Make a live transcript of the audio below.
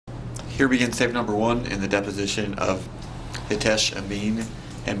Here begins tape number 1 in the deposition of Hitesh Amin,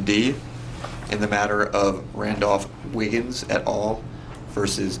 MD, in the matter of Randolph Wiggins et al.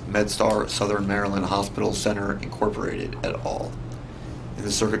 Versus MedStar Southern Maryland Hospital Center Incorporated et al. In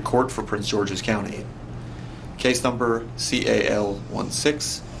the Circuit Court for Prince George's County. Case number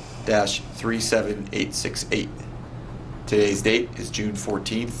CAL16-37868. Today's date is June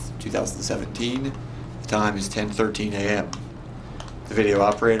 14th, 2017. The time is 10:13 a.m. The video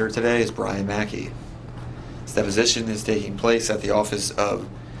operator today is Brian Mackey. This deposition is taking place at the office of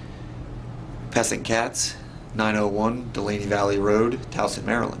Pessing Katz, 901 Delaney Valley Road, Towson,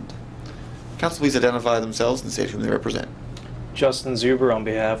 Maryland. Counsel, please identify themselves and state whom they represent. Justin Zuber on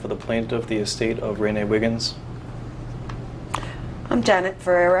behalf of the plaintiff, the estate of Renee Wiggins. I'm Janet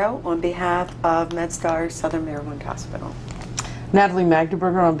Ferrero on behalf of MedStar Southern Maryland Hospital. Natalie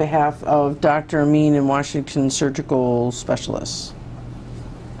Magdeburger on behalf of Dr. Amin and Washington Surgical Specialists.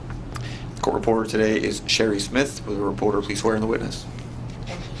 The court reporter today is Sherry Smith. Will the reporter please swear in the witness?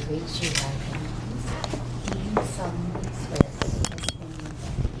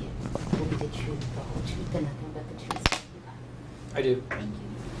 I do.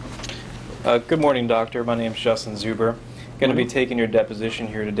 Good morning, doctor. My name is Justin Zuber. Going to be taking your deposition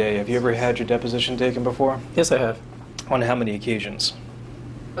here today. Have you ever had your deposition taken before? Yes, I have. On how many occasions?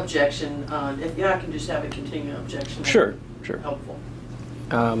 Objection. If I can just have a continuing objection. Sure, sure. Helpful.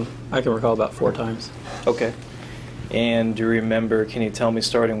 I can recall about 4 times. Okay. And do you remember, can you tell me,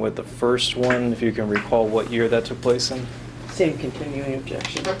 starting with the first one, if you can recall what year that took place in? Same continuing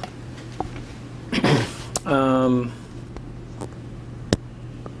objection.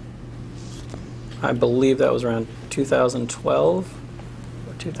 I believe that was around 2012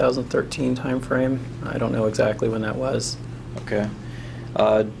 or 2013 timeframe. I don't know exactly when that was. Okay.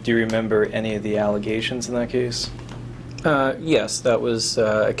 Do you remember any of the allegations in that case? Yes, that was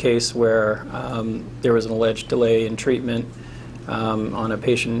a case where there was an alleged delay in treatment on a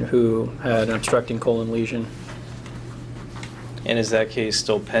patient who had an obstructing colon lesion. And is that case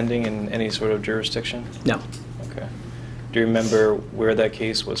still pending in any sort of jurisdiction? No. Okay. Do you remember where that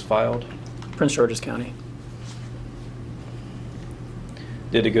case was filed? Prince George's County.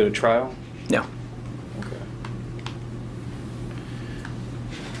 Did it go to trial? No. Okay.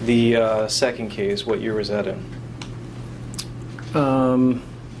 The second case, what year was that in?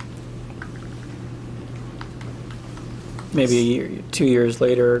 Maybe a year, 2 years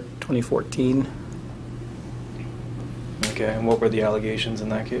later, 2014. Okay, and what were the allegations in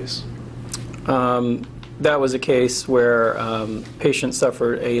that case? That was a case where patient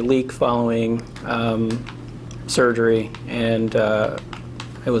suffered a leak following surgery, and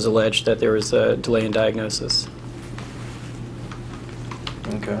it was alleged that there was a delay in diagnosis.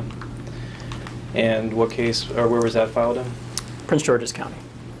 Okay. And what case, or where was that filed in? Prince George's County.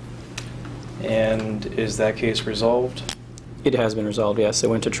 And is that case resolved? It has been resolved, yes.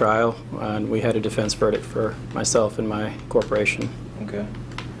 It went to trial, and we had a defense verdict for myself and my corporation. Okay.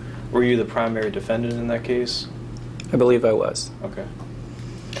 Were you the primary defendant in that case? I believe I was. Okay.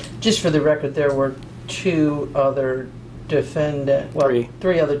 Just for the record, there were 2 other defendants, well,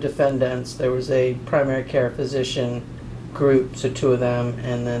 3 other defendants. There was a primary care physician group, so 2 of them,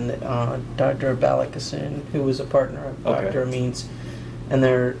 and then Dr. Balakasin, who was a partner of Dr. Amin's. And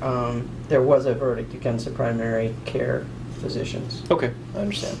there was a verdict against the primary care physicians. Okay, I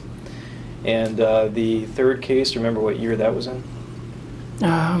understand. And the third case, do you remember what year that was in?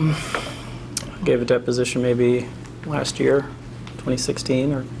 I gave a deposition maybe last year,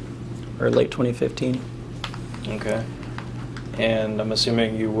 2016 or late 2015. Okay. And I'm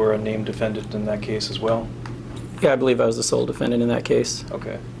assuming you were a named defendant in that case as well? Yeah, I believe I was the sole defendant in that case.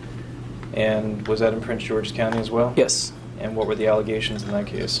 Okay. And was that in Prince George's County as well? Yes. And what were the allegations in that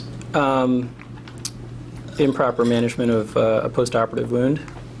case? Improper management of a post-operative wound.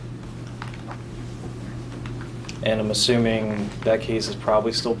 And I'm assuming that case is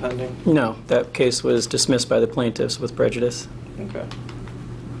probably still pending? No, that case was dismissed by the plaintiffs with prejudice. Okay.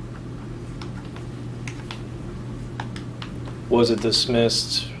 Was it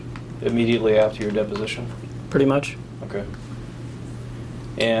dismissed immediately after your deposition? Pretty much. Okay.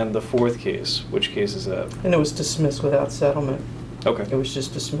 And the fourth case, which case is that? And it was dismissed without settlement. Okay. It was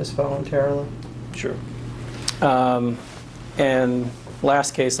just dismissed voluntarily. Sure. And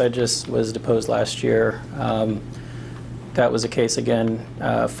last case I just was deposed last year. That was a case, again,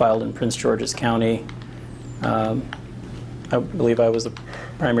 filed in Prince George's County. I believe I was the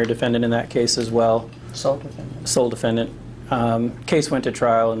primary defendant in that case as well. Sole defendant. Sole defendant. Case went to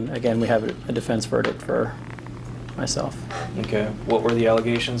trial, and again, we have a defense verdict for myself. Okay. What were the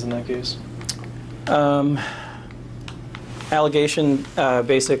allegations in that case? Allegation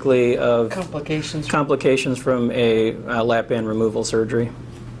basically of Complications from a lap band removal surgery.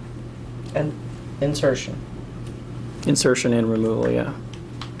 and insertion. Insertion and removal, yeah.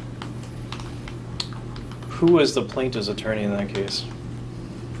 Who was the plaintiff's attorney in that case?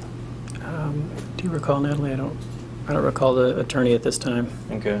 Do you recall, Natalie? I don't recall the attorney at this time.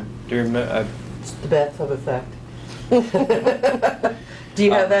 Okay. Do you remember? It's the bathtub effect. Do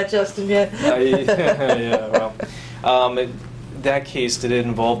you have that, Justin, yet? Yeah, well. That case, did it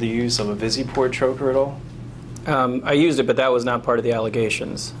involve the use of a Visiport trocar at all? I used it, but that was not part of the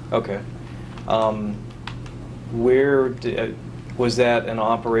allegations. Okay. Was that an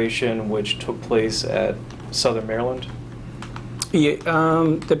operation which took place at Southern Maryland? Yeah,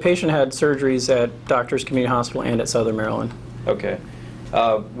 the patient had surgeries at Doctors Community Hospital and at Southern Maryland. Okay.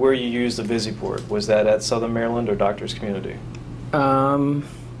 Where you used the Visiport, was that at Southern Maryland or Doctors Community?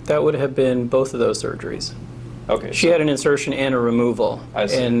 That would have been both of those surgeries. Okay. She had an insertion and a removal. I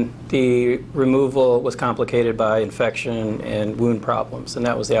see. And the removal was complicated by infection and wound problems, and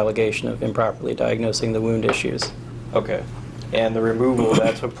that was the allegation of improperly diagnosing the wound issues. Okay. And the removal,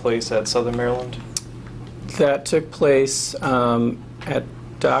 that took place at Southern Maryland? That took place at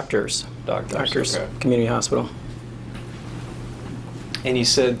Doctors Okay. Community Hospital. And you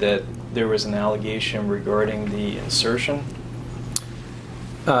said that there was an allegation regarding the insertion?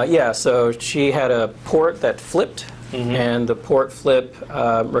 Yeah, so she had a port that flipped, and the port flip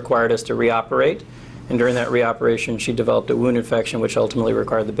required us to reoperate. And during that reoperation, she developed a wound infection, which ultimately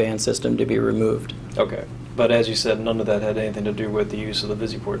required the band system to be removed. Okay. But as you said, none of that had anything to do with the use of the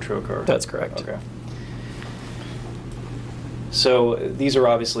Visiport trocar? That's correct. Okay. So these are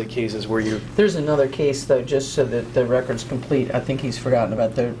obviously cases where you... There's another case, though, just so that the record's complete. I think he's forgotten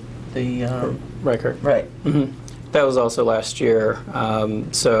about the Record. right. That was also last year.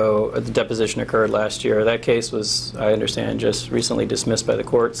 So the deposition occurred last year. That case was, I understand, just recently dismissed by the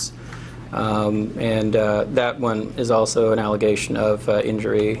courts. And that one is also an allegation of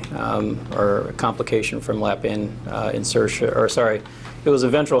injury or a complication from lap in insertion, or sorry, it was a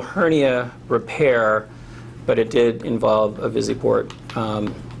ventral hernia repair, but it did involve a Visiport.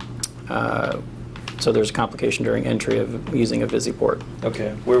 So there's a complication during entry of using a Visiport.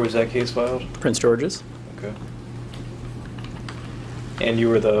 Okay. Where was that case filed? Prince George's. Okay. And you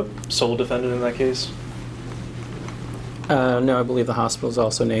were the sole defendant in that case? No, I believe the hospital is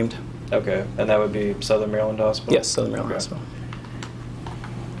also named. Okay. And that would be Southern Maryland Hospital? Yes, Southern Maryland Okay. Hospital.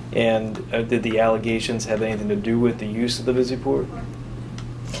 And did the allegations have anything to do with the use of the Visiport?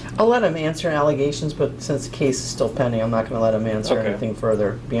 I'll let him answer allegations, but since the case is still pending, I'm not going to let him answer Okay. anything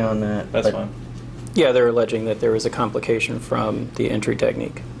further beyond that. That's But fine. Yeah, they're alleging that there was a complication from the entry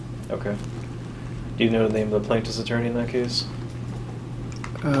technique. Okay. Do you know the name of the plaintiff's attorney in that case?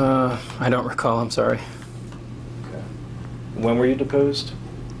 I don't recall, I'm sorry. Okay. When were you deposed?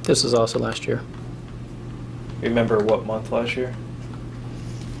 This was also last year. Remember what month last year?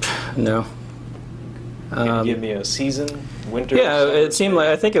 No. Can you give me a season, winter? Yeah, summer, it seemed spring? like,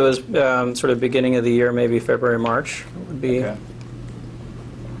 I think it was sort of beginning of the year, maybe February, March would be. Okay.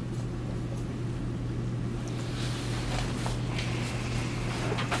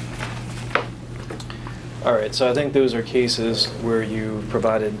 All right, so I think those are cases where you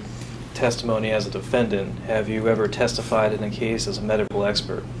provided testimony as a defendant. Have you ever testified in a case as a medical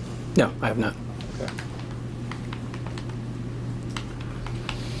expert? No, I have not. Okay.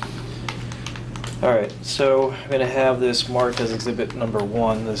 All right, so I'm going to have this marked as exhibit number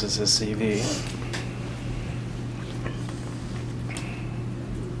 1. This is his CV.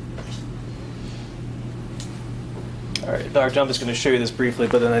 All right, Dr. I'm just going to show you this briefly,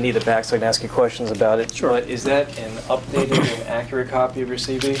 but then I need it back so I can ask you questions about it. Sure. But is that an updated and accurate copy of your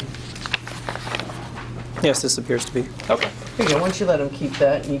CV? Yes, this appears to be. Okay. Here you go. Why don't you let him keep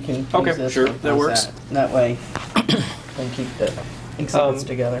that, and you can Okay, use this sure. one. That How's works. That way, and keep the exhibits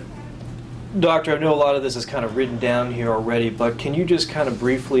together. Doctor, I know a lot of this is kind of written down here already, but can you just kind of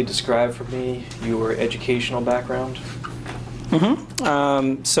briefly describe for me your educational background?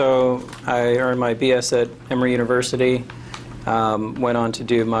 So I earned my BS at Emory University, went on to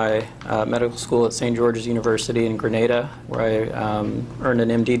do my medical school at St. George's University in Grenada, where I earned an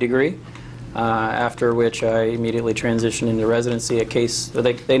MD degree, after which I immediately transitioned into residency at Case,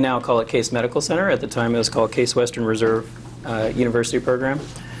 they now call it Case Medical Center. At the time it was called Case Western Reserve University Program.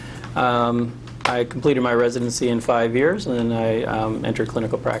 I completed my residency in 5 years, and then I entered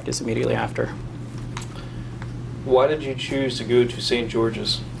clinical practice immediately after. Why did you choose to go to St.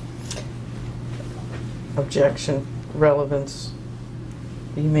 George's? Objection, relevance.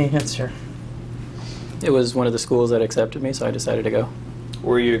 You may answer. It was one of the schools that accepted me, so I decided to go.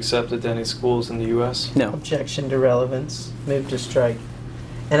 Were you accepted to any schools in the U.S.? No. Objection to relevance. Move to strike.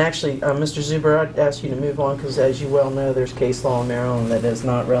 And actually, Mr. Zuber, I'd ask you to move on because, as you well know, there's case law in Maryland that is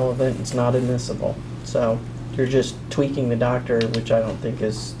not relevant. It's not admissible. So you're just tweaking the doctor, which I don't think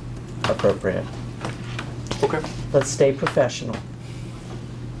is appropriate. Okay. Let's stay professional.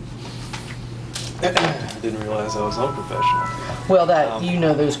 I didn't realize I was unprofessional. Well, that you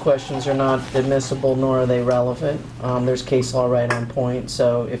know, those questions are not admissible nor are they relevant. There's case law right on point.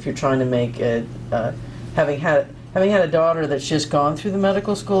 So if you're trying to make it, having had a daughter that's just gone through the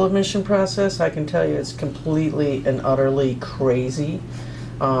medical school admission process, I can tell you it's completely and utterly crazy,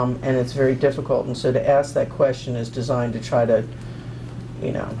 and it's very difficult. And so to ask that question is designed to try to,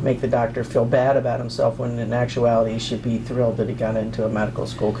 you know, make the doctor feel bad about himself when in actuality he should be thrilled that he got into a medical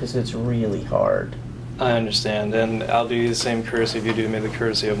school because it's really hard. I understand, and I'll do you the same courtesy if you do me the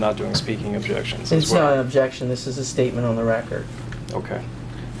courtesy of not doing speaking objections as It's well. not an objection. This is a statement on the record. Okay.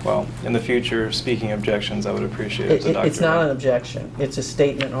 Well, in the future, speaking objections, I would appreciate if the doctor... It's not an objection. It's a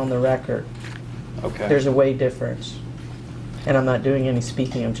statement on the record. Okay. There's a way difference. And I'm not doing any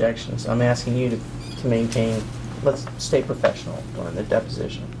speaking objections. I'm asking you to maintain, let's stay professional during the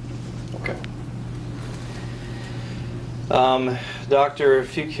deposition. Okay. Doctor,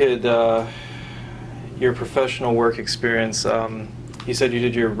 if you could, your professional work experience, you said you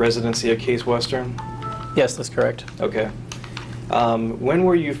did your residency at Case Western? Yes, that's correct. Okay. When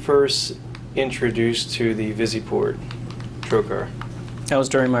were you first introduced to the Visiport trocar? That was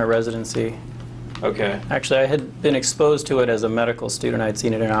during my residency. Okay. Actually, I had been exposed to it as a medical student. I'd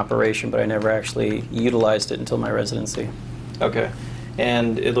seen it in operation, but I never actually utilized it until my residency. Okay.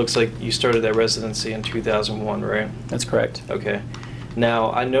 And it looks like you started that residency in 2001, right? That's correct. Okay.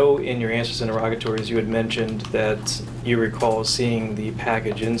 Now, I know in your answers to interrogatories you had mentioned that you recall seeing the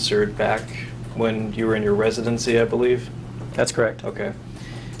package insert back when you were in your residency, I believe? That's correct. Okay.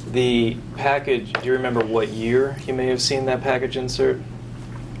 The package, do you remember what year you may have seen that package insert?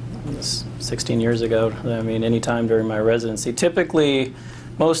 It was 16 years ago. I mean, any time during my residency. Typically,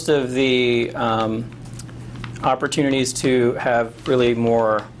 most of the opportunities to have really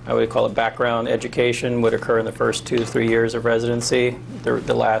more, I would call it background education, would occur in the first 2 to 3 years of residency.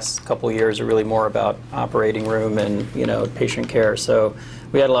 The last couple of years are really more about operating room and, you know, patient care. So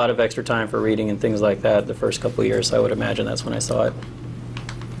we had a lot of extra time for reading and things like that the first couple of years, so I would imagine that's when I saw it.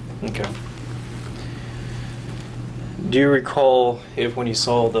 Okay. Do you recall if when you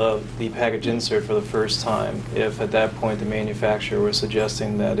saw the package insert for the first time, if at that point the manufacturer was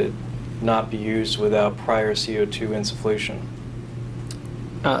suggesting that it not be used without prior CO2 insufflation?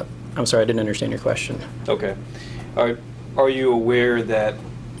 I'm sorry, I didn't understand your question. Okay. Are you aware that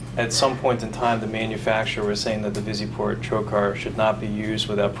at some point in time the manufacturer was saying that the Visiport trocar should not be used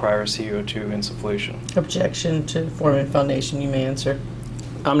without prior CO2 insufflation? Objection to Foreman Foundation, you may answer.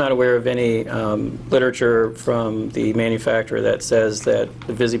 I'm not aware of any literature from the manufacturer that says that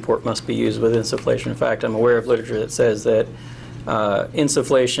the Visiport must be used with insufflation. In fact, I'm aware of literature that says that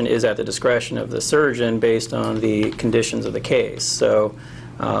insufflation is at the discretion of the surgeon based on the conditions of the case. So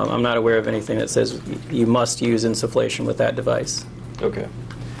I'm not aware of anything that says you must use insufflation with that device. Okay.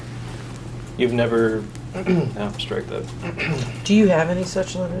 You've never... no, strike that. Do you have any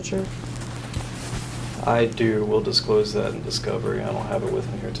such literature? I do. We'll disclose that in discovery. I don't have it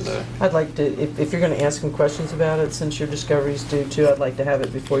with me here today. I'd like to, if you're going to ask him questions about it, since your discovery is due too, I'd like to have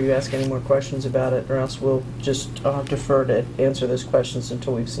it before you ask any more questions about it, or else we'll just defer to answer those questions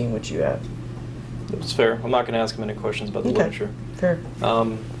until we've seen what you have. It's fair. I'm not going to ask him any questions about the Okay. literature. Fair.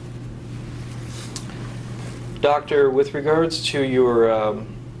 Doctor, with regards to your,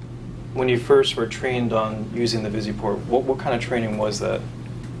 when you first were trained on using the Visiport, what kind of training was that?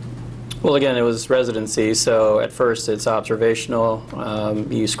 Well, again, it was residency, so at first it's observational.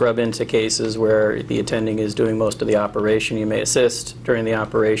 You scrub into cases where the attending is doing most of the operation. You may assist during the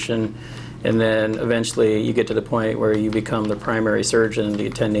operation, and then eventually you get to the point where you become the primary surgeon. The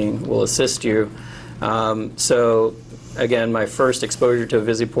attending will assist you. So, again, my first exposure to a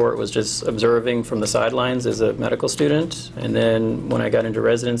Visiport was just observing from the sidelines as a medical student, and then when I got into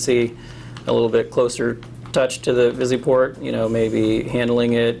residency, a little bit closer touch to the Visiport, you know, maybe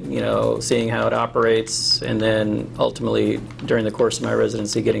handling it, you know, seeing how it operates, and then ultimately during the course of my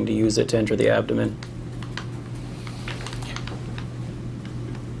residency getting to use it to enter the abdomen.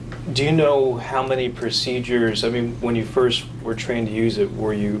 Do you know how many procedures, I mean, when you first were trained to use it,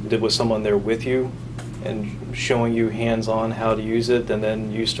 was someone there with you and showing you hands-on how to use it, and then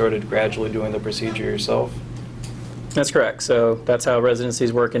you started gradually doing the procedure yourself? That's correct. So that's how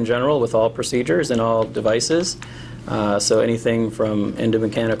residencies work in general with all procedures and all devices. So anything from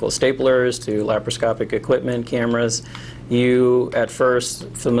endomechanical staplers to laparoscopic equipment, cameras. You at first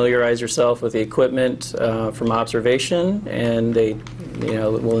familiarize yourself with the equipment from observation, and they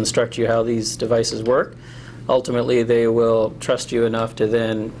will instruct you how these devices work. Ultimately, they will trust you enough to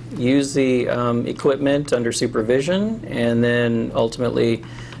then use the equipment under supervision, and then ultimately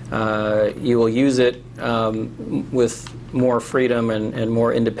you will use it with more freedom and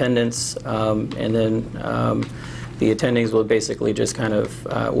more independence, and then the attendings will basically just kind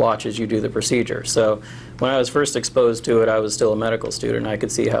of watch as you do the procedure. So when I was first exposed to it, I was still a medical student. I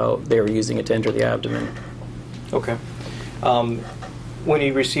could see how they were using it to enter the abdomen. Okay. When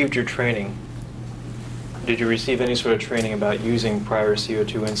you received your training, did you receive any sort of training about using prior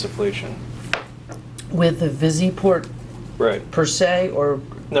CO2 insufflation? With the VisiPort Right. per se, or?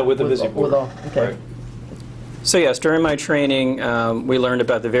 No, with the VisiPort. With all, okay. Right. So yes, during my training, we learned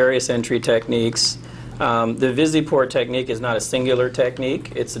about the various entry techniques. The VisiPort technique is not a singular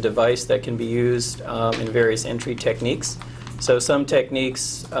technique. It's a device that can be used in various entry techniques. So some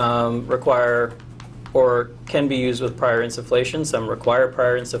techniques require or can be used with prior insufflation. Some require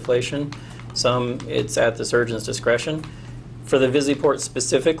prior insufflation. Some, it's at the surgeon's discretion. For the VisiPort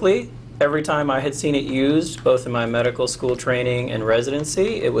specifically, every time I had seen it used, both in my medical school training and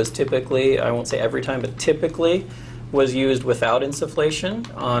residency, it was typically, I won't say every time, but typically was used without insufflation.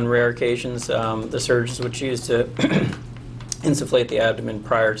 On rare occasions, the surgeons would choose to insufflate the abdomen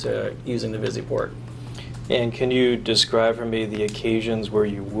prior to using the VisiPort. And can you describe for me the occasions where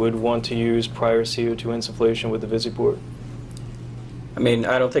you would want to use prior CO2 insufflation with the VisiPort? I mean,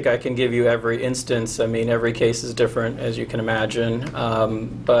 I don't think I can give you every instance. I mean, every case is different, as you can imagine.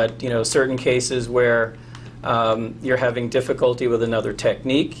 But, certain cases where you're having difficulty with another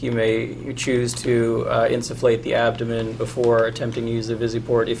technique, you choose to insufflate the abdomen before attempting to use the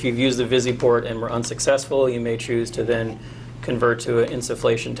VisiPort. If you've used the VisiPort and were unsuccessful, you may choose to then convert to an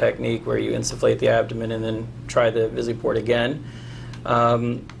insufflation technique where you insufflate the abdomen and then try the VisiPort again.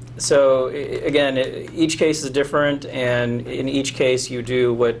 So again, each case is different, and in each case you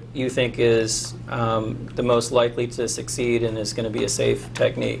do what you think is the most likely to succeed and is going to be a safe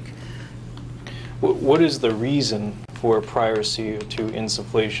technique. What is the reason for prior CO2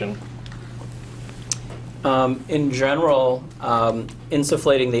 insufflation? In general,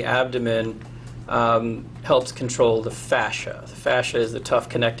 insufflating the abdomen helps control the fascia. The fascia is the tough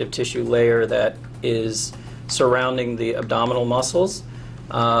connective tissue layer that is surrounding the abdominal muscles.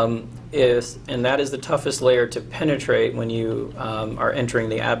 And that is the toughest layer to penetrate when you are entering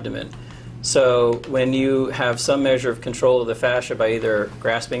the abdomen. So when you have some measure of control of the fascia by either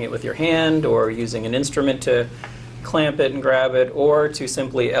grasping it with your hand or using an instrument to clamp it and grab it, or to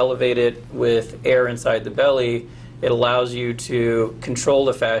simply elevate it with air inside the belly, it allows you to control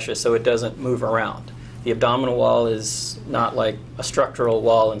the fascia so it doesn't move around. The abdominal wall is not like a structural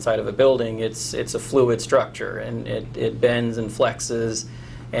wall inside of a building. It's a fluid structure, and it bends and flexes.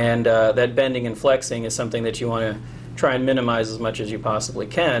 And that bending and flexing is something that you want to try and minimize as much as you possibly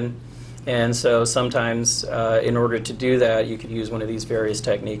can. And so sometimes, in order to do that, you could use one of these various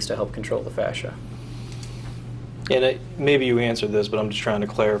techniques to help control the fascia. And maybe you answered this, but I'm just trying to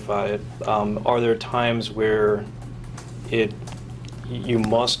clarify it. Are there times where you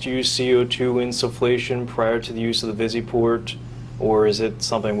must use CO2 insufflation prior to the use of the VisiPort, or is it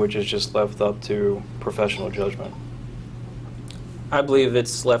something which is just left up to professional judgment? I believe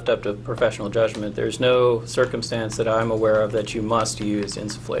it's left up to professional judgment. There's no circumstance that I'm aware of that you must use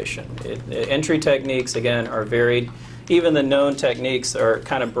insufflation. Entry techniques, again, are varied. Even the known techniques are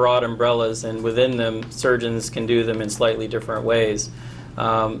kind of broad umbrellas, and within them, surgeons can do them in slightly different ways.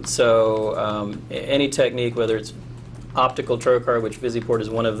 Any technique, whether it's optical trocar, which VisiPort is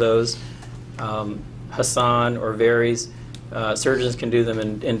one of those, Hassan or varies, surgeons can do them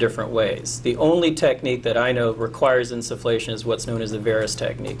in different ways. The only technique that I know requires insufflation is what's known as the Varus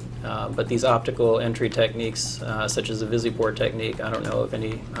technique. But these optical entry techniques, such as the VisiPort technique, I don't know of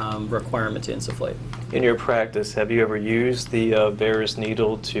any requirement to insufflate. In your practice, have you ever used the Varus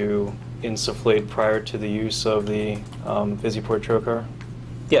needle to insufflate prior to the use of the VisiPort trocar?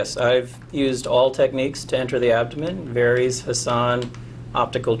 Yes, I've used all techniques to enter the abdomen, varies, Hassan,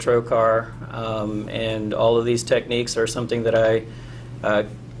 optical trocar, and all of these techniques are something that I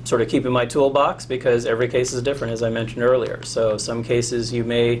sort of keep in my toolbox because every case is different, as I mentioned earlier. So some cases you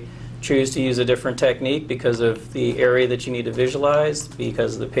may choose to use a different technique because of the area that you need to visualize,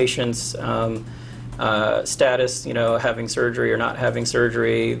 because of the patient's status, having surgery or not having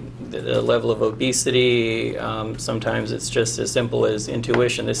surgery, the level of obesity. Sometimes it's just as simple as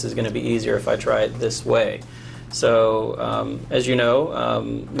intuition. This is going to be easier if I try it this way. So, as you know,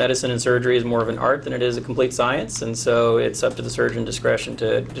 medicine and surgery is more of an art than it is a complete science, and so it's up to the surgeon discretion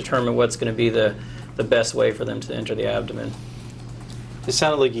to determine what's going to be the best way for them to enter the abdomen. It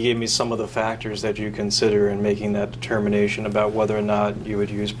sounded like you gave me some of the factors that you consider in making that determination about whether or not you would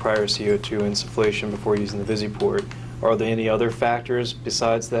use prior CO2 insufflation before using the VisiPort. Are there any other factors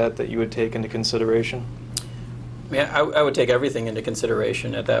besides that that you would take into consideration? Yeah, I would take everything into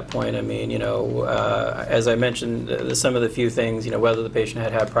consideration at that point. I mean, as I mentioned, some of the few things, whether the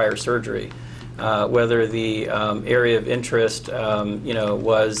patient had prior surgery, whether the area of interest,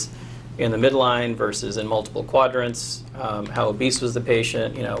 was in the midline versus in multiple quadrants, how obese was the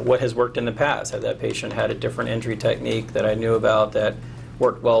patient, what has worked in the past. Had that patient had a different entry technique that I knew about that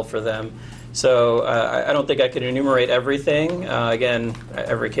worked well for them? So I don't think I could enumerate everything. Again,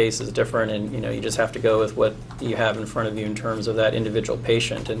 every case is different, and you just have to go with what you have in front of you in terms of that individual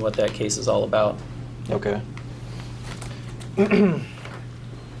patient and what that case is all about. Okay.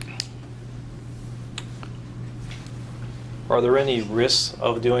 Are there any risks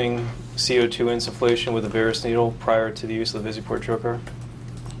of doing CO2 insufflation with a Verus needle prior to the use of the VisiPort trocar?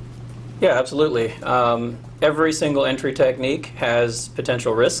 Yeah, absolutely. Every single entry technique has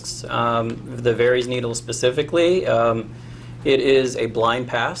potential risks. The Verus needle specifically, it is a blind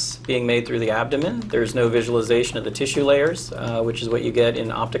pass being made through the abdomen. There's no visualization of the tissue layers, which is what you get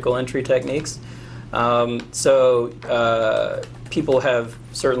in optical entry techniques. People have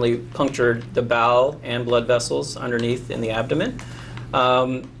certainly punctured the bowel and blood vessels underneath in the abdomen.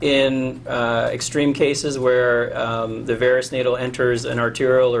 In extreme cases where the Verus needle enters an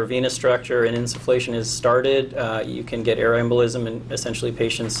arterial or venous structure and insufflation is started, you can get air embolism, and essentially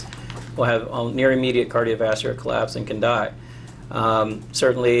patients will have near immediate cardiovascular collapse and can die.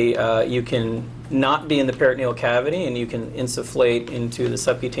 Certainly, you can not be in the peritoneal cavity, and you can insufflate into the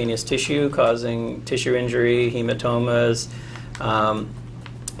subcutaneous tissue, causing tissue injury, hematomas.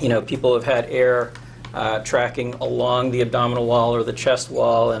 People have had air tracking along the abdominal wall or the chest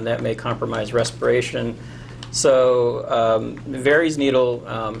wall, and that may compromise respiration. So Verus needle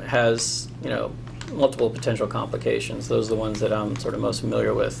has multiple potential complications. Those are the ones that I'm sort of most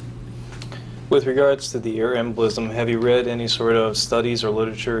familiar with. With regards to the air embolism, have you read any sort of studies or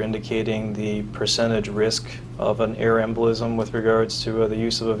literature indicating the percentage risk of an air embolism with regards to the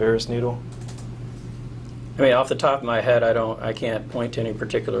use of a Verus needle? I mean, off the top of my head, I can't point to any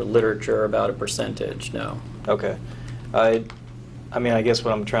particular literature about a percentage, no. Okay. I guess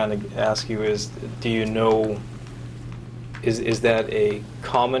what I'm trying to ask you is, do you know, is that a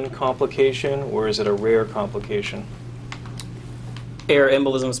common complication or is it a rare complication? Air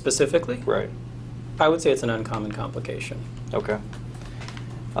embolism specifically? Right. I would say it's an uncommon complication. Okay.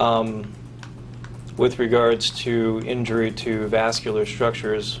 With regards to injury to vascular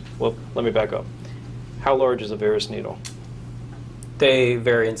structures, well, let me back up. How large is a Verus needle? They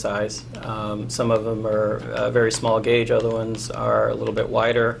vary in size. Some of them are very small gauge, other ones are a little bit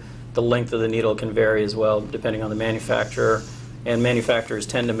wider. The length of the needle can vary as well, depending on the manufacturer, and manufacturers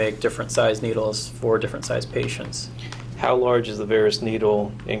tend to make different size needles for different size patients. How large is the Verus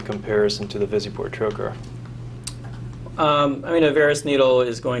needle in comparison to the VisiPort trocar? A Verus needle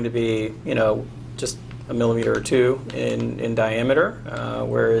is going to be, just a millimeter or two in diameter,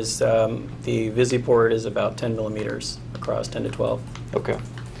 whereas the VisiPort is about 10 millimeters across, 10 to 12. Okay.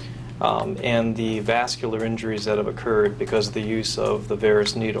 And the vascular injuries that have occurred because of the use of the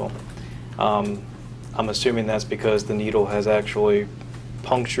Verus needle, I'm assuming that's because the needle has actually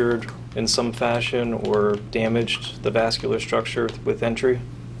punctured in some fashion or damaged the vascular structure with entry?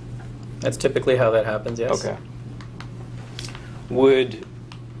 That's typically how that happens, yes. Okay.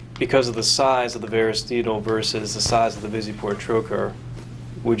 Because of the size of the Verus needle versus the size of the VisiPort trocar,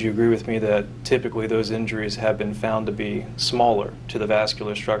 would you agree with me that typically those injuries have been found to be smaller to the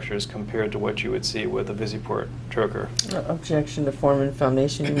vascular structures compared to what you would see with a VisiPort trocar? Objection to form and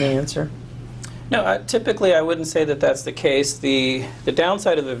foundation, you may answer. No, typically I wouldn't say that that's the case. The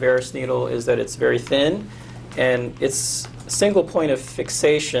downside of the Verus needle is that it's very thin, and its single point of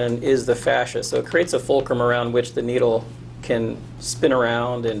fixation is the fascia. So it creates a fulcrum around which the needle can spin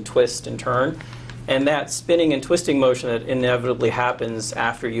around and twist and turn. And that spinning and twisting motion that inevitably happens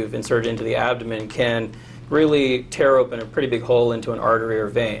after you've inserted into the abdomen can really tear open a pretty big hole into an artery or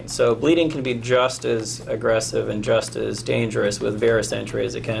vein. So bleeding can be just as aggressive and just as dangerous with Verus entry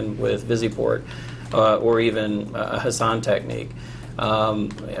as it can with VisiPort or even a Hassan technique.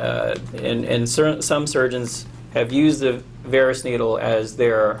 And some surgeons have used the Verus needle as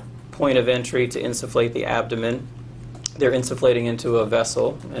their point of entry to insufflate the abdomen. They're insufflating into a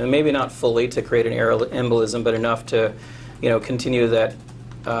vessel, and maybe not fully to create an air embolism, but enough to, continue that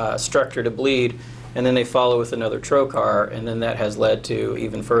structure to bleed. and then they follow with another trocar, and then that has led to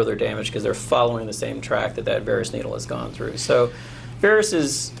even further damage because they're following the same track that that varus needle has gone through. So varus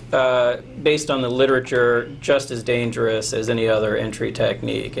is, based on the literature, just as dangerous as any other entry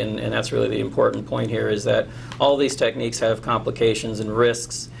technique, and that's really the important point here, is that all these techniques have complications and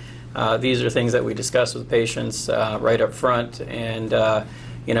risks. These are things that we discuss with patients right up front, and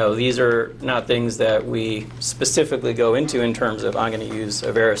you know, these are not things that we specifically go into in terms of I'm going to use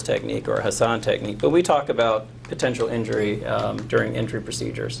a varus technique or a Hassan technique, but we talk about potential injury during entry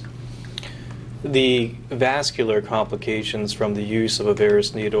procedures. The vascular complications from the use of a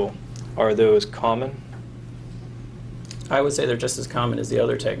varus needle, are those common? I would say they're just as common as the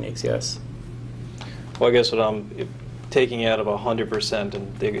other techniques, yes. Well, I guess what I'm taking out of 100%,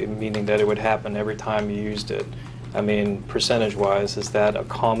 and meaning that it would happen every time you used it, I mean, percentage-wise, is that a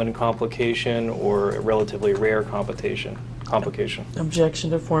common complication or a relatively rare complication?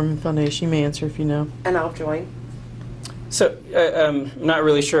 Objection to form and foundation. You may answer if you know. And I'll join. So I'm not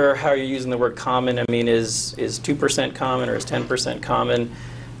really sure how you're using the word common. I mean, is 2% common or is 10% common?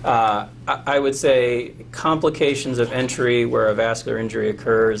 I would say complications of entry where a vascular injury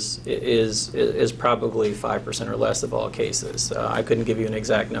occurs is probably 5% or less of all cases. I couldn't give you an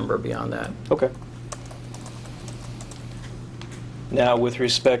exact number beyond that. Okay. Now, with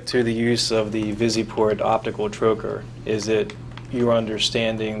respect to the use of the VisiPort optical trocar, is it your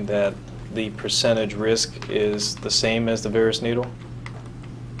understanding that the percentage risk is the same as the varus needle?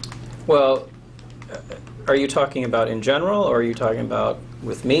 Well, are you talking about in general, or are you talking about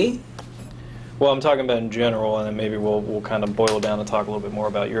with me? Well, I'm talking about in general, and then maybe we'll kind of boil down and talk a little bit more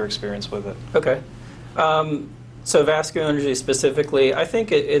about your experience with it. Okay. So vascular injury specifically, I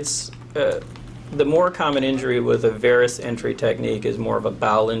think it's the more common injury with a varus entry technique is more of a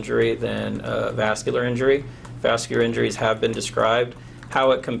bowel injury than a vascular injury. Vascular injuries have been described.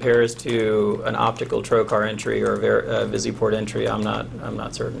 How it compares to an optical trocar entry or a VisiPort entry, I'm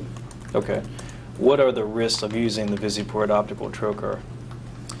not certain. Okay. What are the risks of using the VisiPort optical trocar?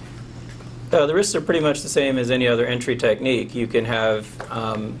 The risks are pretty much the same as any other entry technique. You can have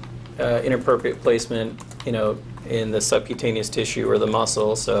inappropriate placement, you know, in the subcutaneous tissue or the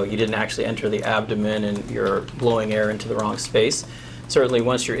muscle, so you didn't actually enter the abdomen and you're blowing air into the wrong space. Certainly,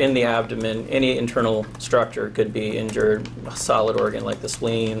 once you're in the abdomen, any internal structure could be injured. A solid organ like the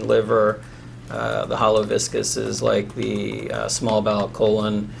spleen, liver, the hollow viscuses like the small bowel,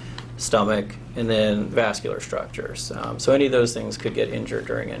 colon, stomach, and then vascular structures. So any of those things could get injured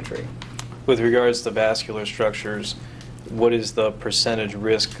during entry. With regards to vascular structures, what is the percentage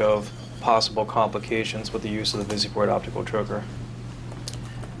risk of possible complications with the use of the VisiPort optical trocar?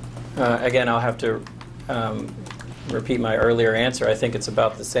 Again, I'll have to repeat my earlier answer. I think it's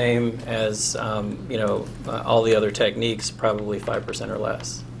about the same as you know, all the other techniques, probably 5% or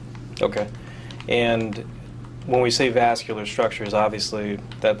less. Okay. And when we say vascular structures, obviously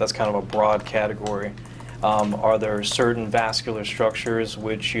that's kind of a broad category. Are there certain vascular structures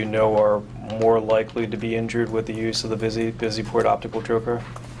which you know are more likely to be injured with the use of the VisiPort optical trocar?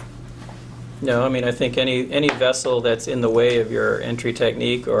 No, I mean, I think any vessel that's in the way of your entry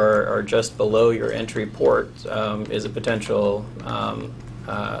technique or just below your entry port is a potential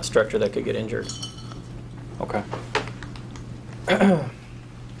structure that could get injured. Okay.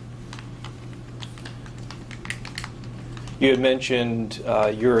 You had mentioned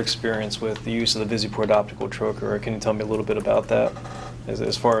your experience with the use of the VisiPort optical trocar. Can you tell me a little bit about that,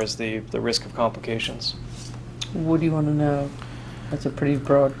 as far as the risk of complications? What do you want to know? That's a pretty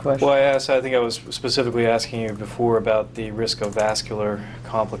broad question. Well, I think I was specifically asking you before about the risk of vascular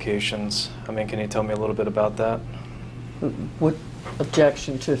complications. I mean, can you tell me a little bit about that? What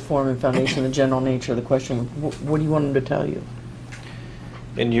objection to form and foundation, the general nature of the question? What do you want him to tell you?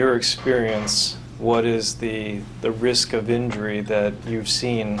 In your experience, what is the risk of injury that you've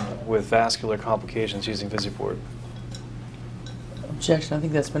seen with vascular complications using VisiPort? Objection. I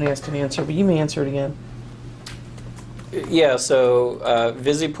think that's been asked and answered, but you may answer it again. Yeah, so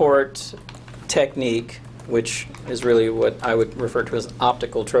VisiPort technique, which is really what I would refer to as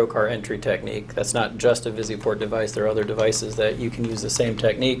optical trocar entry technique. That's not just a VisiPort device. There are other devices that you can use the same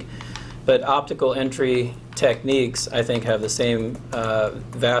technique. But optical entry techniques, I think, have the same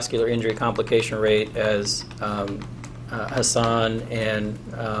vascular injury complication rate as Hassan and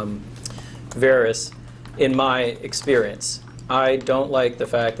varus, in my experience. I don't like the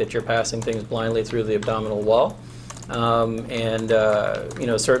fact that you're passing things blindly through the abdominal wall. You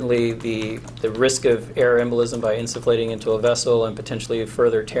know, certainly the risk of air embolism by insufflating into a vessel and potentially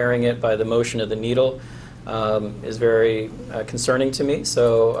further tearing it by the motion of the needle is very concerning to me.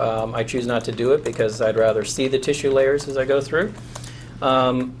 So I choose not to do it because I'd rather see the tissue layers as I go through.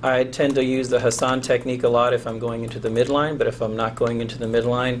 I tend to use the Hassan technique a lot if I'm going into the midline, but if I'm not going into the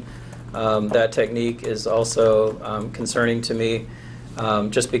midline, that technique is also concerning to me,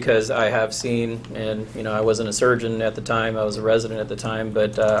 just because I have seen, and I wasn't a surgeon at the time, I was a resident at the time,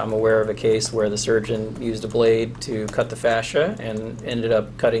 but I'm aware of a case where the surgeon used a blade to cut the fascia and ended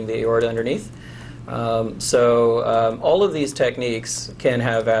up cutting the aorta underneath. All of these techniques can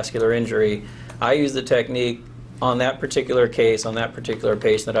have vascular injury. I use the technique on that particular case, on that particular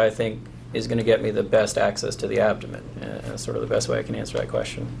patient that I think is going to get me the best access to the abdomen. That's sort of the best way I can answer that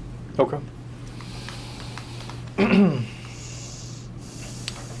question. Okay.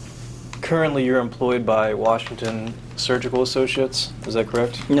 Currently, you're employed by Washington Surgical Associates, is that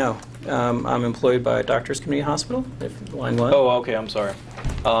correct? No, I'm employed by Doctors Community Hospital, if line one. Oh, okay, I'm sorry.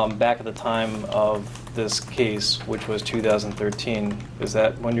 Back at the time of this case, which was 2013, is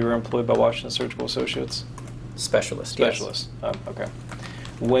that when you were employed by Washington Surgical Associates? Specialist, Specialist, okay.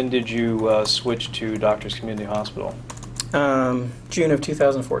 When did you switch to Doctors Community Hospital? June of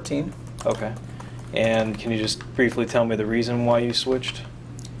 2014. Okay. And can you just briefly tell me the reason why you switched?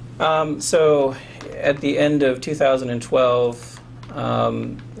 So at the end of 2012,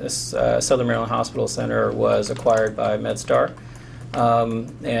 this Southern Maryland Hospital Center was acquired by MedStar,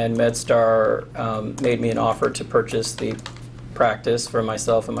 and MedStar made me an offer to purchase the practice for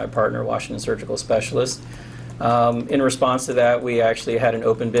myself and my partner, Washington Surgical Specialist. In response to that, we actually had an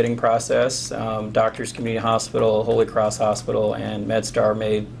open bidding process. Doctors Community Hospital, Holy Cross Hospital, and MedStar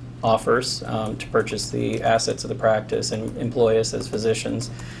made offers to purchase the assets of the practice and employ us as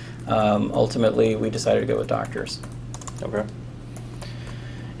physicians. Ultimately, we decided to go with Doctors. Okay.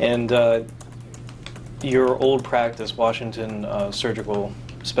 And your old practice, Washington Surgical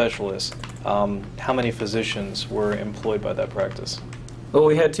Specialist, how many physicians were employed by that practice? Well,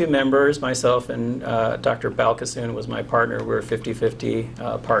 we had two members, myself and Dr. Balkasoon was my partner. We were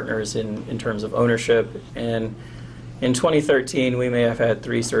 50-50 partners in terms of ownership. And in 2013, we may have had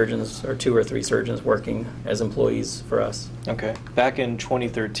 3 surgeons, or 2 or 3 surgeons working as employees for us. Okay. Back in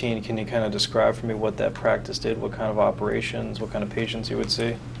 2013, can you kind of describe for me what that practice did, what kind of operations, what kind of patients you would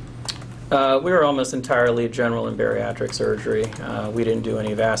see? We were almost entirely general and bariatric surgery. We didn't do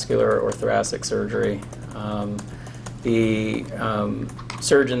any vascular or thoracic surgery. The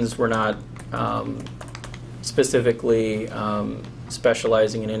surgeons were not specifically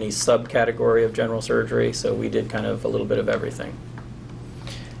specializing in any subcategory of general surgery, so we did kind of a little bit of everything.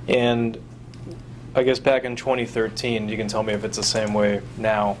 And I guess back in 2013, you can tell me if it's the same way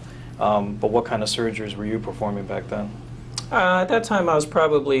now, but what kind of surgeries were you performing back then? At that time, I was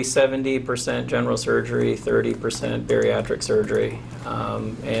probably 70% general surgery, 30% bariatric surgery,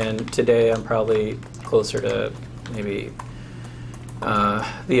 and today I'm probably closer to maybe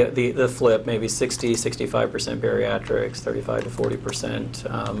the flip, maybe 60-65% bariatrics, 35 to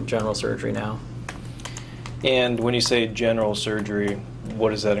 40% general surgery now. And when you say general surgery, what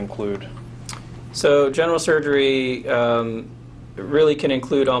does that include? So general surgery really can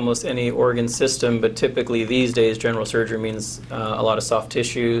include almost any organ system, but typically these days general surgery means a lot of soft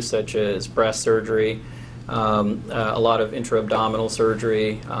tissue, such as breast surgery, a lot of intra-abdominal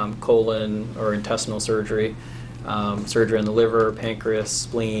surgery, colon or intestinal surgery, surgery on the liver, pancreas,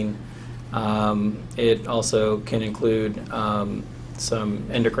 spleen. It also can include some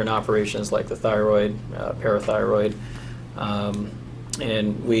endocrine operations like the thyroid, parathyroid,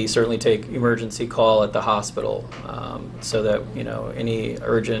 and we certainly take emergency call at the hospital so that any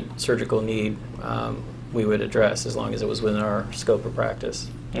urgent surgical need we would address as long as it was within our scope of practice.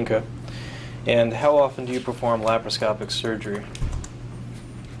 Okay. And how often do you perform laparoscopic surgery?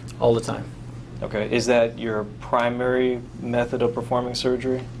 All the time. Okay. Is that your primary method of performing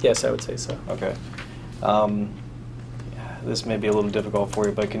surgery? Yes, I would say so. Okay. This may be a little difficult for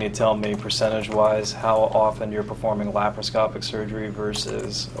you, but can you tell me percentage-wise how often you're performing laparoscopic surgery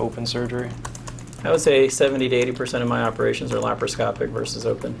versus open surgery? I would say 70 to 80% of my operations are laparoscopic versus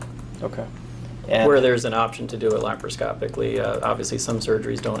open. Okay. And where there's an option to do it laparoscopically. Obviously, some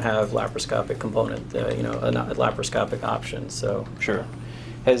surgeries don't have laparoscopic component, a laparoscopic option. So sure.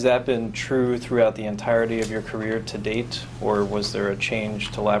 Has that been true throughout the entirety of your career to date, or was there a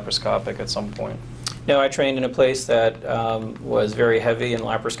change to laparoscopic at some point? No, I trained in a place that was very heavy in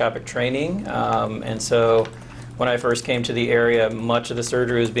laparoscopic training, and so when I first came to the area, much of the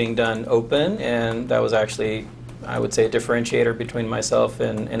surgery was being done open, and that was actually, I would say, a differentiator between myself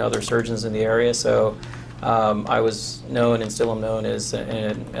and other surgeons in the area. So I was known and still am known as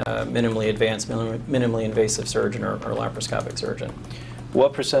a minimally advanced, minimally invasive surgeon or laparoscopic surgeon.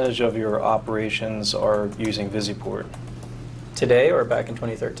 What percentage of your operations are using VisiPort? Today or back in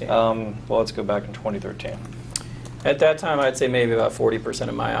 2013? Well, let's go back in 2013. At that time, I'd say maybe about 40%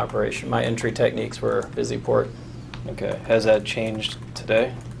 of my operation. My entry techniques were VisiPort. Okay. Has that changed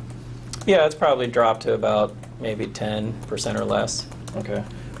today? Yeah, it's probably dropped to about maybe 10% or less. Okay.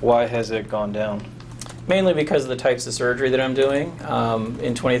 Why has it gone down? Mainly because of the types of surgery that I'm doing.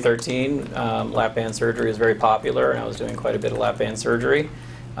 In 2013, lap band surgery was very popular, and I was doing quite a bit of lap band surgery.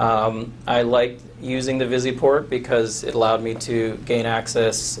 I liked using the VisiPort because it allowed me to gain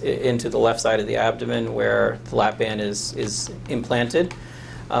access into the left side of the abdomen where the lap band is implanted.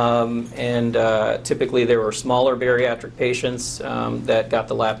 Typically there were smaller bariatric patients that got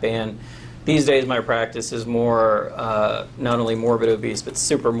the lap band. These days my practice is more not only morbid obese but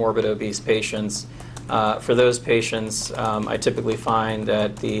super morbid obese patients. For those patients, I typically find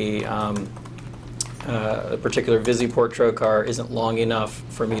that the particular VisiPort trocar isn't long enough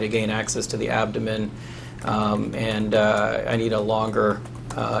for me to gain access to the abdomen, and I need a longer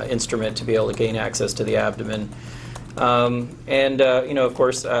instrument to be able to gain access to the abdomen. Of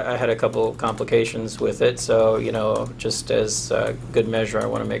course, I had a couple complications with it, so, just as a good measure, I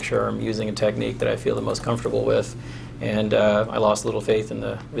want to make sure I'm using a technique that I feel the most comfortable with, and I lost a little faith in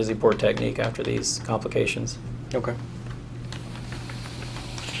the VisiPort technique after these complications. Okay.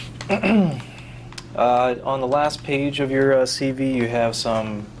 On the last page of your CV, you have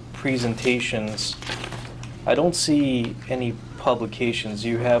some presentations. I don't see any publications.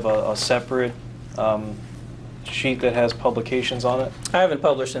 You have a separate sheet that has publications on it? I haven't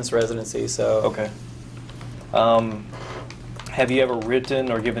published since residency, so... Okay. Have you ever written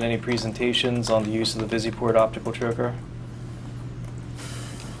or given any presentations on the use of the VisiPort optical trocar?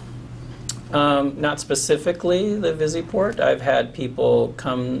 Not specifically the VisiPort. I've had people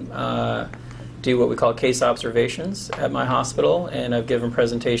come do what we call case observations at my hospital, and I've given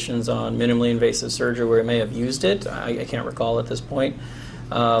presentations on minimally invasive surgery where I may have used it. I can't recall at this point.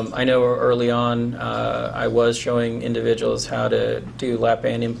 I know early on I was showing individuals how to do lap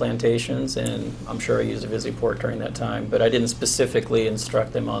band implantations, and I'm sure I used a VisiPort during that time, but I didn't specifically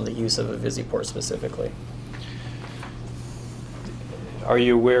instruct them on the use of a VisiPort specifically. Are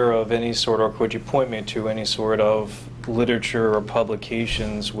you aware of any sort, or could you point me to any sort of literature or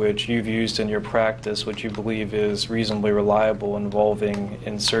publications which you've used in your practice which you believe is reasonably reliable involving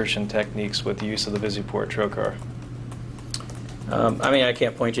insertion techniques with the use of the VisiPort trocar? I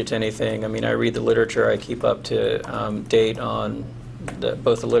can't point you to anything. I read the literature. I keep up to date on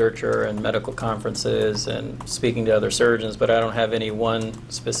both the literature and medical conferences and speaking to other surgeons, but I don't have any one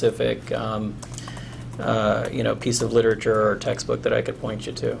specific piece of literature or textbook that I could point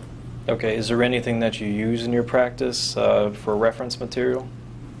you to. Okay. Is there anything that you use in your practice for reference material?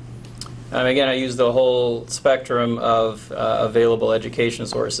 Again, I use the whole spectrum of available education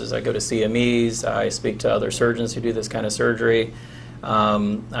sources. I go to CMEs, I speak to other surgeons who do this kind of surgery.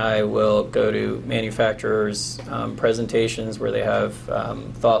 I will go to manufacturers' presentations where they have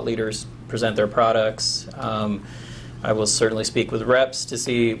thought leaders present their products. I will certainly speak with reps to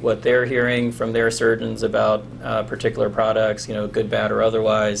see what they're hearing from their surgeons about particular products, good, bad, or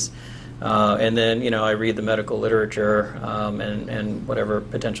otherwise. And then, I read the medical literature and whatever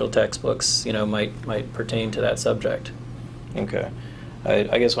potential textbooks, might pertain to that subject. Okay.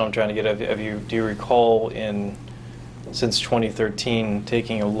 I guess what I'm trying to get at, do you recall since 2013,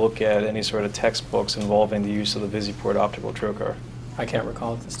 taking a look at any sort of textbooks involving the use of the VisiPort optical trocar? I can't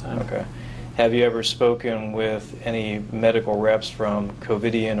recall at this time. Okay. Have you ever spoken with any medical reps from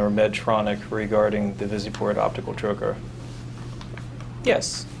Covidien or Medtronic regarding the VisiPort optical trocar?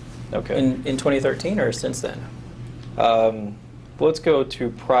 Yes. Okay. In 2013 or since then? Let's go to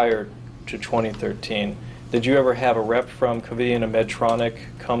prior to 2013. Did you ever have a rep from Covidien and Medtronic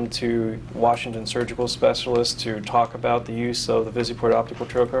come to Washington Surgical Specialists to talk about the use of the VisiPort optical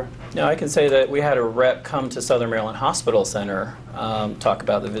trocar? No, I can say that we had a rep come to Southern Maryland Hospital Center talk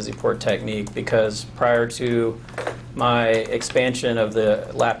about the VisiPort technique, because prior to my expansion of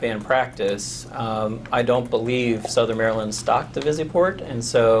the lap band practice, I don't believe Southern Maryland stocked the VisiPort, and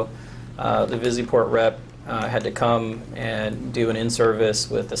so the VisiPort rep had to come and do an in-service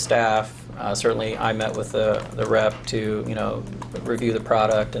with the staff. Certainly I met with the rep to review the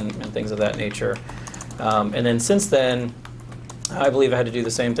product and things of that nature. And then since then, I believe I had to do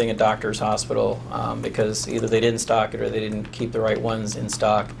the same thing at Doctors Hospital because either they didn't stock it or they didn't keep the right ones in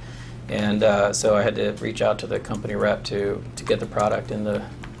stock. And so I had to reach out to the company rep to get the product in the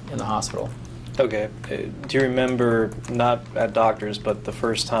hospital. Okay. Do you remember, not at Doctors, but the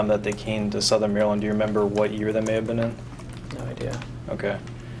first time that they came to Southern Maryland, do you remember what year they may have been in? No idea. Okay.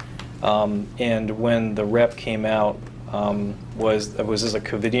 And when the rep came out, was this a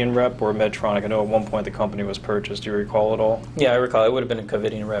Covidien rep or a Medtronic? I know at one point the company was purchased. Do you recall at all? Yeah, I recall. It would have been a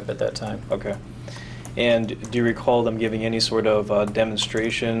Covidien rep at that time. Okay. And do you recall them giving any sort of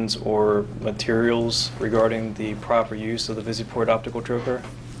demonstrations or materials regarding the proper use of the VisiPort optical trocar?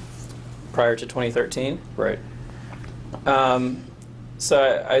 Prior to 2013? Right.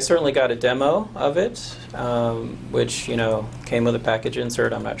 So I certainly got a demo of it, which, came with a package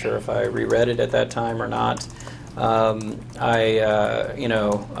insert. I'm not sure if I reread it at that time or not.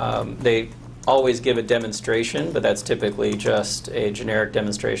 They always give a demonstration, but that's typically just a generic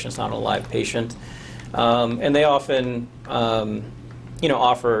demonstration. It's not a live patient. And they often,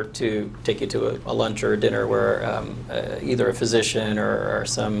 offer to take you to a lunch or a dinner where either a physician or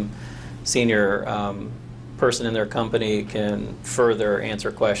some senior person in their company can further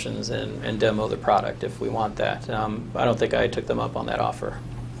answer questions and demo the product if we want that. I don't think I took them up on that offer.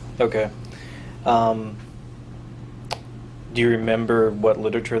 Okay. Do you remember what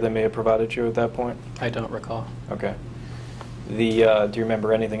literature they may have provided you at that point? I don't recall. Okay. Do you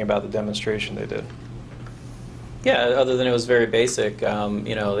remember anything about the demonstration they did? Yeah, other than it was very basic.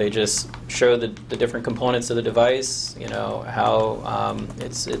 They just show the different components of the device, how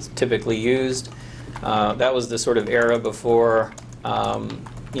it's typically used. That was the sort of era before,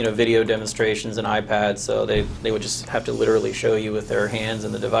 video demonstrations and iPads, so they would just have to literally show you with their hands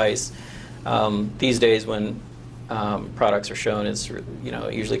and the device. These days when products are shown, it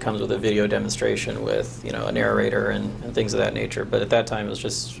usually comes with a video demonstration with, a narrator and things of that nature. But at that time, it was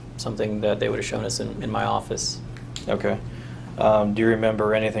just something that they would have shown us in my office. Okay. Do you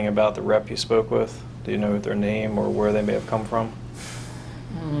remember anything about the rep you spoke with? Do you know their name or where they may have come from?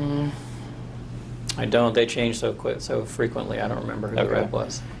 I don't. They change so frequently. I don't remember who the rep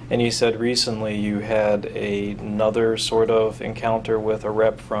was. And you said recently you had another sort of encounter with a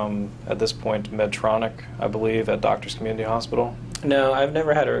rep from, at this point, Medtronic, I believe, at Doctors Community Hospital? No, I've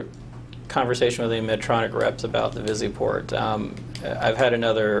never had a conversation with any Medtronic reps about the VisiPort. I've had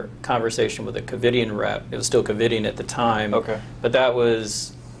another conversation with a Covidien rep. It was still Covidien at the time. Okay. But that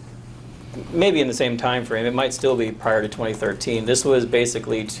was maybe in the same time frame. It might still be prior to 2013. This was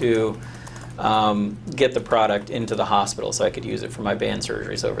basically to get the product into the hospital so I could use it for my band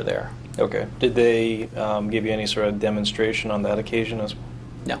surgeries over there. Okay. Did they give you any sort of demonstration on that occasion as well?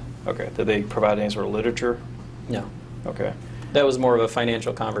 No. Okay. Did they provide any sort of literature? No. Okay. That was more of a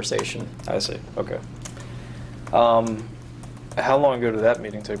financial conversation. I see. Okay. How long ago did that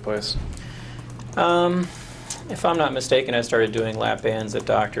meeting take place? If I'm not mistaken, I started doing lap bands at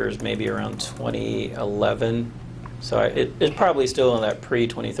doctors maybe around 2011. So it's probably still in that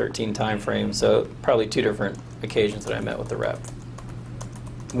pre-2013 time frame, so probably two different occasions that I met with the rep.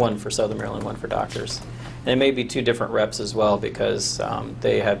 One for Southern Maryland, one for doctors. And it may be two different reps as well because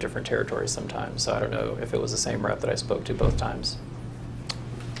they have different territories sometimes, so I don't know if it was the same rep that I spoke to both times.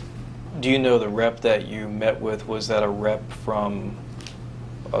 Do you know the rep that you met with, was that a rep from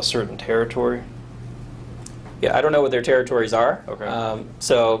a certain territory? Yeah, I don't know what their territories are. Okay.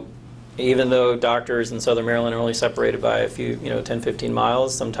 So even though doctors in Southern Maryland are only separated by a few, 10, 15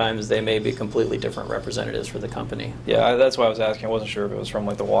 miles, sometimes they may be completely different representatives for the company. Yeah, that's why I was asking. I wasn't sure if it was from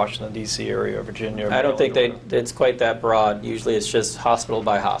like the Washington, D.C. area or Virginia. Or I don't think Maryland it's quite that broad. Usually it's just hospital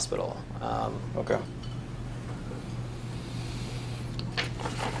by hospital. Okay.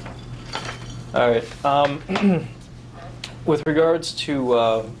 All right. With regards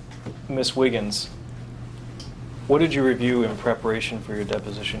to Ms. Wiggins, what did you review in preparation for your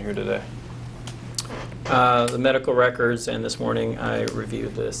deposition here today? The medical records, and this morning I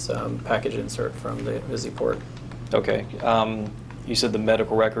reviewed this package insert from the VisiPort. Okay. You said the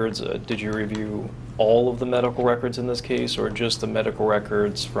medical records. Did you review all of the medical records in this case, or just the medical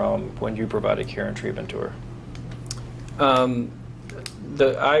records from when you provided care and treatment to her?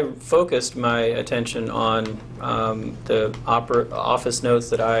 I focused my attention on the office notes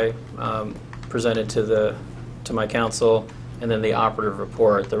that I presented to my counsel, and then the operative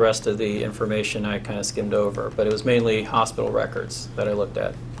report. The rest of the information I kind of skimmed over, but it was mainly hospital records that I looked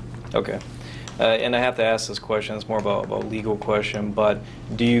at. Okay. And I have to ask this question, it's more of a legal question, but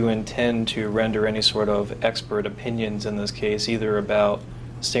do you intend to render any sort of expert opinions in this case, either about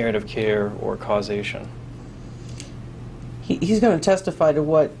standard of care or causation? He's going to testify to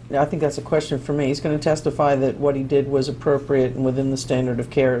what, I think that's a question for me, he's going to testify that what he did was appropriate and within the standard of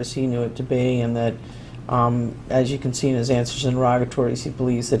care as he knew it to be, and that as you can see in his answers and interrogatories, he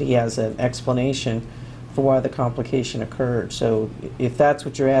believes that he has an explanation for why the complication occurred. So if that's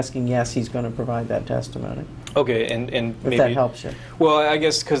what you're asking, yes, he's going to provide that testimony. Okay, and maybe... If that helps you. Well, I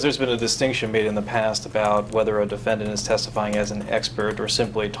guess because there's been a distinction made in the past about whether a defendant is testifying as an expert or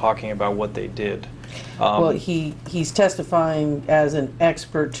simply talking about what they did. Well, he's testifying as an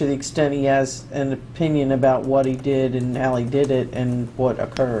expert to the extent he has an opinion about what he did and how he did it and what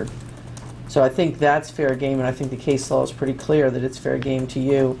occurred. So I think that's fair game, and I think the case law is pretty clear that it's fair game to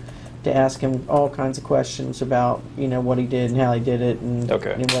you to ask him all kinds of questions about, you know, what he did and how he did it, and,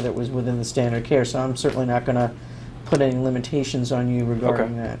 Okay. and whether it was within the standard of care. So I'm certainly not going to put any limitations on you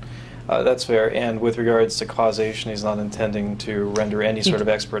regarding that. That's fair. And with regards to causation, he's not intending to render any sort of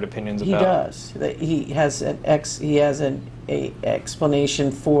expert opinions He about. does. He has a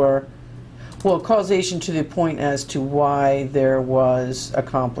explanation for, well, causation to the point as to why there was a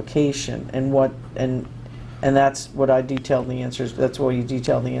complication, and that's what I detailed in the answers. That's what you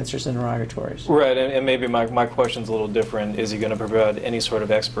detailed in the answers in interrogatories. Right, and maybe my question's a little different. Is he going to provide any sort of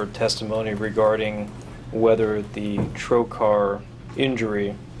expert testimony regarding whether the trocar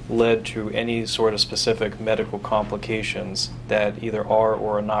injury led to any sort of specific medical complications that either are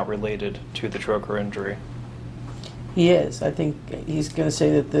or are not related to the trocar injury? He is. I think he's going to say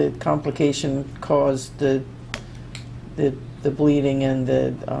that the complication caused the bleeding and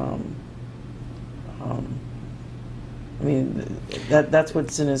the. I mean, that's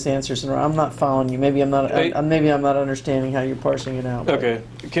what's in his answers. And I'm not following you. Maybe I'm not. Maybe I'm not understanding how you're parsing it out. Okay,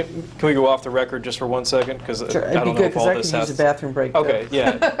 can we go off the record just for 1 second? Because Sure, I it'd be don't know good if all because I this can has. use a bathroom break. Okay,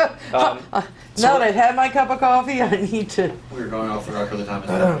 yeah. Now that I've had my cup of coffee, I need to. We are going off the record. The time is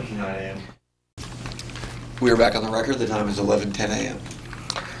 11:09 a.m. We are back on the record. The time is 11:10 a.m.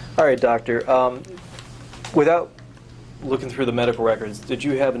 All right, doctor. Without looking through the medical records, did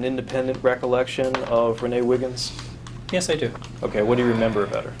you have an independent recollection of Renee Wiggins? Yes, I do. Okay, what do you remember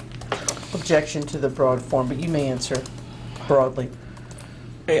about her? Objection to the broad form, but you may answer broadly.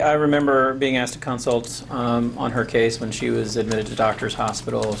 I remember being asked to consult on her case when she was admitted to Doctor's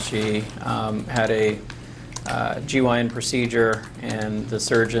Hospital. She had a GYN procedure, and the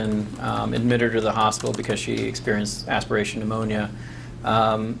surgeon admitted her to the hospital because she experienced aspiration pneumonia.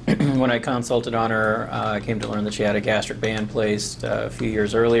 When I consulted on her, I came to learn that she had a gastric band placed a few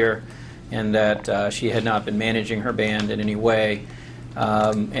years earlier, and that she had not been managing her band in any way.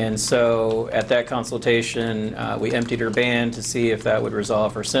 And so at that consultation, we emptied her band to see if that would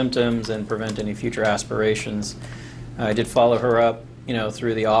resolve her symptoms and prevent any future aspirations. I did follow her up, you know,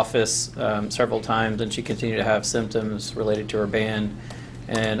 through the office several times, and she continued to have symptoms related to her band.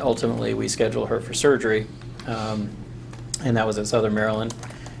 And ultimately, we scheduled her for surgery, and that was at Southern Maryland.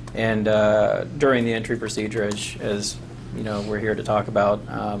 And during the entry procedure, as you know, we're here to talk about,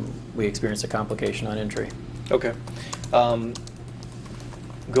 we experienced a complication on entry. Okay.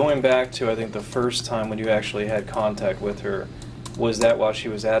 Going back to, I think, the first time when you actually had contact with her, was that while she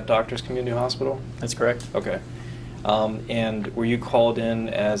was at Doctors Community Hospital? That's correct. Okay. And were you called in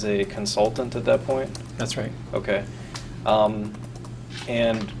as a consultant at that point? That's right. Okay.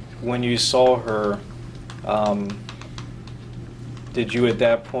 And when you saw her, did you at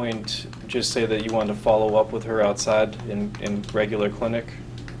that point just say that you wanted to follow up with her outside in regular clinic?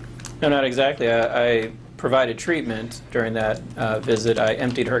 No, not exactly. I provided treatment during that visit. I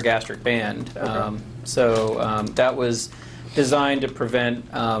emptied her gastric band. Okay. So that was designed to prevent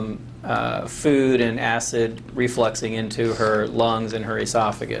food and acid refluxing into her lungs and her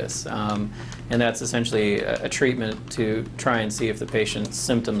esophagus. And that's essentially a treatment to try and see if the patient's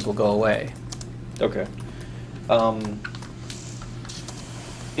symptoms will go away. Okay.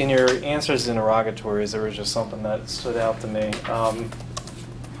 In your answers to interrogatories, there was just something that stood out to me.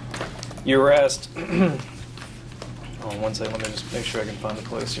 You were asked, oh, 1 second, let me just make sure I can find the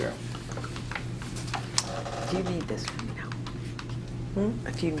place here. Do you need this one now?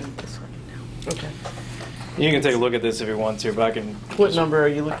 If you need this one now. Okay. You can take a look at this if you want to, but I can... What number are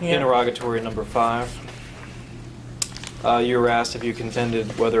you looking at? Interrogatory number 5. You were asked if you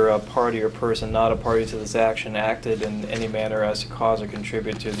contended whether a party or person not a party to this action acted in any manner as to cause or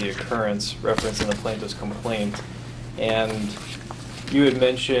contribute to the occurrence, referencing the plaintiff's complaint. And you had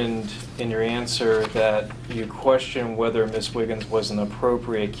mentioned in your answer that you questioned whether Ms. Wiggins was an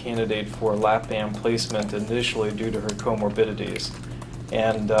appropriate candidate for lap band placement initially due to her comorbidities.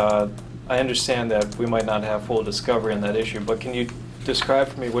 And I understand that we might not have full discovery on that issue, but can you describe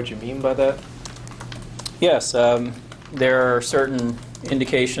for me what you mean by that? Yes. There are certain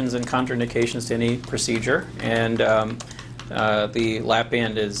indications and contraindications to any procedure, and the lap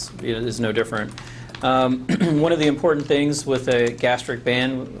band is no different. One of the important things with a gastric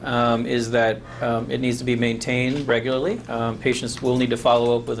band is that it needs to be maintained regularly. Patients will need to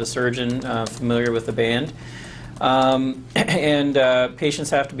follow up with a surgeon familiar with the band. And patients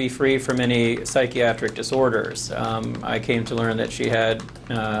have to be free from any psychiatric disorders. I came to learn that she had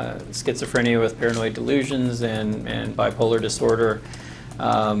schizophrenia with paranoid delusions and bipolar disorder.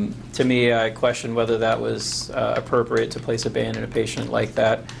 To me, I questioned whether that was appropriate to place a band in a patient like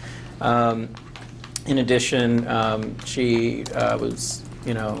that. In addition, she was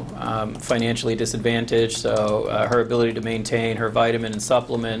financially disadvantaged, so her ability to maintain her vitamin and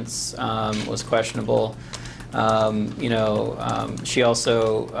supplements was questionable. She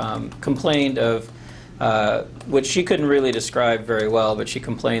also complained of, which she couldn't really describe very well, but she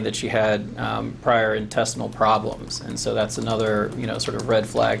complained that she had prior intestinal problems, and so that's another, sort of red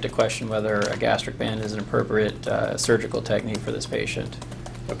flag to question whether a gastric band is an appropriate surgical technique for this patient.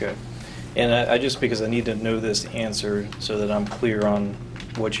 Okay. And I just, because I need to know this answer so that I'm clear on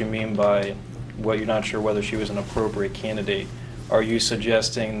what you mean by what you're not sure whether she was an appropriate candidate. Are you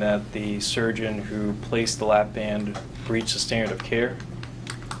suggesting that the surgeon who placed the lap band breached the standard of care?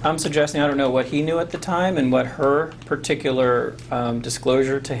 I'm suggesting, I don't know what he knew at the time and what her particular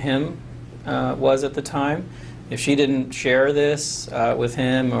disclosure to him was at the time. If she didn't share this with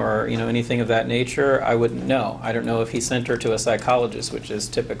him or anything of that nature, I wouldn't know. I don't know if he sent her to a psychologist, which is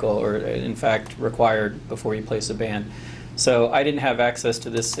typical or in fact required before you place a band. So I didn't have access to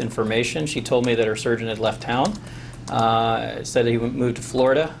this information. She told me that her surgeon had left town, said he moved to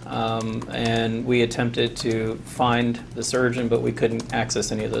Florida, and we attempted to find the surgeon, but we couldn't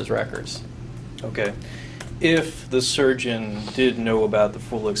access any of those records. Okay. If the surgeon did know about the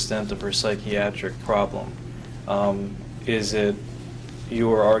full extent of her psychiatric problem, is it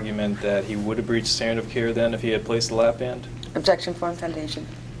your argument that he would have breached standard of care then if he had placed the lap band? Objection form foundation.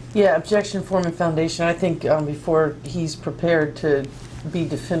 Yeah, objection form and foundation. I think before he's prepared to be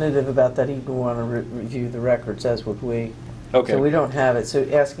definitive about that, he'd want to review the records, as would we. Okay. So we don't have it. So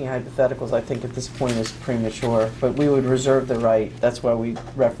asking hypotheticals, I think at this point is premature. But we would reserve the right. That's why we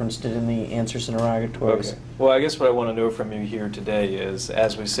referenced it in the answers interrogatories. Okay. Well, I guess what I want to know from you here today is,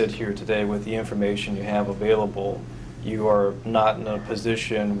 as we sit here today with the information you have available, you are not in a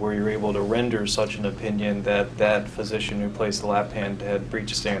position where you're able to render such an opinion that that physician who placed the lap band had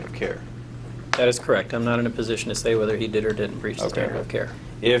breached standard of care. That is correct. I'm not in a position to say whether he did or didn't breach the standard of care.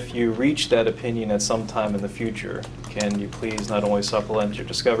 If you reach that opinion at some time in the future, can you please not only supplement your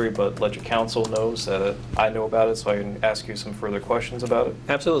discovery, but let your counsel know so that I know about it so I can ask you some further questions about it?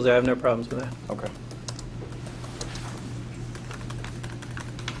 Absolutely. I have no problems with that. Okay.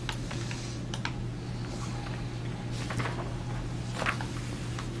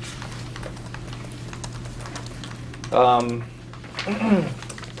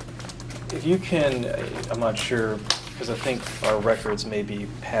 If you can, I'm not sure, because I think our records may be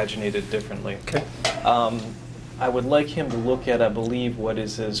paginated differently. Okay. I would like him to look at, I believe, what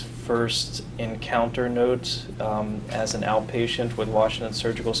is his first encounter note as an outpatient with Washington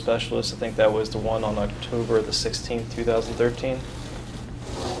Surgical Specialist. I think that was the one on October the 16th, 2013.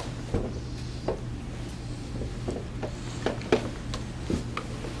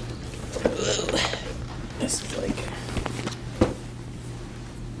 This is like...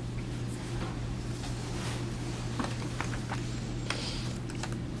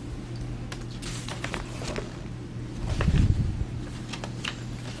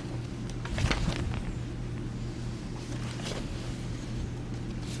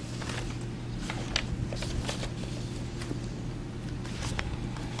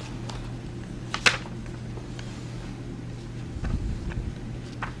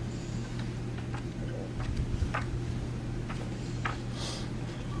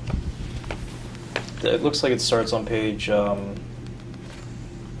 It looks like it starts on page, hold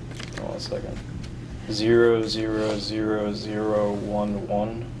on a second,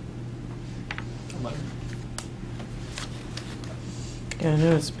 000011. Yeah, I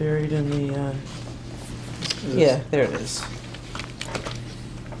know it's buried in the. Yeah, there it is.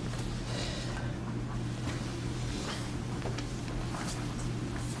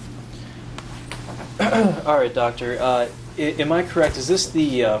 All right, doctor. Am I correct? Is this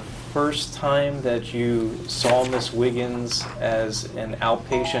the first time that you saw Miss Wiggins as an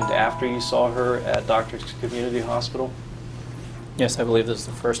outpatient after you saw her at Doctor's Community Hospital? Yes, I believe this is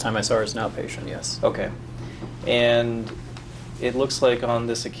the first time I saw her as an outpatient, yes. Okay. And it looks like on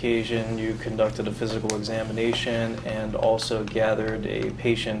this occasion you conducted a physical examination and also gathered a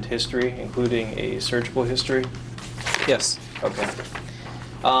patient history, including a surgical history? Yes. Okay.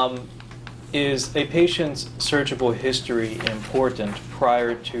 Is a patient's surgical history important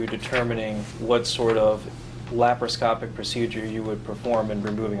prior to determining what sort of laparoscopic procedure you would perform in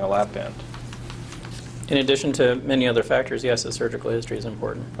removing a lap band? In addition to many other factors, yes, the surgical history is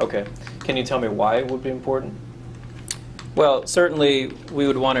important. Okay. Can you tell me why it would be important? Well, certainly we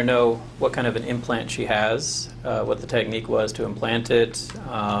would want to know what kind of an implant she has, what the technique was to implant it,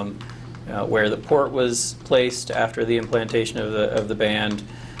 where the port was placed after the implantation of the band,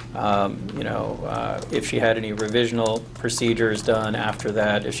 if she had any revisional procedures done after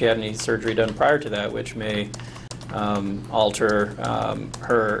that, if she had any surgery done prior to that, which may alter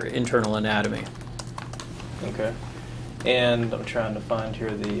her internal anatomy. Okay. And I'm trying to find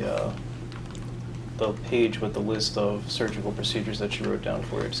here the page with the list of surgical procedures that she wrote down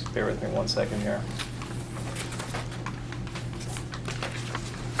for you. Just bear with me 1 second here.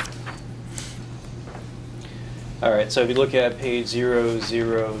 All right, so if you look at page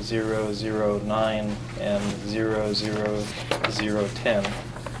 00009 and 00010,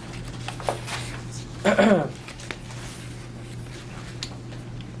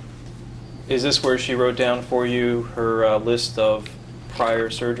 is this where she wrote down for you her list of prior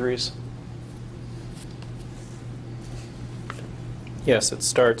surgeries? Yes, it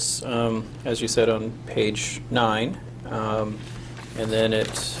starts, as you said, on page 9, and then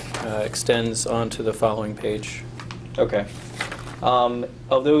it extends onto the following page. Okay.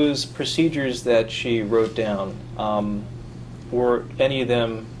 Of those procedures that she wrote down, were any of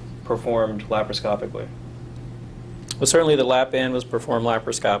them performed laparoscopically? Well, certainly the lap band was performed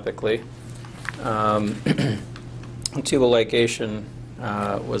laparoscopically. Tubal ligation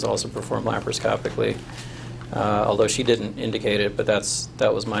was also performed laparoscopically, although she didn't indicate it, but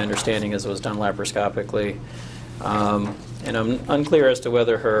that was my understanding, as it was done laparoscopically. And I'm unclear as to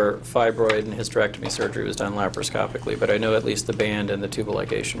whether her fibroid and hysterectomy surgery was done laparoscopically, but I know at least the band and the tubal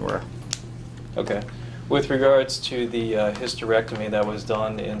ligation were. Okay. With regards to the hysterectomy that was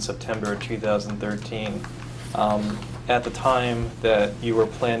done in September 2013, at the time that you were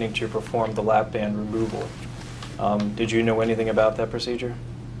planning to perform the lap band removal, did you know anything about that procedure?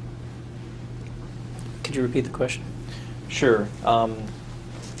 Could you repeat the question? Sure.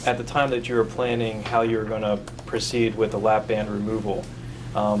 At the time that you were planning how you were going to proceed with the lap band removal,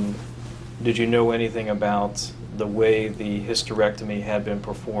 did you know anything about the way the hysterectomy had been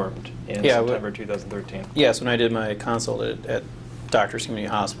performed in September 2013? Yes, when I did my consult at Doctors Community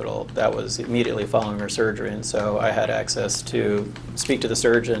Hospital, that was immediately following her surgery, and so I had access to speak to the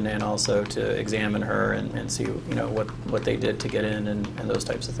surgeon and also to examine her and see, you know, what they did to get in and those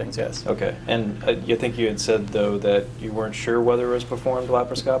types of things. Yes. Okay. And you think you had said, though, that you weren't sure whether it was performed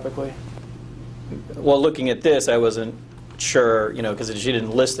laparoscopically? Well, looking at this, I wasn't sure, you know, because she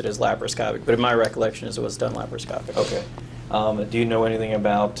didn't list it as laparoscopic, but in my recollection is it was done laparoscopically. Okay. Do you know anything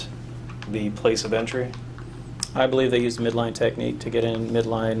about the place of entry? I believe they used a midline technique to get in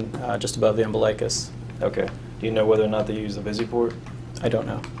midline just above the umbilicus. Okay. Do you know whether or not they used the visiport? I don't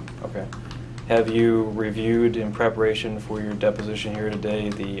know. Okay. Have you reviewed in preparation for your deposition here today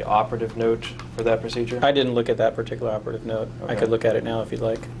the operative note for that procedure? I didn't look at that particular operative note. Okay. I could look at it now if you'd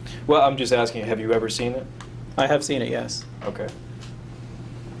like. Well, I'm just asking, have you ever seen it? I have seen it, yes. Okay.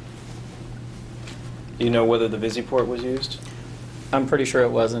 Do you know whether the visiport was used? I'm pretty sure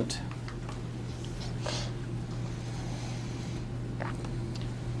it wasn't.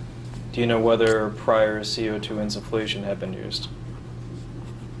 Do you know whether prior CO2 insufflation had been used?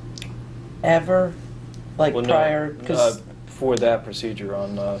 Ever? Like Well, no, prior? 'Cause for that procedure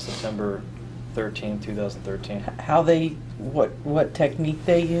on September 13, 2013. how they, what technique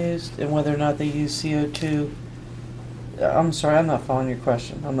they used and whether or not they used CO2? I'm sorry, I'm not following your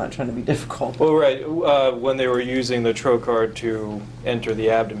question. I'm not trying to be difficult. Well, right. When they were using the trocar to enter the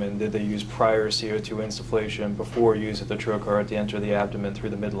abdomen, did they use prior CO2 insufflation before use of the trocar to enter the abdomen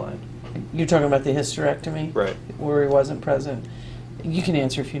through the midline? You're talking about the hysterectomy? Right. Where he wasn't present? You can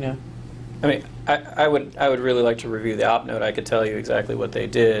answer if you know. I mean, I would really like to review the op note. I could tell you exactly what they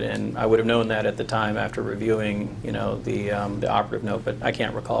did, and I would have known that at the time after reviewing, you know, the operative note, but I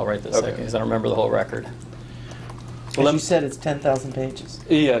can't recall right this second because I don't remember the whole record. As you said, it's 10,000 pages.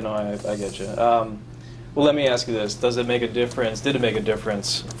 Yeah, no, I get you. Well, let me ask you this. Does it make a difference, did it make a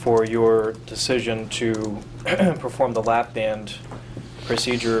difference for your decision to perform the lap band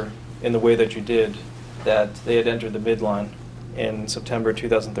procedure in the way that you did, that they had entered the midline in September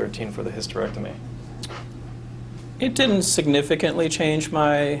 2013 for the hysterectomy? It didn't significantly change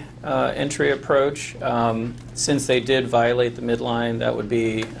my entry approach. Since they did violate the midline, that would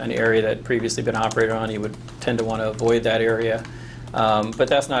be an area that had previously been operated on. You would tend to want to avoid that area. But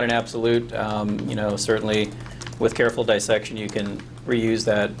that's not an absolute. You know, certainly with careful dissection, you can reuse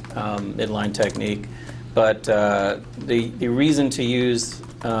that midline technique. But the reason to use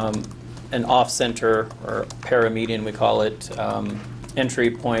an off-center, or paramedian we call it,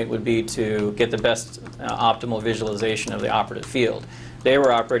 entry point would be to get the best optimal visualization of the operative field. They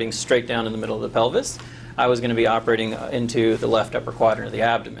were operating straight down in the middle of the pelvis. I was going to be operating into the left upper quadrant of the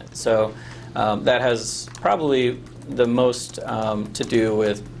abdomen. So that has probably the most to do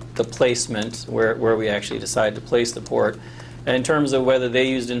with the placement, where we actually decide to place the port. And in terms of whether they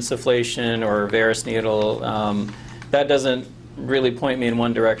used insufflation or Varus needle, that doesn't really point me in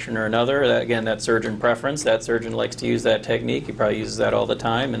one direction or another. Again, that's surgeon preference. That surgeon likes to use that technique. He probably uses that all the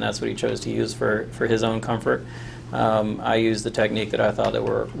time, and that's what he chose to use for his own comfort. I used the technique that I thought that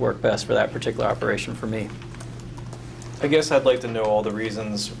worked best for that particular operation for me. I guess I'd like to know all the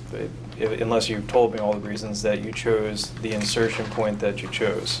reasons, unless you've told me all the reasons that you chose the insertion point that you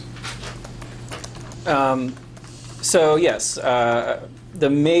chose. So yes, the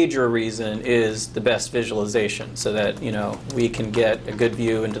major reason is the best visualization, so that we can get a good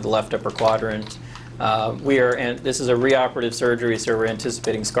view into the left upper quadrant. And this is a reoperative surgery, so we're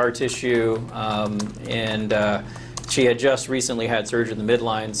anticipating scar tissue, and she had just recently had surgery in the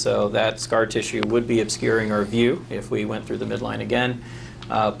midline, so that scar tissue would be obscuring our view if we went through the midline again.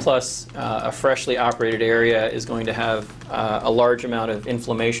 Plus, a freshly operated area is going to have a large amount of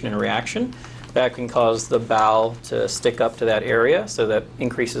inflammation and reaction. That can cause the bowel to stick up to that area, so that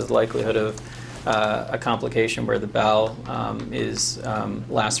increases the likelihood of a complication where the bowel is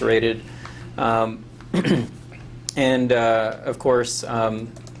lacerated. And of course,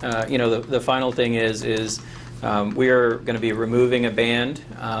 the final thing is we are going to be removing a band,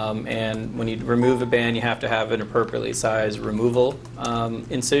 and when you remove a band, you have to have an appropriately sized removal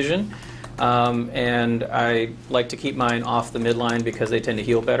incision. And I like to keep mine off the midline because they tend to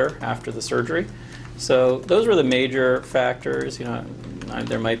heal better after the surgery. So those were the major factors.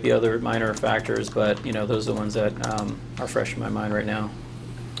 There might be other minor factors, but those are the ones that are fresh in my mind right now.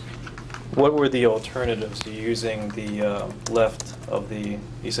 What were the alternatives to using the left of the,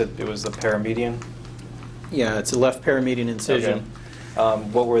 you said it was the paramedian? Yeah, it's a left paramedian incision. Okay.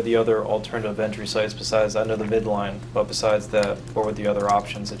 What were the other alternative entry sites besides, I know the midline, but besides that, what were the other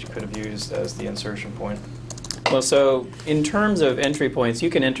options that you could have used as the insertion point? Well, so in terms of entry points, you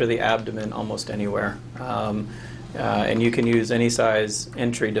can enter the abdomen almost anywhere. And you can use any size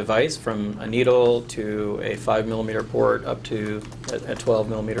entry device, from a needle to a 5mm port up to a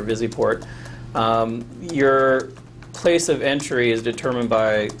 12mm VisiPort. Your place of entry is determined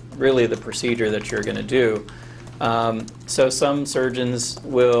by really the procedure that you're going to do. So some surgeons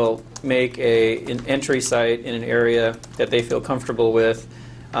will make an entry site in an area that they feel comfortable with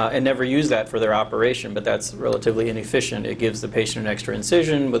and never use that for their operation, but that's relatively inefficient. It gives the patient an extra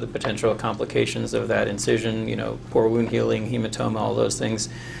incision with the potential complications of that incision, poor wound healing, hematoma, all those things.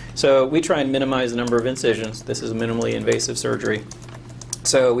 So we try and minimize the number of incisions. This is a minimally invasive surgery.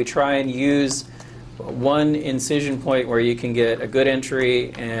 So we try and use one incision point where you can get a good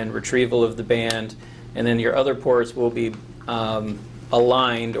entry and retrieval of the band, and then your other ports will be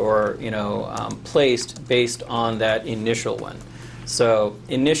aligned or placed based on that initial one. So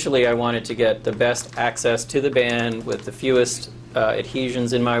initially I wanted to get the best access to the band with the fewest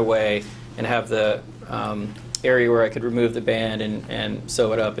adhesions in my way, and have the area where I could remove the band and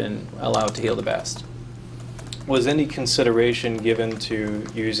sew it up and allow it to heal the best. Was any consideration given to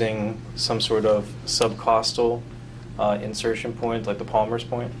using some sort of subcostal insertion point, like the Palmer's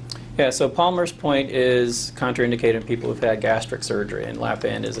point? Yeah, so Palmer's point is contraindicated in people who've had gastric surgery, and lap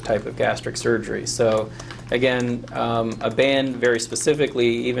band is a type of gastric surgery. So again, a band very specifically,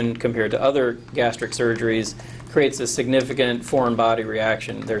 even compared to other gastric surgeries, creates a significant foreign body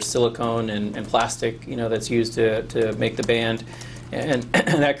reaction. There's silicone and plastic, that's used to make the band, and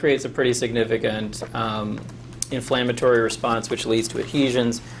that creates a pretty significant inflammatory response, which leads to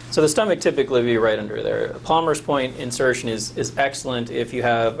adhesions. So the stomach typically will be right under there. Palmer's point insertion is excellent if you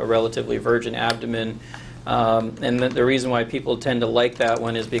have a relatively virgin abdomen, and the reason why people tend to like that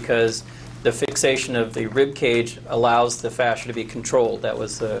one is because the fixation of the rib cage allows the fascia to be controlled. That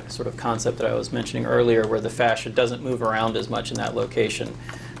was the sort of concept that I was mentioning earlier, where the fascia doesn't move around as much in that location.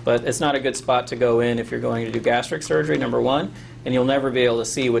 But it's not a good spot to go in if you're going to do gastric surgery, number one, and you'll never be able to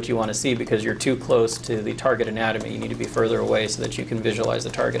see what you want to see because you're too close to the target anatomy. You need to be further away so that you can visualize the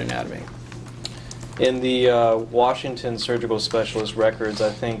target anatomy. In the Washington surgical specialist records,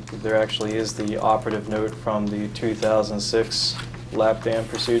 I think there actually is the operative note from the 2006 lap band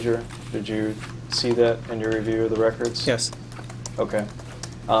procedure. Did you see that in your review of the records? Yes. Okay.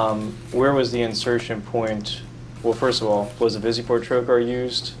 Where was the insertion point? Well, first of all, was the VisiPort trocar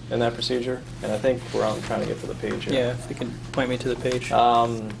used in that procedure? And I think I'm trying to get to the page here. Yeah, if you can point me to the page.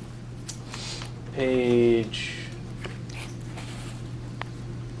 Page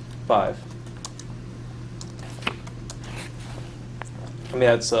 5. I mean,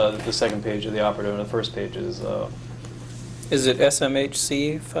 that's the second page of the operative, and the first page is... Is it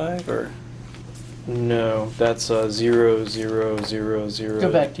SMHC 5 or? No, that's 0, 0, 0, 0.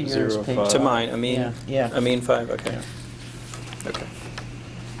 Go back to yours, 0, page. 5. To mine, Amin? Yeah. Amin 5, okay. Yeah. Okay.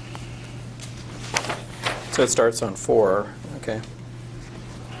 So it starts on 4, okay.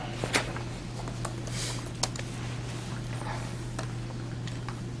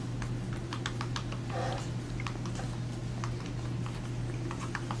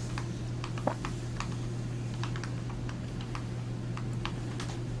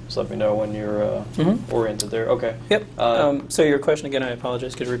 Just let me know when you're oriented there. Okay. Yep. So your question again, I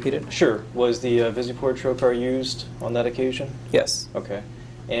apologize, could you repeat it? Sure. Was the Visiport trocar used on that occasion? Yes. Okay.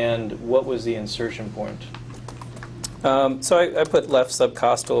 And what was the insertion point? So I put left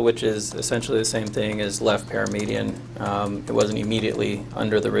subcostal, which is essentially the same thing as left paramedian. It wasn't immediately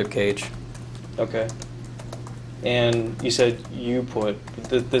under the rib cage. Okay. And you said you put,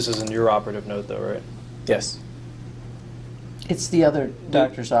 this is in your operative note though, right? Yes. It's the other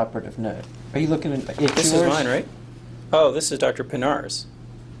doctor's operative note. Are you looking at yours? This is mine, right? Oh, this is Dr. Pinar's.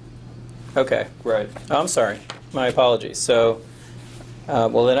 Okay. Right. I'm sorry. My apologies. So,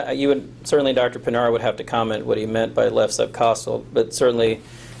 well, then you would certainly, Dr. Pinar would have to comment what he meant by left subcostal, but certainly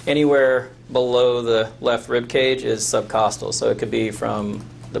anywhere below the left rib cage is subcostal. So it could be from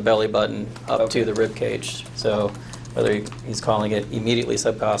the belly button up to the rib cage. So whether he's calling it immediately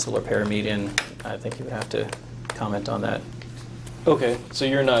subcostal or paramedian, I think he would have to comment on that. Okay, so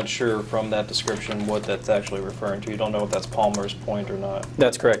you're not sure from that description what that's actually referring to. You don't know if that's Palmer's point or not.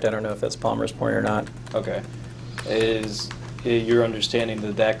 That's correct. I don't know if that's Palmer's point or not. Okay. Is your understanding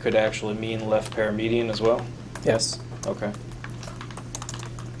that that could actually mean left paramedian as well? Yes. Okay.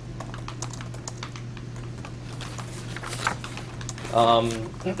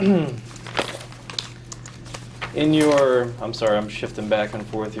 In your, I'm sorry, I'm shifting back and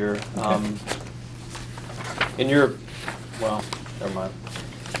forth here. In your, well, never mind.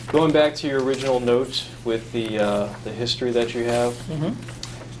 Going back to your original note with the history that you have,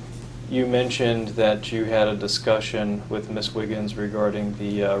 you mentioned that you had a discussion with Ms. Wiggins regarding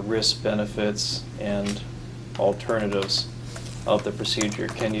the risk, benefits, and alternatives of the procedure.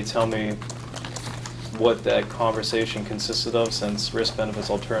 Can you tell me what that conversation consisted of, since risk,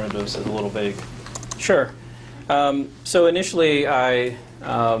 benefits, alternatives is a little vague? Sure. So initially I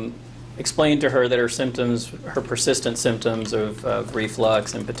explained to her that her symptoms, her persistent symptoms of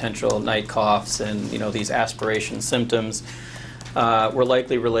reflux and potential night coughs and these aspiration symptoms were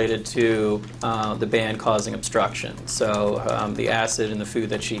likely related to the band causing obstruction. So the acid in the food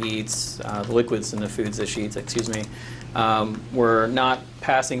that she eats, the liquids in the foods that she eats, excuse me, were not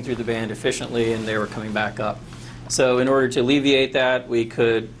passing through the band efficiently and they were coming back up. So in order to alleviate that, we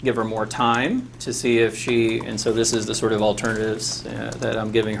could give her more time to see if she, and so this is the sort of alternatives that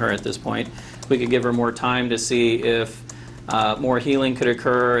I'm giving her at this point, we could give her more time to see if more healing could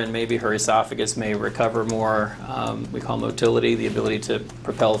occur and maybe her esophagus may recover more, we call motility, the ability to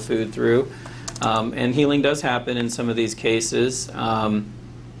propel food through. And healing does happen in some of these cases. So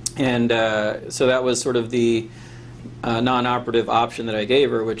that was sort of the non-operative option that I gave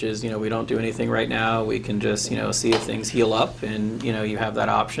her, which is, we don't do anything right now. We can just, see if things heal up and, you have that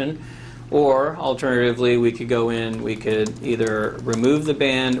option. Or alternatively, we could go in, we could either remove the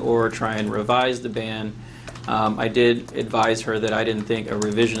band or try and revise the band. I did advise her that I didn't think a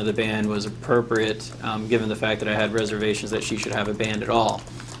revision of the band was appropriate, given the fact that I had reservations that she should have a band at all.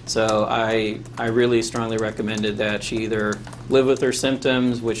 So I really strongly recommended that she either live with her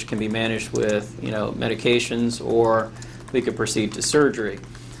symptoms, which can be managed with medications, or we could proceed to surgery.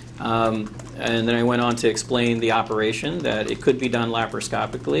 And then I went on to explain the operation, that it could be done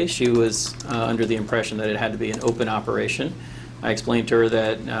laparoscopically. She was under the impression that it had to be an open operation. I explained to her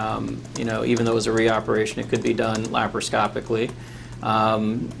that even though it was a reoperation, it could be done laparoscopically.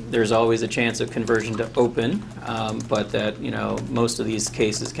 There's always a chance of conversion to open, but that most of these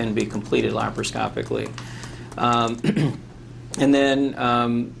cases can be completed laparoscopically. And then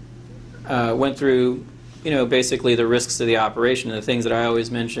went through basically the risks of the operation, and the things that I always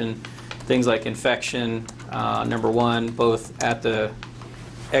mention, things like infection, number one, both at the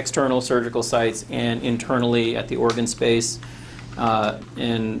external surgical sites and internally at the organ space.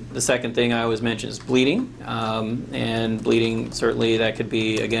 And the second thing I always mention is bleeding, and bleeding, certainly that could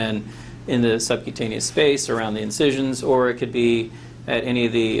be, again, in the subcutaneous space around the incisions, or it could be at any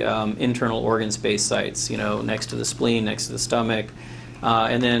of the internal organ space sites, next to the spleen, next to the stomach.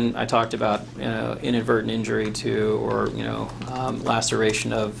 And then I talked about inadvertent injury to, or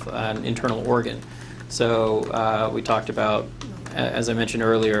laceration of an internal organ. So we talked about, as I mentioned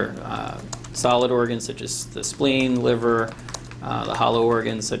earlier, solid organs such as the spleen, liver, the hollow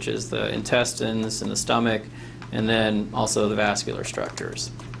organs such as the intestines and the stomach, and then also the vascular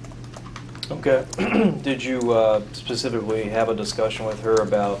structures. Okay. Did you specifically have a discussion with her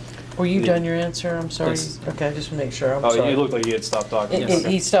about... Were you done your answer? I'm sorry. Yes. Okay, I just want to make sure. I'm sorry. You looked like you had stopped talking.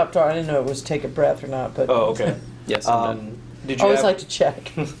 He stopped talking. I didn't know it was take a breath or not, but... Oh, okay. Yes, I'm done. Did I you always have, like to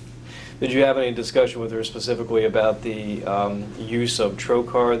check. Did you have any discussion with her specifically about the use of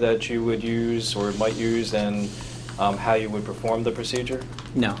trocar that you would use or might use, and how you would perform the procedure?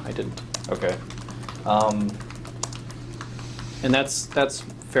 No, I didn't. Okay. And that's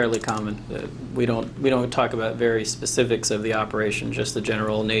fairly common. We don't talk about very specifics of the operation, just the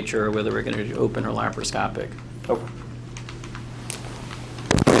general nature, or whether we're going to do open or laparoscopic. Okay.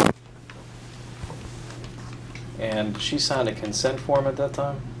 And she signed a consent form at that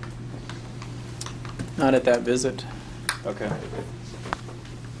time? Not at that visit. Okay.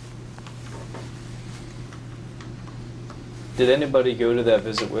 Did anybody go to that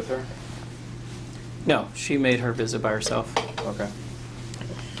visit with her? No, she made her visit by herself. Okay.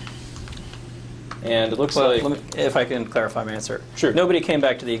 And it looks Well, like... let me, if I can clarify my answer. Sure. Nobody came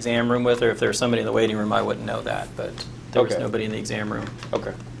back to the exam room with her. If there was somebody in the waiting room, I wouldn't know that, but there was Okay. nobody in the exam room.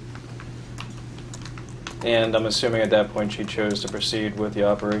 Okay. And I'm assuming at that point she chose to proceed with the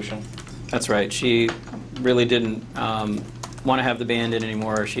operation? That's right. She really didn't want to have the band in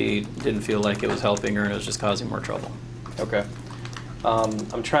anymore. She didn't feel like it was helping her, and it was just causing more trouble. Okay.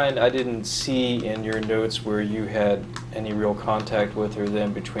 I didn't see in your notes where you had any real contact with her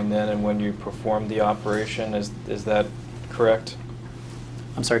then between then and when you performed the operation. Is that correct?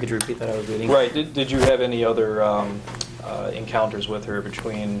 I'm sorry, could you repeat that? I was reading. Right. Did you have any other encounters with her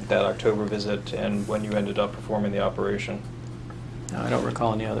between that October visit and when you ended up performing the operation? No, I don't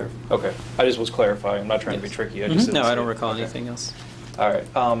recall any other. Okay. I just was clarifying. I'm not trying to be tricky. I just didn't No, see I don't it. recall Okay. anything else. All right.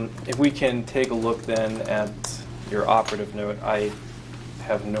 If we can take a look then at your operative note, I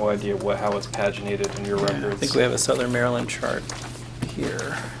have no idea how it's paginated in your records. I think we have a Southern Maryland chart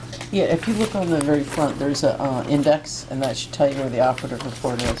here. Yeah, if you look on the very front, there's a index, and that should tell you where the operative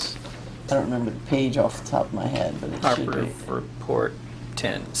report is. I don't remember the page off the top of my head, but it should be. Operative report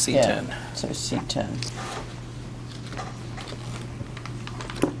 10, C10. Yeah, so C10.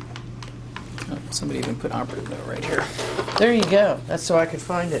 Oh, somebody even put operative note right here. There you go. That's so I could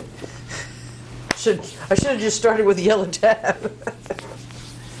find it. I should have just started with the yellow tab.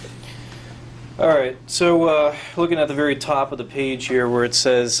 All right, so looking at the very top of the page here where it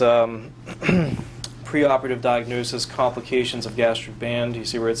says preoperative diagnosis, complications of gastric band, do you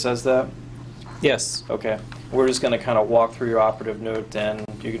see where it says that? Yes. Okay. We're just going to kind of walk through your operative note and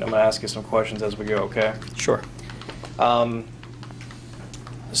I'm going to ask you some questions as we go, okay? Sure.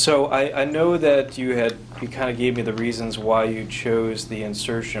 So I know that you kind of gave me the reasons why you chose the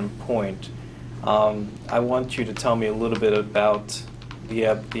insertion point. I want you to tell me a little bit about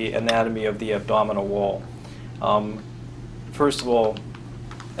the anatomy of the abdominal wall. First of all,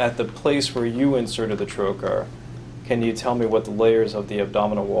 at the place where you inserted the trocar, can you tell me what the layers of the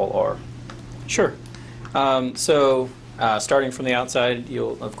abdominal wall are? Sure. Starting from the outside,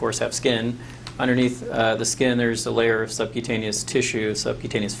 you'll of course have skin. Underneath the skin, there's a layer of subcutaneous tissue,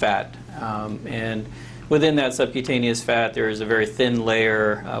 subcutaneous fat. And within that subcutaneous fat, there is a very thin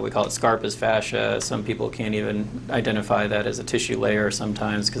layer. We call it scarpa's fascia. Some people can't even identify that as a tissue layer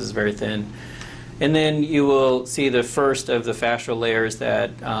sometimes because it's very thin. And then you will see the first of the fascial layers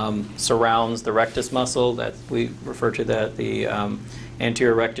that surrounds the rectus muscle. That we refer to that the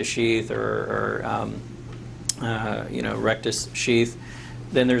anterior rectus sheath or rectus sheath.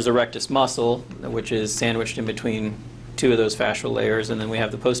 Then there's the rectus muscle, which is sandwiched in between two of those fascial layers, and then we have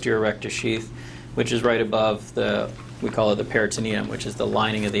the posterior rectus sheath, which is right above we call it the peritoneum, which is the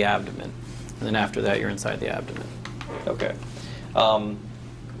lining of the abdomen. And then after that, you're inside the abdomen. Okay.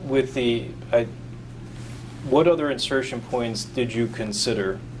 What other insertion points did you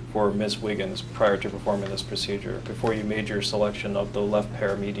consider for Ms. Wiggins prior to performing this procedure, before you made your selection of the left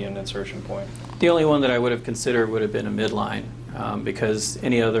paramedian insertion point? The only one that I would have considered would have been a midline, because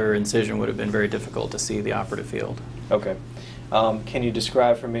any other incision would have been very difficult to see the operative field. Okay. Can you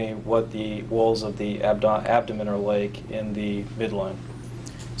describe for me what the walls of the abdomen are like in the midline?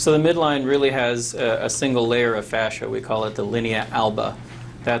 So the midline really has a single layer of fascia. We call it the linea alba.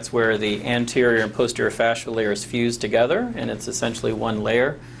 That's where the anterior and posterior fascial layers fuse together, and it's essentially one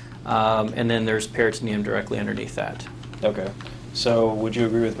layer. And then there's peritoneum directly underneath that. Okay. So would you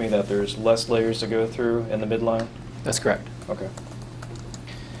agree with me that there's less layers to go through in the midline? That's correct. Okay.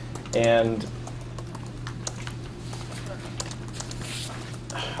 And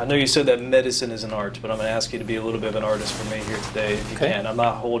I know you said that medicine is an art, but I'm going to ask you to be a little bit of an artist for me here today, if you Okay. can. I'm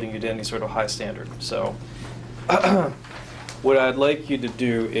not holding you to any sort of high standard. So what I'd like you to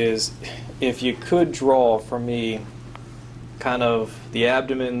do is, if you could draw for me kind of the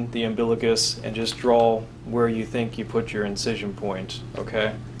abdomen, the umbilicus, and just draw where you think you put your incision point,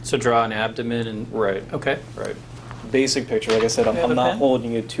 okay? So draw an abdomen and... Right. Okay. Right. Basic picture. Like I said, You have I'm a not pen?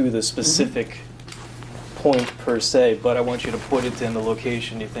 holding you to the specific point per se, but I want you to put it in the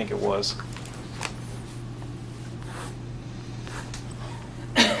location you think it was.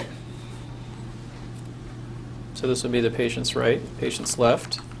 So this would be the patient's right, patient's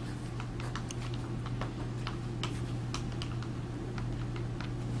left.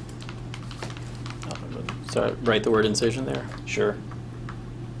 So I write the word incision there. Sure.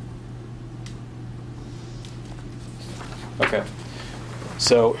 Okay.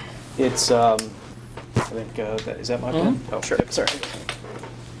 So it's, I think, is that my pen? Oh, Sure. yep, sorry.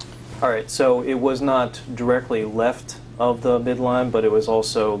 All right, so it was not directly left of the midline, but it was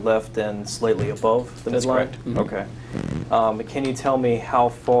also left and slightly above the That's midline? correct. Mhm. Okay. Can you tell me how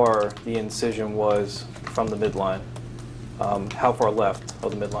far the incision was from the midline? How far left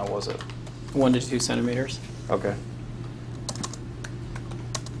of the midline was it? 1 to 2 centimeters. Okay.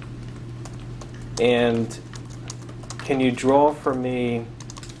 And can you draw for me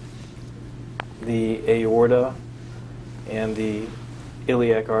the aorta and the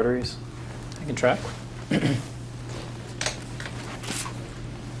iliac arteries? I can try.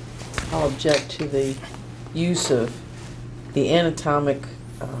 I'll object to the use of the anatomic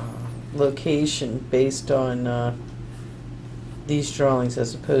location based on these drawings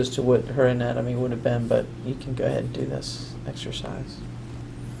as opposed to what her anatomy would have been, but you can go ahead and do this exercise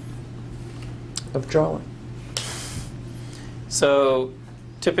of drawing. So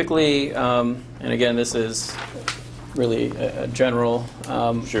typically, and again, this is really a general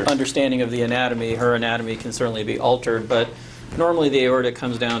Sure. understanding of the anatomy. Her anatomy can certainly be altered, but normally the aorta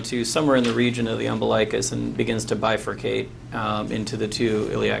comes down to somewhere in the region of the umbilicus and begins to bifurcate into the 2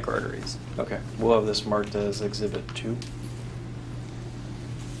 iliac arteries. Okay. We'll have this marked as Exhibit 2.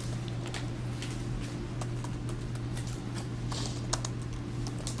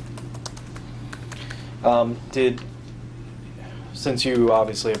 Since you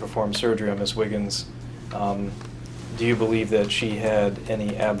obviously have performed surgery on Miss Wiggins, do you believe that she had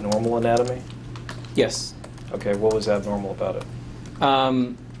any abnormal anatomy? Yes. Okay, what was abnormal about it?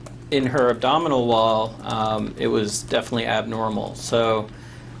 In her abdominal wall, it was definitely abnormal. So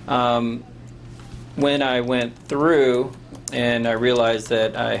when I went through and I realized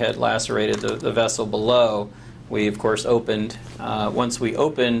that I had lacerated the vessel below, we of course opened. Once we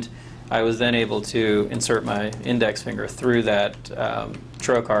opened, I was then able to insert my index finger through that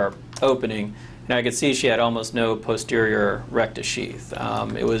trocar opening, and I could see she had almost no posterior rectus sheath.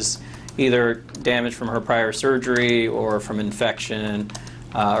 It was either damage from her prior surgery or from infection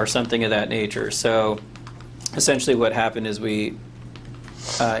or something of that nature. So essentially what happened is we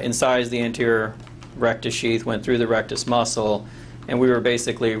incised the anterior rectus sheath, went through the rectus muscle, and we were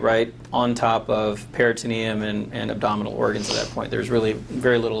basically right on top of peritoneum and abdominal organs at that point. There's really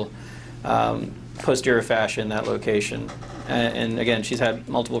very little posterior fascia in that location. And again, she's had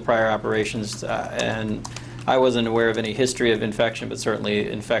multiple prior operations, and I wasn't aware of any history of infection, but certainly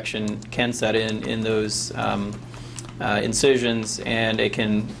infection can set in those incisions, and it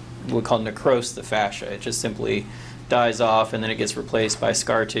can, we call necrose the fascia. It just simply dies off, and then it gets replaced by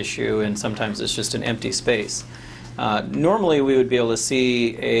scar tissue, and sometimes it's just an empty space. Normally, we would be able to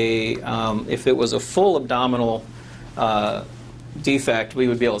see if it was a full abdominal defect, we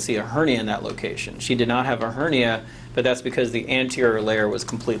would be able to see a hernia in that location. She did not have a hernia, but that's because the anterior layer was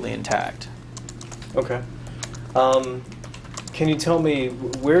completely intact. Okay. Can you tell me,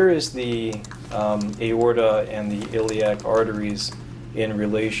 where is the aorta and the iliac arteries in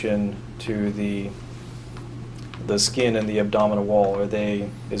relation to the skin and the abdominal wall?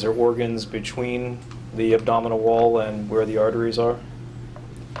 Is there organs between the abdominal wall and where the arteries are?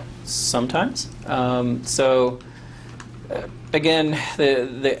 Sometimes. Again,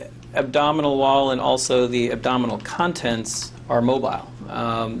 the abdominal wall and also the abdominal contents are mobile.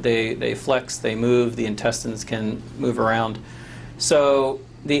 They flex, they move, the intestines can move around. So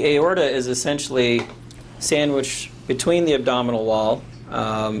the aorta is essentially sandwiched between the abdominal wall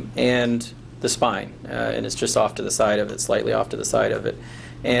and the spine, and it's just off to the side of it, slightly off to the side of it.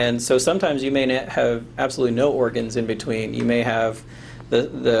 And so sometimes you may have absolutely no organs in between. You may have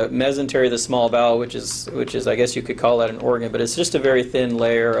the mesentery, the small bowel, which is I guess you could call that an organ, but it's just a very thin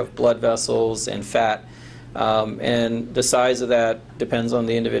layer of blood vessels and fat, and the size of that depends on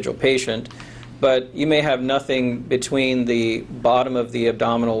the individual patient. But you may have nothing between the bottom of the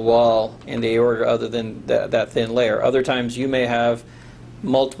abdominal wall and the aorta other than that thin layer. Other times you may have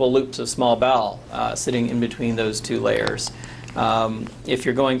multiple loops of small bowel sitting in between those 2 layers. If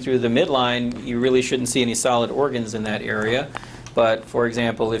you're going through the midline, you really shouldn't see any solid organs in that area. But for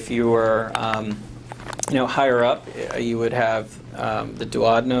example, if you were higher up, you would have the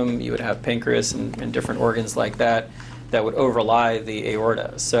duodenum, you would have pancreas and different organs like that would overlie the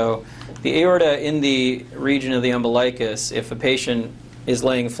aorta. So the aorta in the region of the umbilicus, if a patient is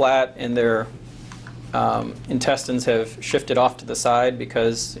laying flat and their intestines have shifted off to the side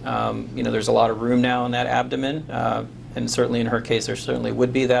because there's a lot of room now in that abdomen, and certainly in her case there certainly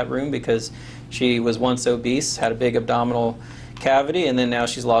would be that room because she was once obese, had a big abdominal cavity, and then now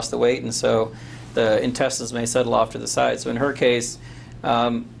she's lost the weight, and so the intestines may settle off to the side. So in her case,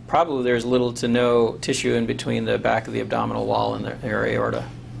 probably there's little to no tissue in between the back of the abdominal wall and her aorta.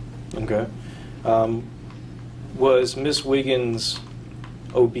 Okay. Was Miss Wiggins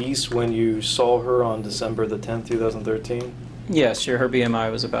obese when you saw her on December the 10th, 2013? Yes, sure. Her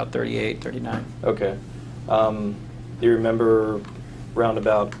BMI was about 38, 39. Okay. Do you remember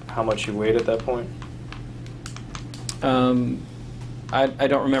roundabout how much she weighed at that point? I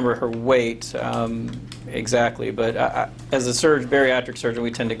don't remember her weight exactly, but as a bariatric surgeon,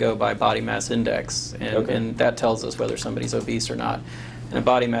 we tend to go by body mass index, and that tells us whether somebody's obese or not. And a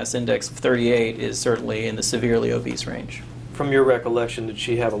body mass index of 38 is certainly in the severely obese range. From your recollection, did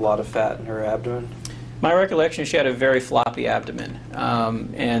she have a lot of fat in her abdomen? My recollection, she had a very floppy abdomen,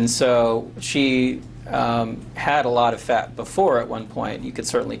 and so she had a lot of fat before at one point. You could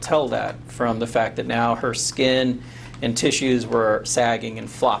certainly tell that from the fact that now her skin and tissues were sagging and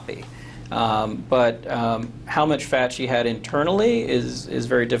floppy. But how much fat she had internally is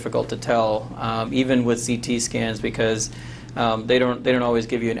very difficult to tell, even with CT scans, because they don't always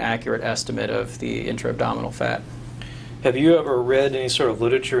give you an accurate estimate of the intra-abdominal fat. Have you ever read any sort of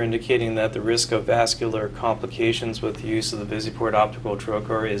literature indicating that the risk of vascular complications with the use of the Visiport optical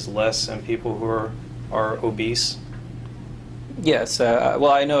trocar is less in people who are obese? Yes.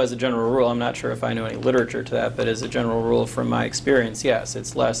 Well, I know as a general rule, I'm not sure if I know any literature to that, but as a general rule from my experience, yes,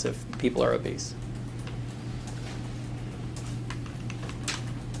 it's less if people are obese.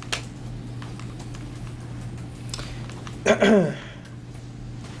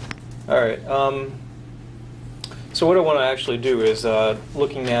 All right. So what I want to actually do is,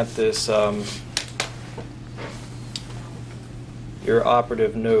 looking at this, your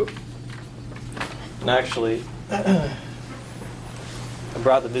operative note, and actually, I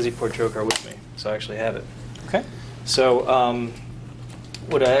brought the Visiport trocar with me, so I actually have it. Okay. So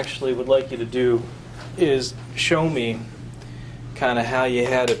what I actually would like you to do is show me kind of how you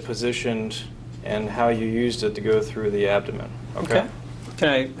had it positioned and how you used it to go through the abdomen. Okay. Can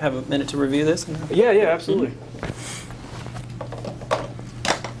I have a minute to review this? Yeah, absolutely.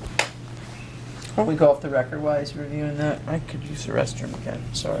 Why don't we go off the record while he's reviewing that? I could use the restroom again.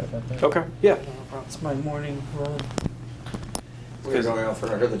 Sorry about that. Okay. Yeah. It's my morning run. We're going off the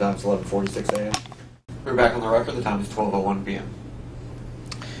record. The time is 11:46 a.m. We're back on the record. The time is 12:01 p.m.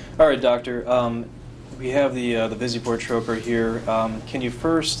 All right, doctor. We have the Visiport trocar here. Can you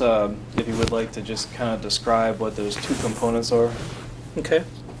first, if you would like to just kind of describe what those two components are? Okay.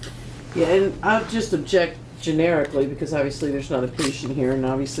 Yeah, and I'll just object generically because obviously there's not a patient here, and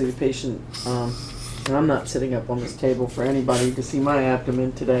obviously the patient, and I'm not sitting up on this table for anybody to see my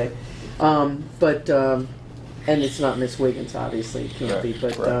abdomen today, and it's not Miss Wiggins, obviously, it can't be,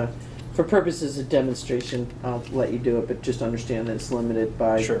 but for purposes of demonstration, I'll let you do it, but just understand that it's limited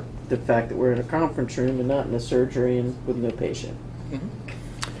by the fact that we're in a conference room and not in a surgery and with no patient.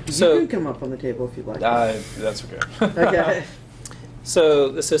 Mm-hmm. So, you can come up on the table if you'd like. That's okay. Okay. So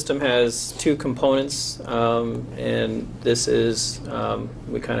the system has two components, and this is,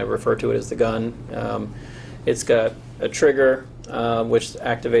 we kind of refer to it as the gun. It's got a trigger, which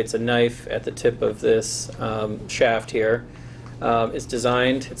activates a knife at the tip of this shaft here. It's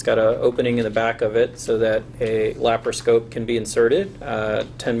designed, it's got an opening in the back of it so that a laparoscope can be inserted.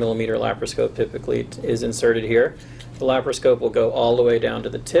 10 millimeter laparoscope typically is inserted here. The laparoscope will go all the way down to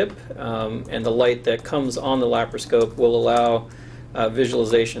the tip, and the light that comes on the laparoscope will allow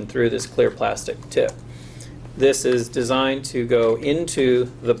visualization through this clear plastic tip. This is designed to go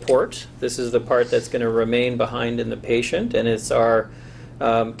into the port. This is the part that's going to remain behind in the patient, and it's our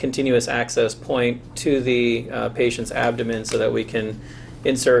continuous access point to the patient's abdomen so that we can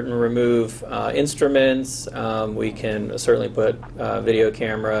insert and remove instruments. We can certainly put video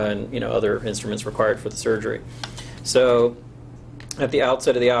camera and other instruments required for the surgery. So at the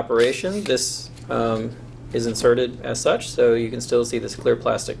outset of the operation, this is inserted as such, so you can still see this clear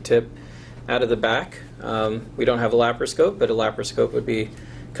plastic tip out of the back. We don't have a laparoscope, but a laparoscope would be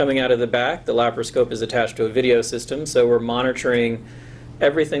coming out of the back. The laparoscope is attached to a video system, so we're monitoring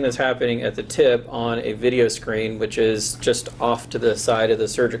everything that's happening at the tip on a video screen, which is just off to the side of the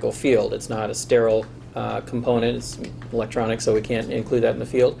surgical field. It's not a sterile component, it's electronic, so we can't include that in the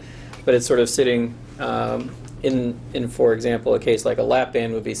field, but it's sort of sitting in, for example, a case like a lap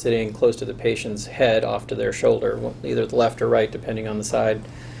band would be sitting close to the patient's head off to their shoulder, either the left or right, depending on the side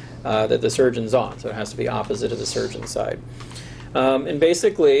that the surgeon's on. So it has to be opposite of the surgeon's side. And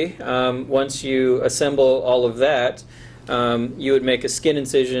basically, once you assemble all of that, you would make a skin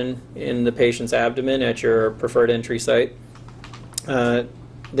incision in the patient's abdomen at your preferred entry site.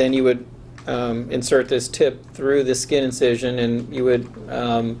 Then you would insert this tip through the skin incision, and you would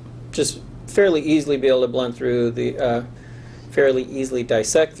just fairly easily be able to blunt through the, fairly easily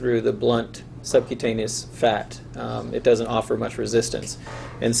dissect through the blunt subcutaneous fat. It doesn't offer much resistance.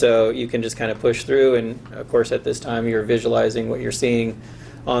 And so you can just kind of push through, and of course at this time you're visualizing what you're seeing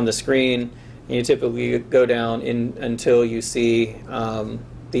on the screen. And you typically go down until you see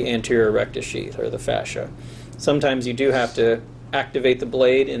the anterior rectus sheath or the fascia. Sometimes you do have to activate the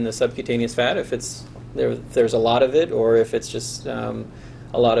blade in the subcutaneous fat if there's a lot of it, or if it's just a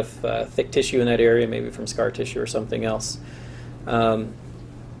lot of thick tissue in that area, maybe from scar tissue or something else.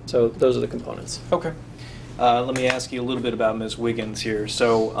 So those are the components. Okay. Let me ask you a little bit about Ms. Wiggins here.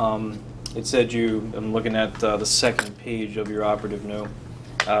 So it said I'm looking at the second page of your operative note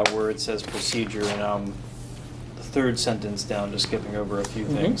where it says procedure, and the third sentence down, just skipping over a few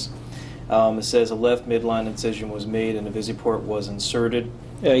things. It says a left midline incision was made and a visiport was inserted.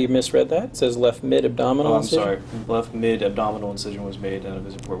 Yeah, you misread that. It says left mid-abdominal incision. I'm sorry. Left mid-abdominal incision was made and a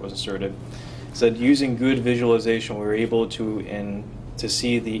visiport was inserted. It said using good visualization, we were able to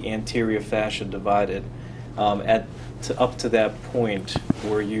see the anterior fascia divided. Up to that point,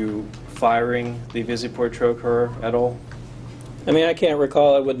 were you firing the visiport trocar at all? I mean, I can't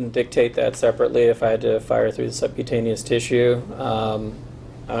recall. I wouldn't dictate that separately if I had to fire through the subcutaneous tissue.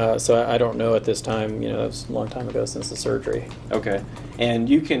 So I don't know at this time. That was a long time ago since the surgery. Okay. And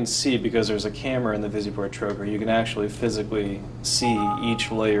you can see, because there's a camera in the visiport trocar, you can actually physically see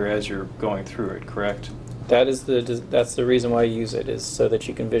each layer as you're going through it, correct? That's the reason why you use it, is so that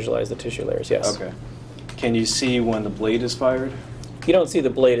you can visualize the tissue layers, yes. Okay. Can you see when the blade is fired? You don't see the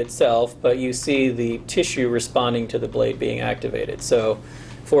blade itself, but you see the tissue responding to the blade being activated. So,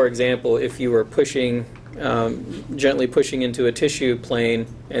 for example, if you were gently pushing into a tissue plane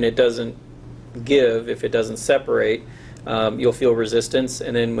and it doesn't give, if it doesn't separate, you'll feel resistance,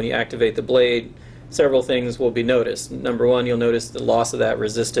 and then when you activate the blade, several things will be noticed. Number one, you'll notice the loss of that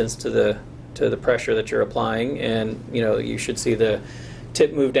resistance to the pressure that you're applying, and you should see the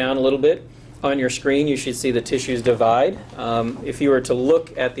tip move down a little bit. On your screen, you should see the tissues divide. If you were to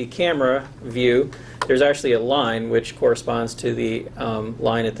look at the camera view, there's actually a line which corresponds to the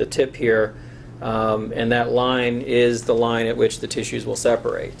line at the tip here, and that line is the line at which the tissues will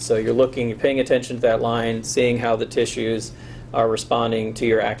separate. So you're paying attention to that line, seeing how the tissues are responding to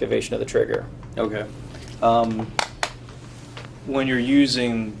your activation of the trigger. Okay. When you're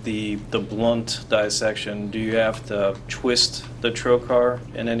using the blunt dissection, do you have to twist the trocar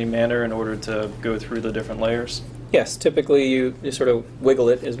in any manner in order to go through the different layers? Yes, typically you sort of wiggle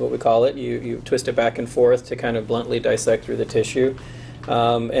it, is what we call it. You twist it back and forth to kind of bluntly dissect through the tissue.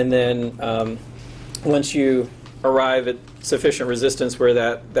 And then once you arrive at sufficient resistance where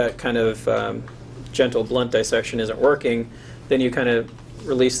that kind of gentle blunt dissection isn't working, then you kind of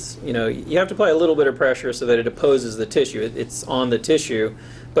release, you have to apply a little bit of pressure so that it opposes the tissue. It's on the tissue,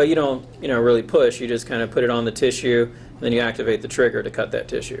 but you don't, really push. You just kind of put it on the tissue, and then you activate the trigger to cut that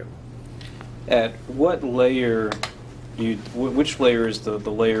tissue. At what layer, which layer is the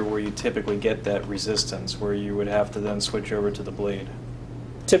layer where you typically get that resistance, where you would have to then switch over to the blade?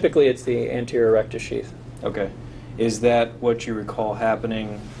 Typically, it's the anterior rectus sheath. Okay. Is that what you recall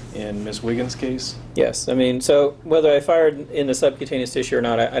happening in Ms. Wiggins' case? Yes. I mean, so whether I fired in the subcutaneous tissue or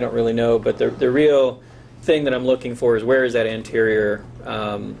not, I don't really know, but the real thing that I'm looking for is where is that anterior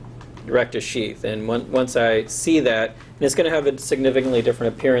rectus sheath. And once I see that, and it's going to have a significantly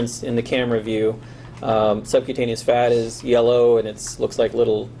different appearance in the camera view. Subcutaneous fat is yellow, and it looks like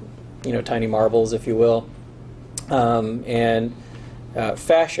little, tiny marbles, if you will. And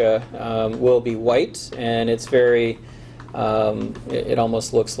fascia will be white, and it's very it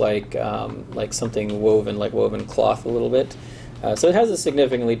almost looks like something woven, like woven cloth a little bit. So it has a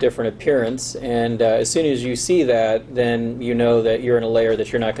significantly different appearance, and as soon as you see that, then you know that you're in a layer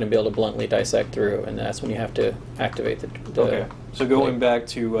that you're not going to be able to bluntly dissect through, and that's when you have to activate the Okay. So going back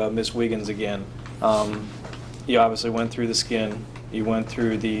to Ms. Wiggins again, you obviously went through the skin, you went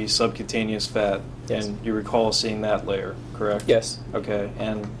through the subcutaneous fat, yes. And you recall seeing that layer, correct? Yes. Okay,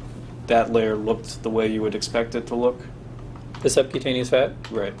 and that layer looked the way you would expect it to look? The subcutaneous fat?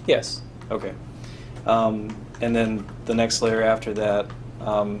 Right. Yes. Okay. And then the next layer after that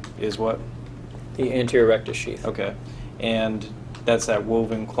is what? The anterior rectus sheath. Okay. And that's that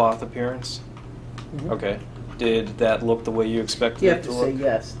woven cloth appearance? Mm-hmm. Okay. Did that look the way you expected You it have to to look? say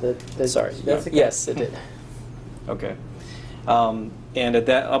yes. Sorry. That's okay. Yes, it did. Okay. And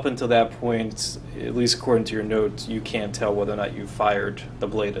up until that point, at least according to your notes, you can't tell whether or not you fired the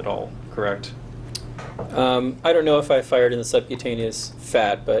blade at all, correct? I don't know if I fired in the subcutaneous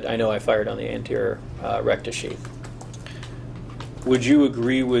fat, but I know I fired on the anterior rectus sheath. Would you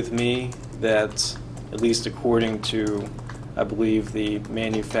agree with me that, at least according to I believe, the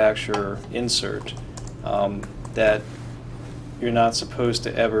manufacturer insert, that you're not supposed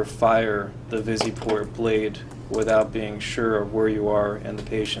to ever fire the VisiPort blade without being sure of where you are in the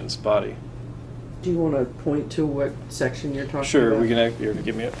patient's body. Do you want to point to what section you're talking Sure, about? we can. You're gonna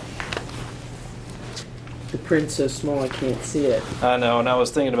give me it. The print's so small I can't see it. I know, and I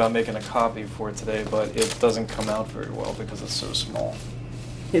was thinking about making a copy for it today, but it doesn't come out very well because it's so small.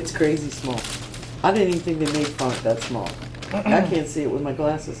 It's crazy small. I didn't even think they made font that small. I can't see it with my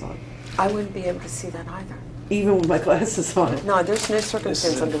glasses on. I wouldn't be able to see that either. Even with my glasses on. No, there's no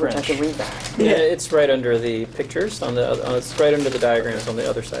circumstance in under which I French. could read that. Yeah, it's right under the pictures on the it's right under the diagrams on the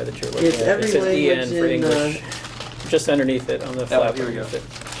other side that you're looking It's at. every it says language EN for in, English. Just underneath it on the flap. here we go. underneath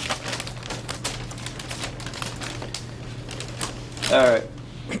it. All right.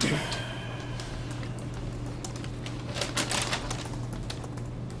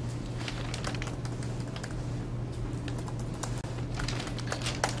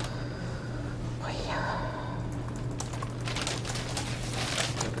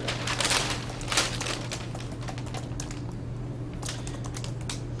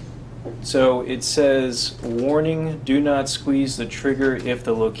 So it says, warning, do not squeeze the trigger if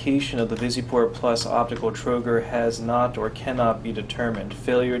the location of the VisiPort Plus optical trocar has not or cannot be determined.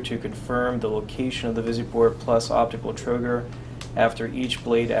 Failure to confirm the location of the VisiPort Plus optical trocar after each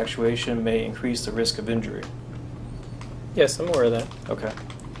blade actuation may increase the risk of injury. Yes, I'm aware of that. Okay.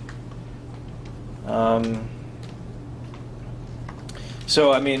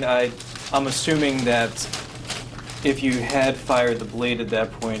 So, I mean, I'm assuming that if you had fired the blade at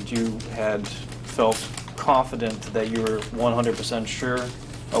that point, you had felt confident that you were 100% sure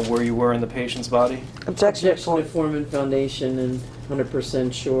of where you were in the patient's body? Objection to form and foundation and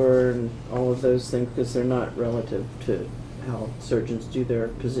 100% sure and all of those things because they're not relative to how surgeons do their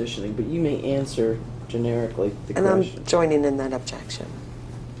positioning. But you may answer generically the And question. I'm joining in that objection.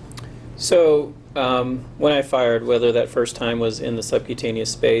 So when I fired, whether that first time was in the subcutaneous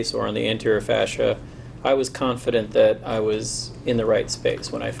space or on the anterior fascia, I was confident that I was in the right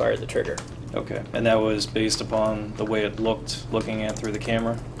space when I fired the trigger. Okay, and that was based upon the way it looked looking at through the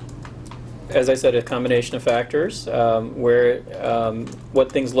camera? As I said, a combination of factors,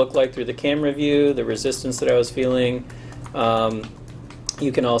 what things look like through the camera view, the resistance that I was feeling.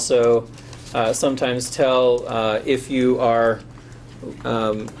 You can also sometimes tell if you are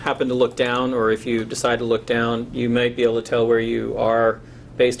happen to look down, or if you decide to look down, you might be able to tell where you are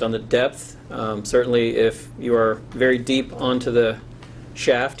based on the depth. Certainly if you are very deep onto the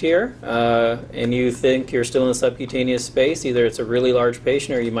shaft here and you think you're still in the subcutaneous space, either it's a really large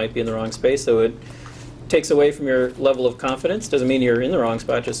patient or you might be in the wrong space, so it takes away from your level of confidence. Doesn't mean you're in the wrong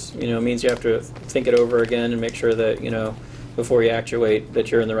spot, just means you have to think it over again and make sure that before you actuate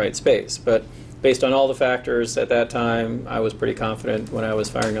that you're in the right space. But based on all the factors at that time, I was pretty confident when I was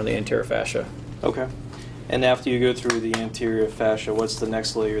firing on the anterior fascia. Okay. And after you go through the anterior fascia, what's the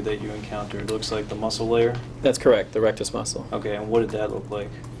next layer that you encountered? It looks like the muscle layer? That's correct, the rectus muscle. Okay, and what did that look like?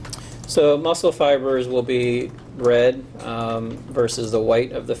 So muscle fibers will be red versus the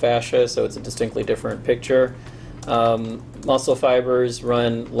white of the fascia, so it's a distinctly different picture. Muscle fibers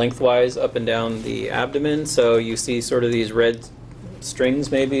run lengthwise up and down the abdomen, so you see sort of these red strings,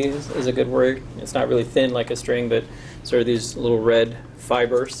 maybe is a good word. It's not really thin like a string, but sort of these little red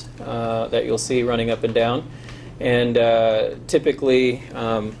fibers that you'll see running up and down. And typically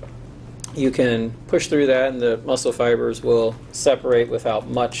you can push through that and the muscle fibers will separate without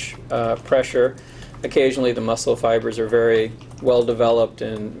much pressure. Occasionally the muscle fibers are very well developed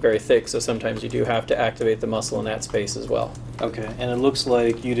and very thick, so sometimes you do have to activate the muscle in that space as well. Okay, and it looks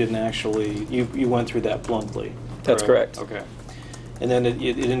like you didn't actually, you went through that bluntly. That's correct. Okay. And then it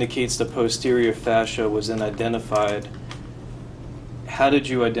indicates the posterior fascia was then identified. How did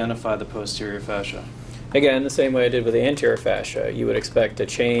you identify the posterior fascia? Again, the same way I did with the anterior fascia. You would expect a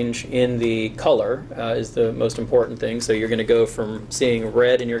change in the color is the most important thing. So you're going to go from seeing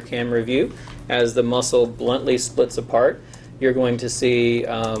red in your camera view. As the muscle bluntly splits apart, you're going to see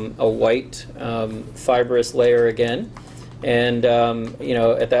a white fibrous layer again. And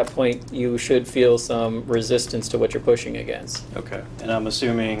at that point, you should feel some resistance to what you're pushing against. Okay, and I'm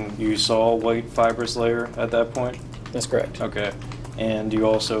assuming you saw a white fibrous layer at that point? That's correct. Okay, and you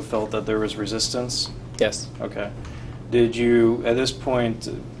also felt that there was resistance? Yes. Okay. Did you, at this point,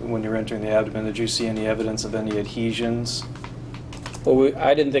 when you're entering the abdomen, did you see any evidence of any adhesions? Well,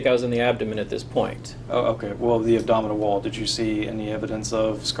 I didn't think I was in the abdomen at this point. Oh, okay. Well, the abdominal wall, did you see any evidence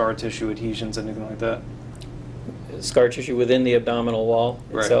of scar tissue adhesions, anything like that? Scar tissue within the abdominal wall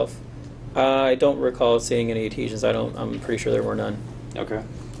itself? Right. I don't recall seeing any adhesions. I'm pretty sure there were none. Okay.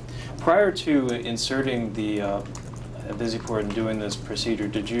 Prior to inserting the a Visiport and doing this procedure,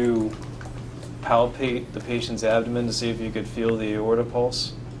 did you palpate the patient's abdomen to see if you could feel the aorta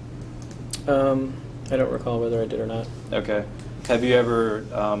pulse? I don't recall whether I did or not. Okay. Have you ever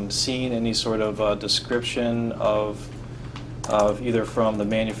seen any sort of description of either from the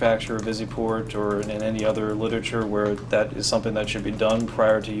manufacturer of Visiport or in any other literature where that is something that should be done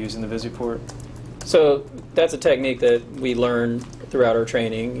prior to using the Visiport? So that's a technique that we learn throughout our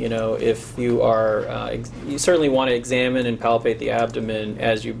training. You know, if you are, you certainly want to examine and palpate the abdomen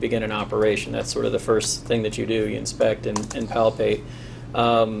as you begin an operation. That's sort of the first thing that you do. You inspect and palpate.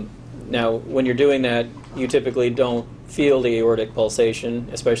 Now, when you're doing that, you typically don't feel the aortic pulsation,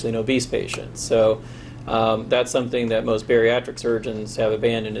 especially in obese patients. So that's something that most bariatric surgeons have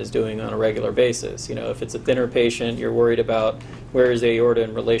abandoned is doing on a regular basis. You know, if it's a thinner patient, you're worried about where is the aorta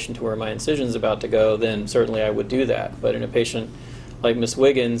in relation to where my incision is about to go, then certainly I would do that. But in a patient like Miss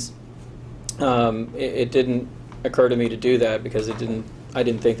Wiggins, it didn't occur to me to do that because I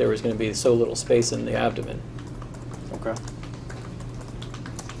didn't think there was going to be so little space in the abdomen. Okay.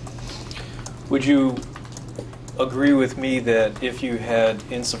 Would you agree with me that if you had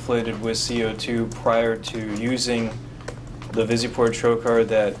insufflated with CO2 prior to using the Visiport trocar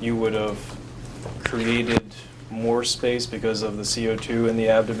that you would have created more space because of the CO2 in the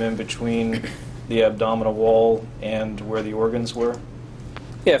abdomen between the abdominal wall and where the organs were?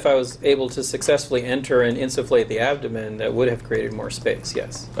 Yeah, if I was able to successfully enter and insufflate the abdomen, that would have created more space,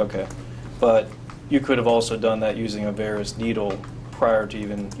 yes. Okay. But you could have also done that using a varus needle prior to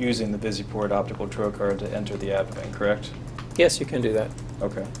even using the Visiport optical trocar to enter the abdomen, correct? Yes, you can do that.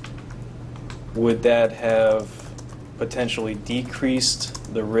 Okay. Would that have potentially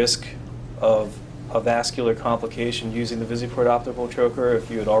decreased the risk of a vascular complication using the Visiport optical trocar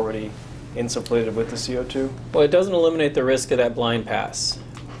if you had already insufflated with the CO2? Well, it doesn't eliminate the risk of that blind pass.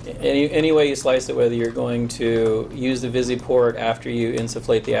 Any way you slice it, whether you're going to use the Visiport after you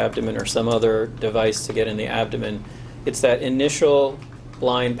insufflate the abdomen or some other device to get in the abdomen, it's that initial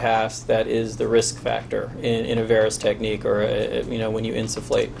blind pass that is the risk factor in a varus technique or when you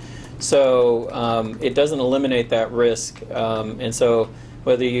insufflate. So it doesn't eliminate that risk, and so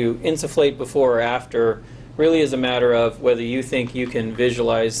whether you insufflate before or after really is a matter of whether you think you can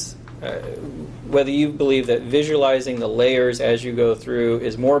visualize, whether you believe that visualizing the layers as you go through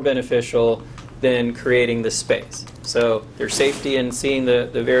is more beneficial than creating the space. So there's safety in seeing the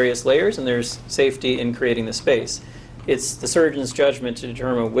various layers, and there's safety in creating the space. It's the surgeon's judgment to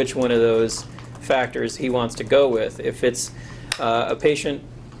determine which one of those factors he wants to go with. If it's a patient,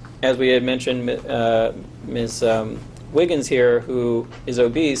 as we had mentioned, Ms. Wiggins here, who is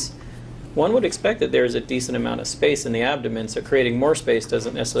obese, one would expect that there's a decent amount of space in the abdomen, so creating more space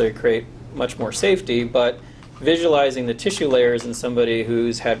doesn't necessarily create much more safety, but visualizing the tissue layers in somebody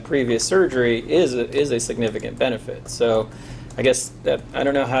who's had previous surgery is a significant benefit. So I guess that I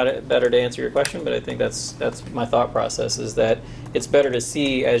don't know how better to answer your question, but I think that's my thought process, is that it's better to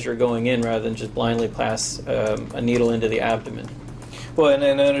see as you're going in rather than just blindly pass a needle into the abdomen. Well,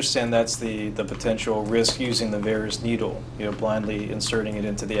 and I understand that's the potential risk using the varus needle, blindly inserting it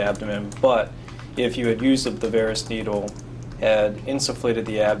into the abdomen. But if you had used the varus needle, had insufflated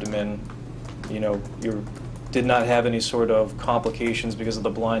the abdomen, you did not have any sort of complications because of the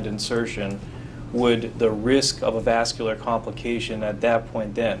blind insertion, would the risk of a vascular complication at that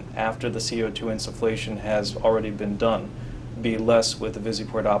point then, after the CO2 insufflation has already been done, be less with the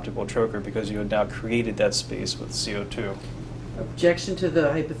Visiport optical trocar because you had now created that space with CO2? Objection to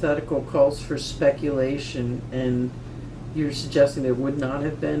the hypothetical calls for speculation, and you're suggesting there would not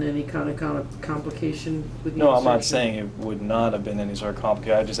have been any kind of complication with the No, I'm insertion? not saying it would not have been any sort of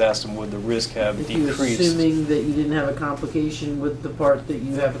complication. I just asked him, would the risk have If you're decreased? assuming that you didn't have a complication with the part that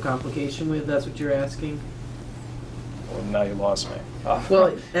you have a complication with, that's what you're asking? Well, now you lost me.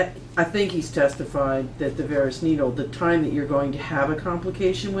 Well, I think he's testified that the varus needle, the time that you're going to have a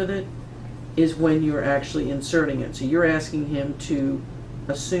complication with it is when you're actually inserting it. So you're asking him to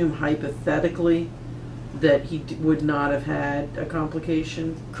assume hypothetically that he would not have had a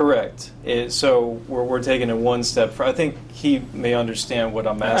complication? Correct. So we're taking it one step further. I think he may understand what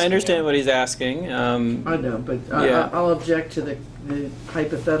I'm asking. I understand what he's asking. I know, but Yeah. I'll object to the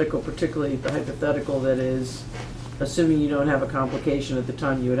hypothetical, particularly the hypothetical that is assuming you don't have a complication at the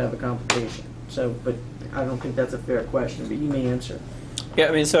time you would have a complication. So, but I don't think that's a fair question, but you may answer. Yeah,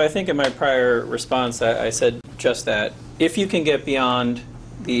 I mean, so I think in my prior response I said just that. If you can get beyond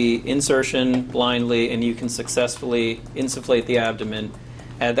the insertion blindly and you can successfully insufflate the abdomen,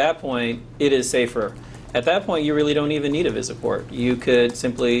 at that point it is safer. At that point you really don't even need a Visiport. You could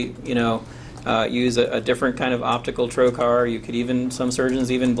simply, use a different kind of optical trocar. You could even, some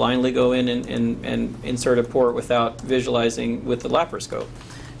surgeons even blindly go in and insert a port without visualizing with the laparoscope.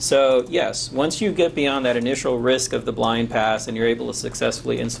 So yes, once you get beyond that initial risk of the blind pass and you're able to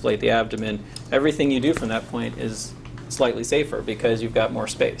successfully insufflate the abdomen, everything you do from that point is slightly safer because you've got more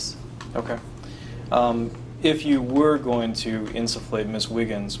space. Okay. If you were going to insufflate Miss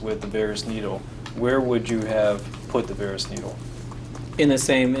Wiggins with the Verus needle, where would you have put the Verus needle? In the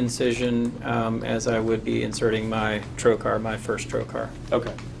same incision as I would be inserting my trocar, my first trocar.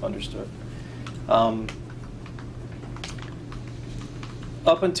 Okay, understood.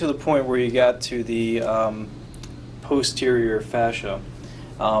 Up until the point where you got to the posterior fascia,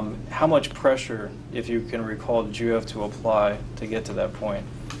 how much pressure, if you can recall, did you have to apply to get to that point?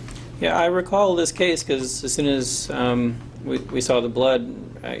 Yeah, I recall this case because as soon as we saw the blood,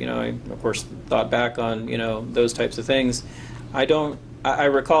 I of course thought back on those types of things. I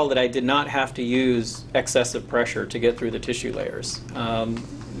recall that I did not have to use excessive pressure to get through the tissue layers.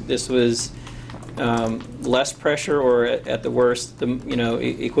 This was less pressure, or at the worst,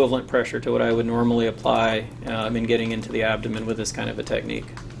 the equivalent pressure to what I would normally apply in getting into the abdomen with this kind of a technique.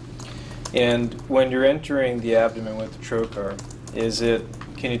 And when you're entering the abdomen with the trocar,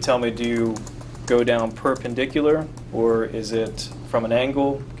 can you tell me, do you go down perpendicular, or is it from an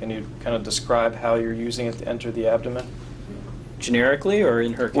angle? Can you kind of describe how you're using it to enter the abdomen? Generically, or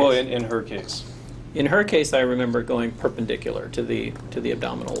in her case? Well, in her case. In her case, I remember going perpendicular to the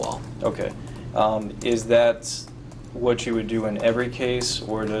abdominal wall. Okay. Is that what you would do in every case,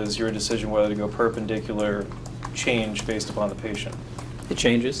 or does your decision whether to go perpendicular change based upon the patient? It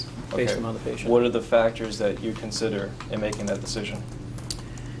changes based Okay. upon the patient. What are the factors that you consider in making that decision?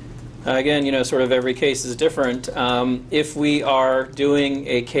 Again, sort of every case is different. If we are doing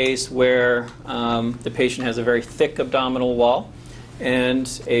a case where the patient has a very thick abdominal wall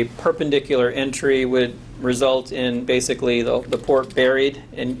and a perpendicular entry would result in basically the port buried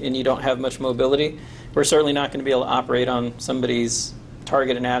and you don't have much mobility, we're certainly not going to be able to operate on somebody's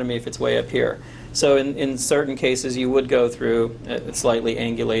target anatomy if it's way up here. So in certain cases, you would go through a slightly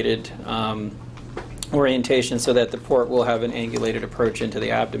angulated orientation so that the port will have an angulated approach into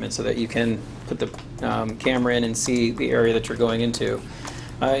the abdomen so that you can put the camera in and see the area that you're going into.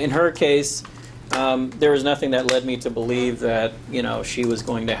 In her case, there was nothing that led me to believe that she was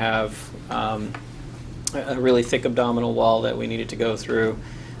going to have a really thick abdominal wall that we needed to go through.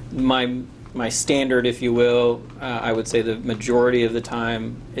 My standard, if you will, I would say the majority of the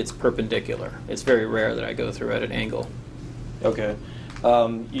time it's perpendicular. It's very rare that I go through at an angle. Okay.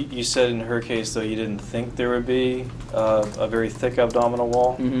 You said in her case, though, you didn't think there would be a very thick abdominal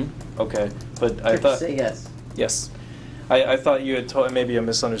wall? Mm-hmm. Okay. But I thought... Say yes. Yes. I thought you had told, maybe I'm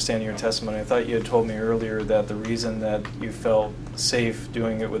misunderstanding your testimony, I thought you had told me earlier that the reason that you felt safe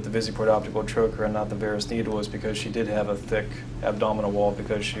doing it with the Visiport optical trocar and not the Verus needle was because she did have a thick abdominal wall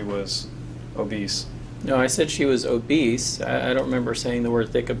because she was obese. No, I said she was obese. I don't remember saying the word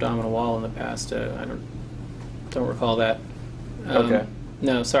thick abdominal wall in the past. I don't recall that. Okay.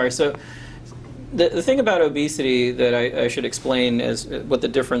 No, sorry. So the thing about obesity that I should explain is what the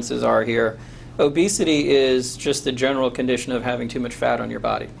differences are here. Obesity is just the general condition of having too much fat on your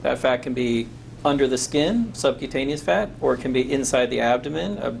body. That fat can be under the skin, subcutaneous fat, or it can be inside the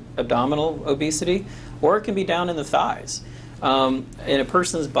abdomen, abdominal obesity, or it can be down in the thighs. And a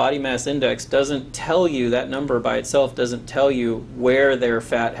person's body mass index doesn't tell you, that number by itself doesn't tell you where their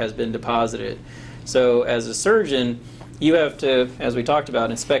fat has been deposited. So as a surgeon, you have to, as we talked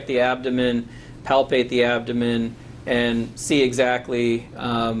about, inspect the abdomen, palpate the abdomen, and see exactly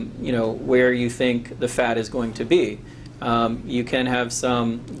where you think the fat is going to be. You can have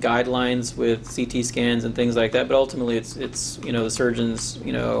some guidelines with CT scans and things like that, but ultimately it's the surgeon's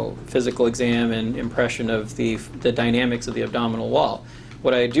physical exam and impression of the dynamics of the abdominal wall.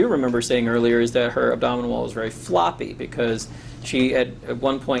 What I do remember saying earlier is that her abdominal wall was very floppy because she at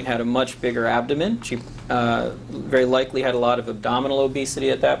one point had a much bigger abdomen. She very likely had a lot of abdominal obesity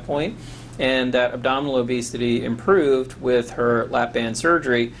at that point, and that abdominal obesity improved with her lap band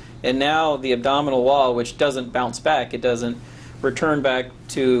surgery. And now the abdominal wall, which doesn't bounce back, it doesn't return back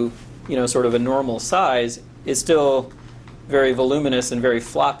to sort of a normal size, is still very voluminous and very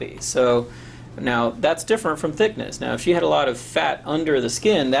floppy. So now that's different from thickness. Now if she had a lot of fat under the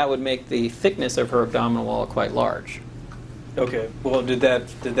skin, that would make the thickness of her abdominal wall quite large. Okay. Well, did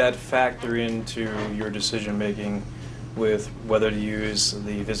that factor into your decision making with whether to use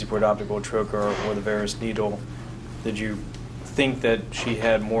the Visiport optical trocar or the Verus needle? Did you think that she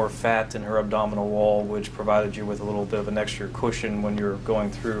had more fat in her abdominal wall, which provided you with a little bit of an extra cushion when you're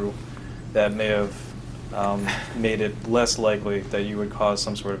going through, that may have made it less likely that you would cause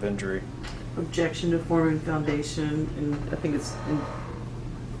some sort of injury? objection to forming foundation, and I think it's,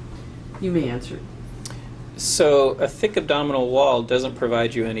 you may answer. So a thick abdominal wall doesn't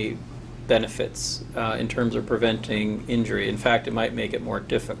provide you any benefits in terms of preventing injury. In fact, it might make it more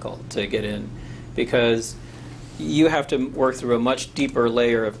difficult to get in because you have to work through a much deeper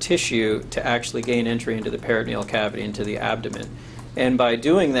layer of tissue to actually gain entry into the peritoneal cavity, into the abdomen. And by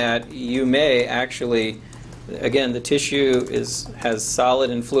doing that, you may actually, again, the tissue has solid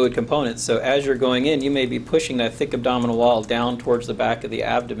and fluid components, so as you're going in, you may be pushing that thick abdominal wall down towards the back of the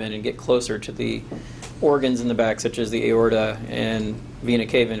abdomen and get closer to the organs in the back, such as the aorta and vena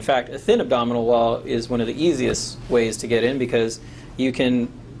cava. In fact, a thin abdominal wall is one of the easiest ways to get in because you can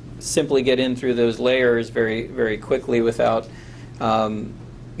simply get in through those layers very, very quickly without,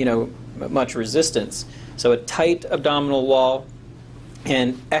 much resistance. So a tight abdominal wall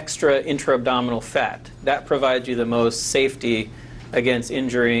and extra intra-abdominal fat, that provides you the most safety against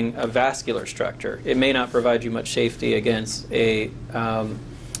injuring a vascular structure. It may not provide you much safety against a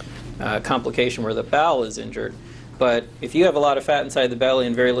complication where the bowel is injured, but if you have a lot of fat inside the belly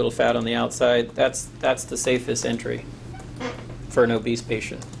and very little fat on the outside, that's the safest entry for an obese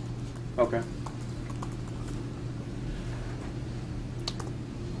patient. Okay.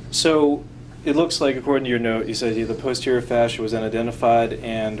 So it looks like, according to your note, you said the posterior fascia was unidentified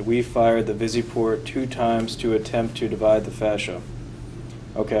and we fired the visiport 2 times to attempt to divide the fascia.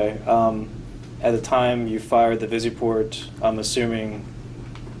 Okay. At the time you fired the visiport, I'm assuming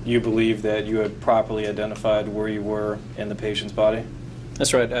you believe that you had properly identified where you were in the patient's body?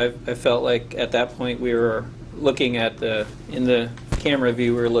 That's right. I felt like at that point we were looking at in the camera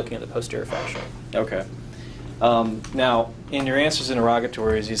view, we were looking at the posterior fascia. Okay. Now, in your answers to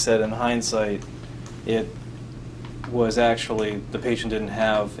interrogatories, you said in hindsight it was actually the patient didn't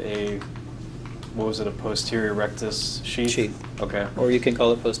have a posterior rectus sheath? Sheath. Okay. Or you can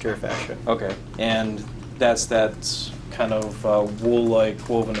call it posterior fascia. Okay. And that's kind of wool-like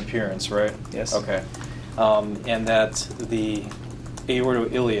woven appearance, right? Yes. Okay. And that the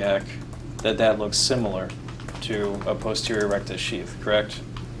aortoiliac, that looks similar to a posterior rectus sheath, correct?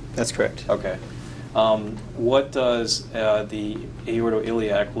 That's correct. Okay. What does the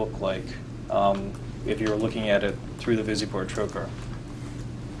aortoiliac look like if you were looking at it through the visiport trocar?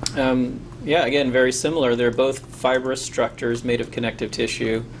 Yeah, again, very similar. They're both fibrous structures made of connective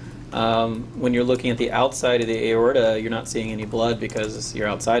tissue. When you're looking at the outside of the aorta, you're not seeing any blood because you're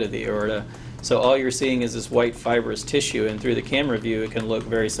outside of the aorta. So all you're seeing is this white fibrous tissue, and through the camera view, it can look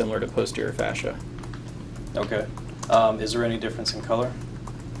very similar to posterior fascia. Okay. Is there any difference in color?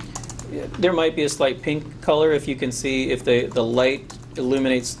 There might be a slight pink color if you can see if the light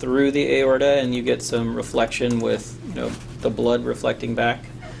illuminates through the aorta and you get some reflection with the blood reflecting back.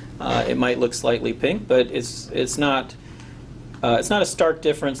 It might look slightly pink, but it's not a stark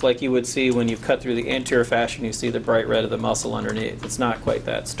difference like you would see when you cut through the anterior fascia and you see the bright red of the muscle underneath. It's not quite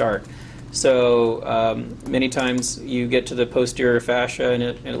that stark. So many times you get to the posterior fascia and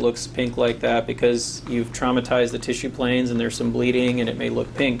it looks pink like that because you've traumatized the tissue planes and there's some bleeding and it may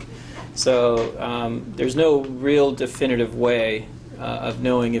look pink. So there's no real definitive way of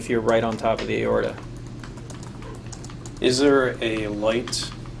knowing if you're right on top of the aorta. Is there a light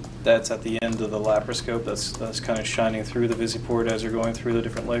that's at the end of the laparoscope that's kind of shining through the visiport as you're going through the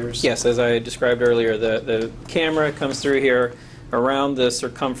different layers? Yes, as I described earlier, the camera comes through here. Around the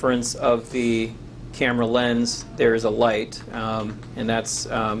circumference of the camera lens, there is a light, and that's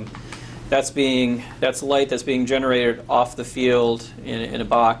light that's being generated off the field in a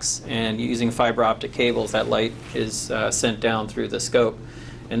box, and using fiber optic cables, that light is sent down through the scope,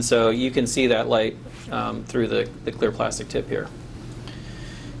 and so you can see that light through the clear plastic tip here.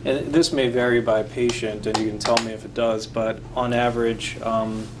 And this may vary by patient, and you can tell me if it does, but on average,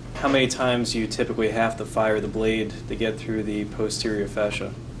 how many times do you typically have to fire the blade to get through the posterior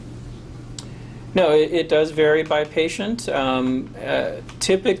fascia? No, it does vary by patient.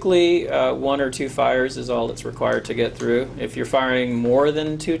 Typically, 1 or 2 fires is all that's required to get through. If you're firing more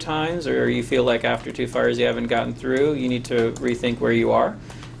than 2 times, or you feel like after 2 fires you haven't gotten through, you need to rethink where you are.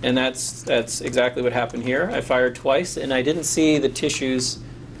 And that's exactly what happened here. I fired twice, and I didn't see the tissues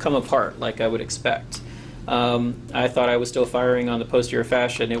come apart like I would expect. I thought I was still firing on the posterior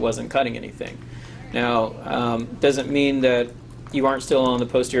fascia and it wasn't cutting anything. Now, doesn't mean that you aren't still on the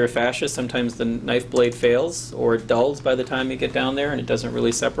posterior fascia. Sometimes the knife blade fails or it dulls by the time you get down there and it doesn't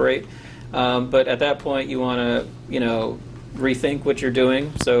really separate. But at that point you want to, rethink what you're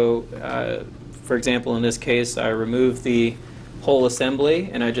doing. So, for example, in this case, I removed the whole assembly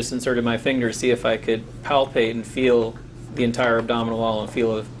and I just inserted my finger to see if I could palpate and feel the entire abdominal wall and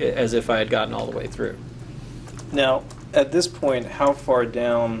feel as if I had gotten all the way through. Now, at this point, how far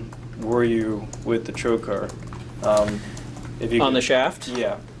down were you with the trocar? If you On could- the shaft?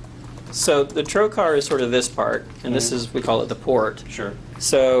 Yeah, So the trocar is sort of this part, and this is, we call it the port. sure.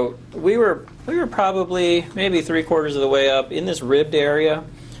 So we were probably maybe 3/4 of the way up in this ribbed area.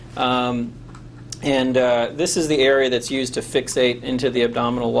 This is the area that's used to fixate into the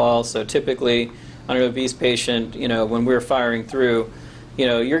abdominal wall. So typically, on an obese patient, when we're firing through,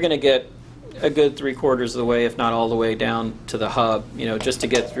 you're going to get a good 3/4 of the way, if not all the way down to the hub, just to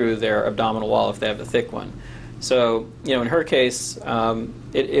get through their abdominal wall if they have a thick one. So, in her case,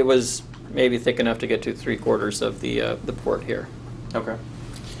 it was maybe thick enough to get to 3/4 of the port here. Okay.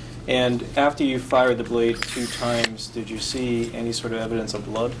 And after you fired the blade 2 times, did you see any sort of evidence of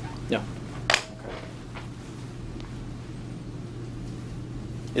blood? No.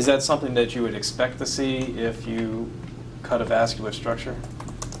 Is that something that you would expect to see if you cut a vascular structure?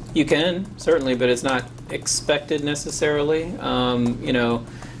 You can, certainly, but it's not expected necessarily.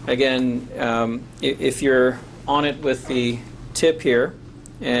 Again, if you're on it with the tip here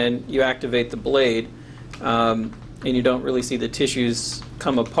and you activate the blade and you don't really see the tissues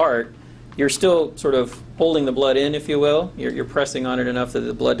come apart, you're still sort of holding the blood in, if you will. You're pressing on it enough that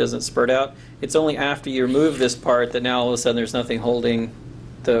the blood doesn't spurt out. It's only after you remove this part that now all of a sudden there's nothing holding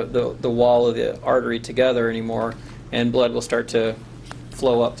the wall of the artery together anymore, and blood will start to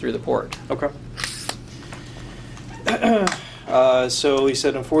flow up through the port. Okay. So he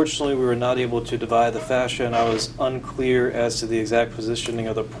said, unfortunately, we were not able to divide the fascia, and I was unclear as to the exact positioning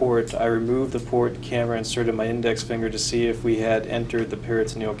of the port. I removed the port camera and inserted my index finger to see if we had entered the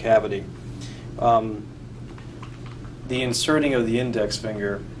peritoneal cavity. The inserting of the index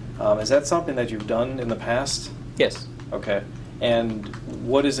finger, is that something that you've done in the past? Yes. Okay. And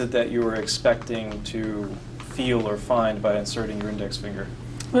what is it that you were expecting to feel or find by inserting your index finger?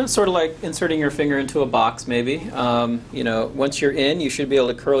 Well, it's sort of like inserting your finger into a box, maybe. Once you're in, you should be able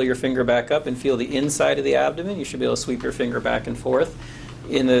to curl your finger back up and feel the inside of the abdomen. You should be able to sweep your finger back and forth.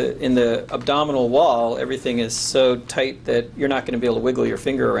 In the abdominal wall, everything is so tight that you're not going to be able to wiggle your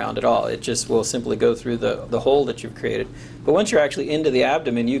finger around at all. It just will simply go through the hole that you've created. But once you're actually into the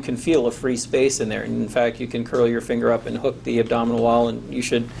abdomen, you can feel a free space in there. And in fact, you can curl your finger up and hook the abdominal wall, and you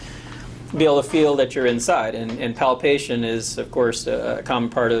should be able to feel that you're inside. And palpation is, of course, a common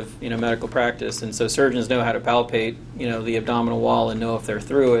part of medical practice. And so surgeons know how to palpate the abdominal wall and know if they're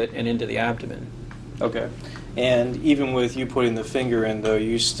through it and into the abdomen. Okay. And even with you putting the finger in, though,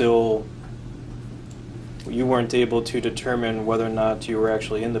 you weren't able to determine whether or not you were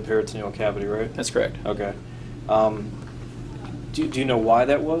actually in the peritoneal cavity, right? That's correct. Okay. Do you know why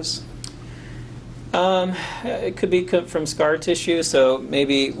that was? It could be from scar tissue. So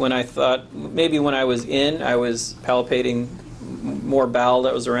maybe when I was in, I was palpating more bowel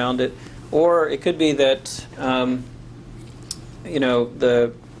that was around it, or it could be that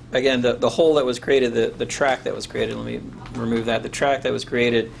the hole that was created, the track that was created. Let me remove that. The track that was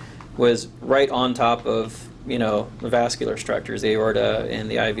created was right on top of the vascular structures, the aorta and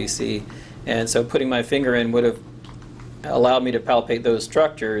the IVC, and so putting my finger in would have allowed me to palpate those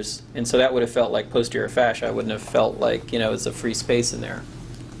structures, and so that would have felt like posterior fascia. I wouldn't have felt like it's a free space in there.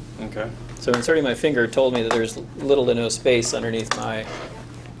 Okay. So inserting my finger told me that there's little to no space underneath my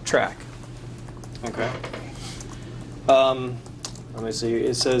track. Okay. Let me see.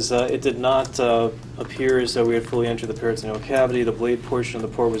 It says it did not appear as though we had fully entered the peritoneal cavity. The blade portion of the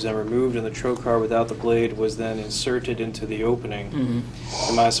port was then removed, and the trocar without the blade was then inserted into the opening. Mm-hmm.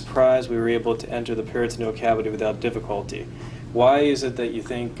 To my surprise, we were able to enter the peritoneal cavity without difficulty. Why is it that you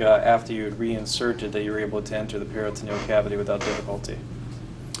think after you had reinserted that you were able to enter the peritoneal cavity without difficulty?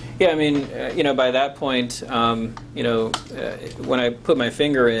 Yeah, I mean, by that point, when I put my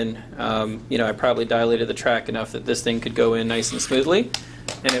finger in, I probably dilated the track enough that this thing could go in nice and smoothly,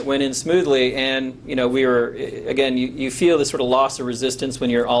 and it went in smoothly. And we were, again, you feel this sort of loss of resistance when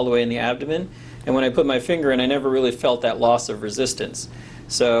you're all the way in the abdomen. And when I put my finger in, I never really felt that loss of resistance.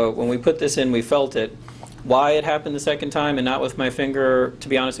 So when we put this in, we felt it. Why it happened the second time and not with my finger, to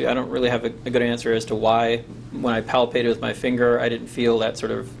be honest with you, I don't really have a good answer as to why. When I palpated with my finger, I didn't feel that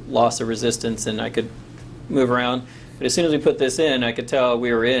sort of loss of resistance and I could move around. But as soon as we put this in, I could tell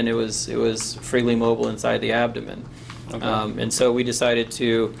we were in. It was freely mobile inside the abdomen. Okay. And so we decided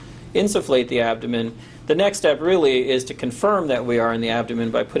to insufflate the abdomen. The next step really is to confirm that we are in the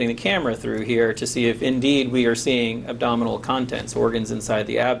abdomen by putting the camera through here to see if indeed we are seeing abdominal contents, organs inside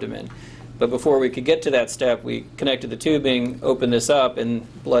the abdomen. But before we could get to that step, we connected the tubing, opened this up, and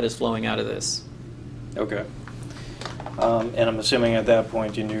blood is flowing out of this. Okay. And I'm assuming at that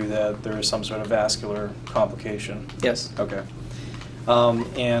point you knew that there was some sort of vascular complication. Yes. Okay.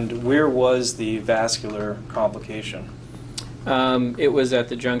 And where was the vascular complication? It was at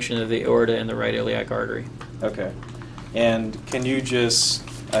the junction of the aorta and the right iliac artery. Okay. And can you just,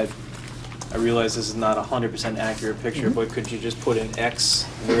 I realize this is not a 100% accurate picture, but could you just put an X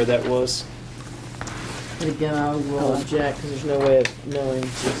where that was? And again, I will object because there's no way of knowing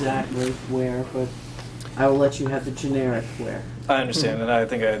exactly where, but I will let you have the generic where. I understand, and I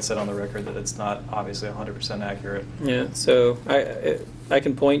think I had said on the record that it's not obviously 100% accurate. Yeah, so I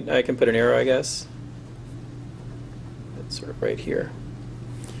can point, I can put an arrow, I guess. It's sort of right here.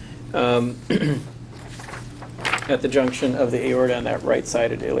 At the junction of the aorta and that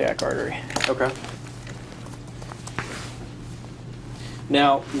right-sided iliac artery. Okay.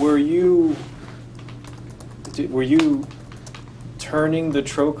 Now, were you turning the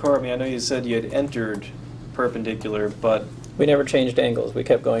trocar? I mean, I know you said you had entered perpendicular, but... We never changed angles. We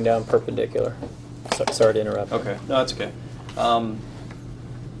kept going down perpendicular. Sorry to interrupt. Okay. No, that's okay.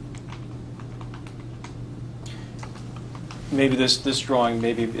 Maybe this drawing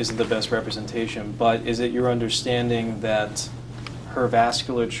maybe isn't the best representation, but is it your understanding that her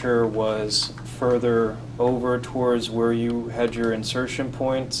vasculature was further over towards where you had your insertion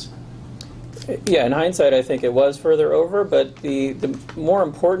point? Yeah, in hindsight, I think it was further over, but the more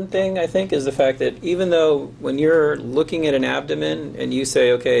important thing, I think, is the fact that even though when you're looking at an abdomen and you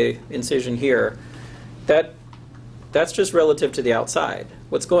say, okay, incision here, that's just relative to the outside.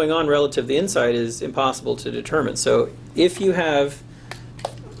 What's going on relative to the inside is impossible to determine. So if you have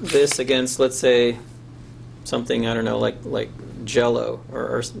this against, let's say, something, I don't know, like Jell-O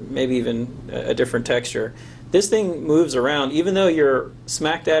or maybe even a different texture, this thing moves around. Even though you're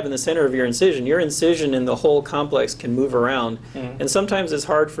smack dab in the center of your incision in the whole complex can move around. Mm-hmm. And sometimes it's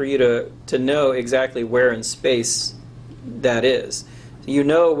hard for you to know exactly where in space that is. You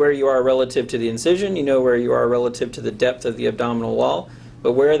know where you are relative to the incision, you know where you are relative to the depth of the abdominal wall,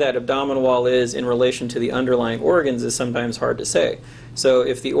 but where that abdominal wall is in relation to the underlying organs is sometimes hard to say. So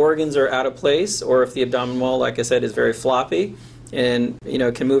if the organs are out of place, or if the abdominal wall, like I said, is very floppy and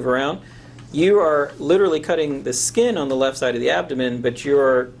can move around, you are literally cutting the skin on the left side of the abdomen, but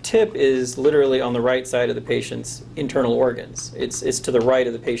your tip is literally on the right side of the patient's internal organs. It's to the right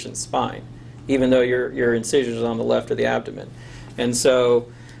of the patient's spine, even though your incision is on the left of the abdomen. And so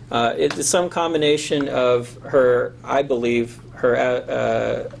it's some combination of her, I believe,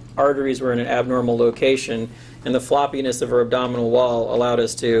 her arteries were in an abnormal location, and the floppiness of her abdominal wall allowed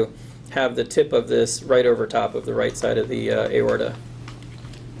us to have the tip of this right over top of the right side of the aorta.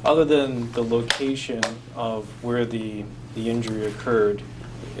 Other than the location of where the injury occurred,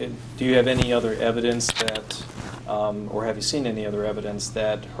 do you have any other evidence that, or have you seen any other evidence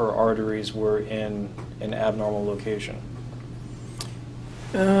that her arteries were in an abnormal location?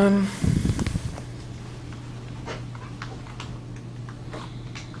 I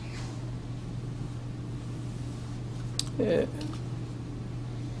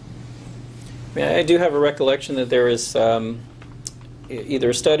do have a recollection that there was either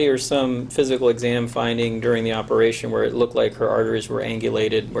a study or some physical exam finding during the operation where it looked like her arteries were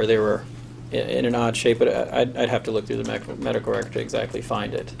angulated, where they were in an odd shape, but I'd have to look through the medical record to exactly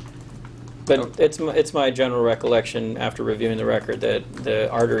find it. But it's my general recollection after reviewing the record that the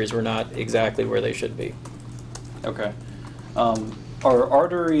arteries were not exactly where they should be. Okay. Are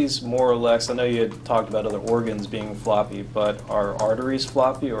arteries more or less, I know you had talked about other organs being floppy, but are arteries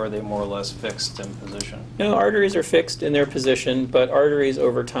floppy, or are they more or less fixed in position? No, arteries are fixed in their position, but arteries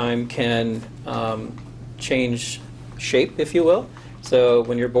over time can change shape, if you will. So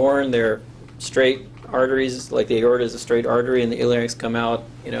when you're born, they're straight arteries, like the aorta is a straight artery, and the iliacs come out,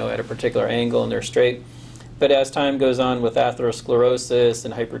 at a particular angle, and they're straight. But as time goes on with atherosclerosis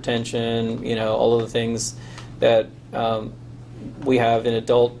and hypertension, all of the things that we have in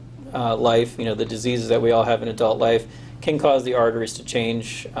adult life, the diseases that we all have in adult life, can cause the arteries to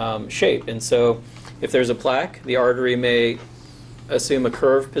change shape. And so if there's a plaque, the artery may assume a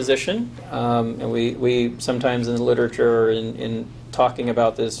curved position, and we sometimes in the literature or in talking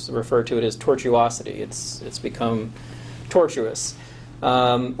about this refer to it as tortuosity. It's become tortuous.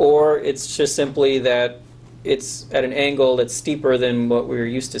 Or it's just simply that it's at an angle that's steeper than what we're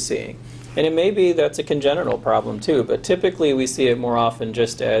used to seeing. And it may be that's a congenital problem too, but typically we see it more often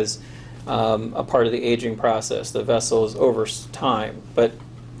just as a part of the aging process. The vessels over time. But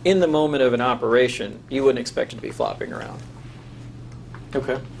in the moment of an operation, you wouldn't expect it to be flopping around.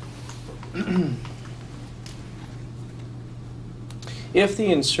 Okay. If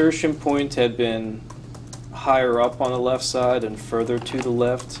the insertion point had been higher up on the left side and further to the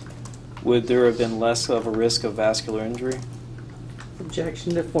left, would there have been less of a risk of vascular injury?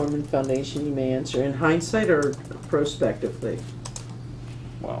 Objection to form and foundation, you may answer in hindsight or prospectively.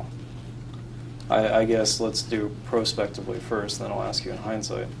 Well, I guess let's do prospectively first, then I'll ask you in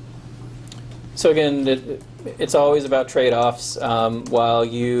hindsight. So again, it's always about trade-offs. While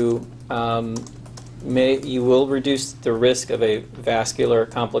you you will reduce the risk of a vascular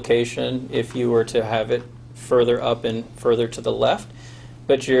complication if you were to have it further up and further to the left,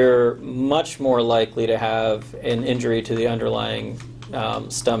 but you're much more likely to have an injury to the underlying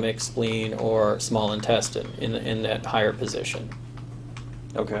stomach, spleen, or small intestine in that higher position.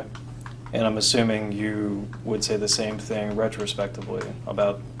 Okay. And I'm assuming you would say the same thing retrospectively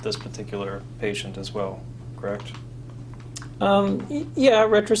about this particular patient as well, correct? Yeah,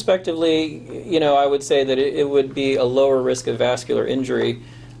 retrospectively, I would say that it would be a lower risk of vascular injury.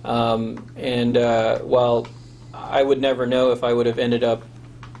 And while I would never know if I would have ended up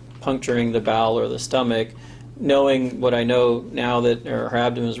puncturing the bowel or the stomach, knowing what I know now that her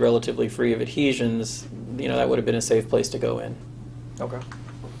abdomen is relatively free of adhesions, that would have been a safe place to go in. Okay.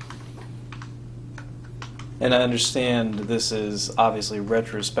 And I understand this is obviously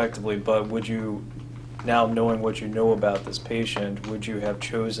retrospectively, but would you, now knowing what you know about this patient, would you have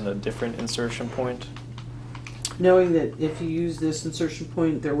chosen a different insertion point? Knowing that if you use this insertion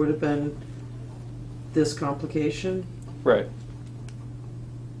point, there would have been this complication. Right.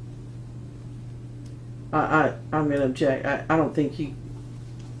 I'm going to object. I don't think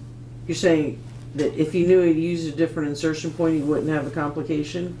you're saying that if you knew he'd use a different insertion point, he wouldn't have a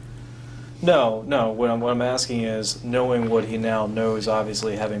complication? No. What I'm asking is, knowing what he now knows,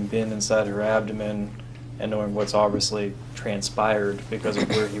 obviously having been inside her abdomen and knowing what's obviously transpired because of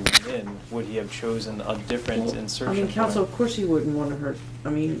where he went in, would he have chosen a different insertion point? Counsel, of course he wouldn't want to hurt.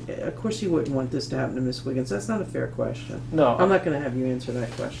 Of course he wouldn't want this to happen to Miss Wiggins. That's not a fair question. No. I'm not going to have you answer that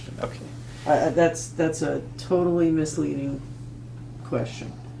question. Okay. That's a totally misleading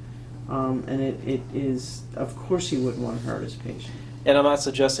question. And it is, of course he wouldn't want to hurt his patient. And I'm not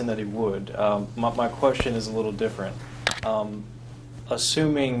suggesting that he would. My question is a little different.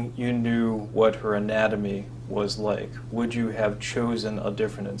 Assuming you knew what her anatomy was like, would you have chosen a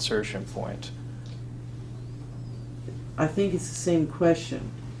different insertion point? I think it's the same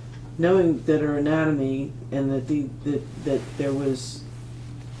question. Knowing that her anatomy and that there was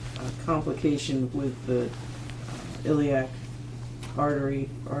a complication with the iliac artery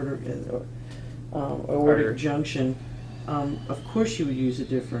aortic junction, of course you would use a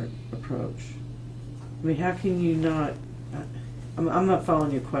different approach. How can you not? I'm not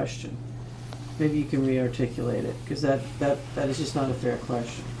following your question. Maybe you can re-articulate it, because that is just not a fair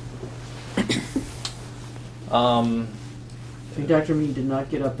question. Dr. Mead did not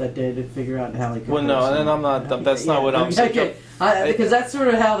get up that day to figure out how he could. Well, no, and I'm not. That's not what I'm saying. Okay, because that's sort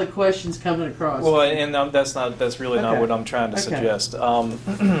of how the question's coming across. Well, and that's really not what I'm trying to suggest.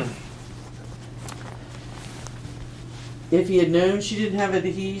 If he had known she didn't have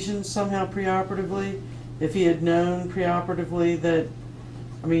adhesions somehow preoperatively, if he had known preoperatively that,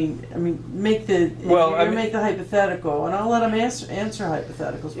 make the hypothetical, and I'll let him answer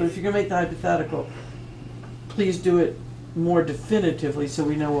hypotheticals. But if you're gonna make the hypothetical, please do it more definitively so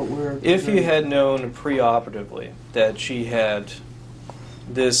we know what we're. If you had known preoperatively that she had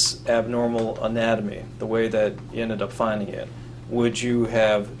this abnormal anatomy, the way that you ended up finding it, would you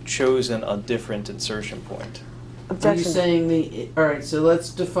have chosen a different insertion point? Are you saying all right, so let's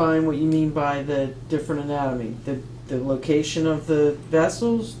define what you mean by the different anatomy. The location of the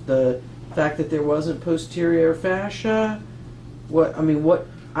vessels, the fact that there wasn't posterior fascia. I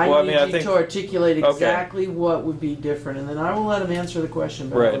need you to articulate exactly what would be different, and then I will let him answer the question.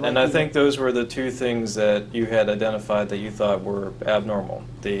 Right, and I think those were the two things that you had identified that you thought were abnormal.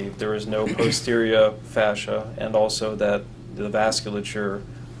 There was no posterior fascia, and also that the vasculature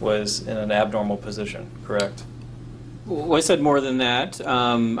was in an abnormal position, correct? Well, I said more than that.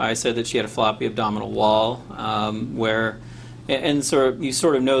 I said that she had a floppy abdominal wall, where, and you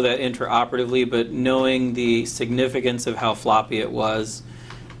sort of know that intraoperatively, but knowing the significance of how floppy it was,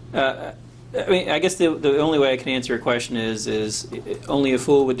 I guess the only way I can answer your question is only a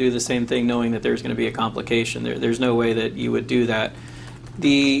fool would do the same thing, knowing that there's going to be a complication. There's no way that you would do that.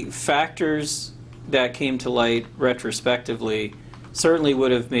 The factors that came to light retrospectively certainly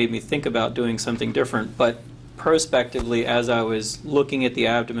would have made me think about doing something different, but prospectively, as I was looking at the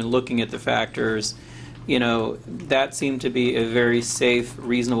abdomen, looking at the factors, that seemed to be a very safe,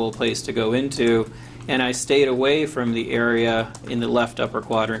 reasonable place to go into, and I stayed away from the area in the left upper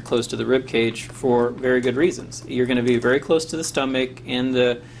quadrant close to the rib cage for very good reasons. You're going to be very close to the stomach and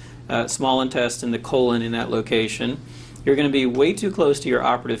the small intestine, the colon in that location. You're going to be way too close to your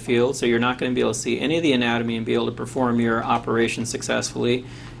operative field, so you're not going to be able to see any of the anatomy and be able to perform your operation successfully.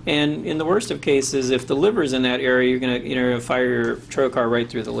 And in the worst of cases, if the liver's in that area, you're going to fire your trocar right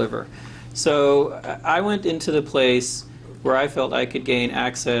through the liver. So I went into the place where I felt I could gain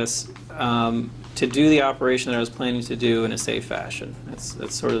access to do the operation that I was planning to do in a safe fashion.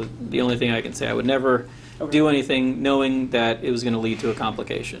 That's sort of the only thing I can say. I would never do anything knowing that it was going to lead to a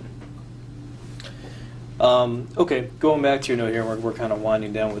complication. Okay, going back to your note here, we're kind of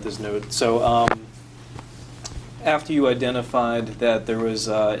winding down with this note. So after you identified that there was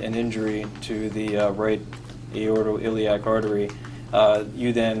an injury to the right aortoiliac artery,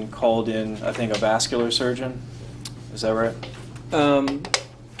 you then called in, I think, a vascular surgeon. Is that right? Let's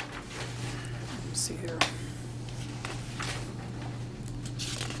see here.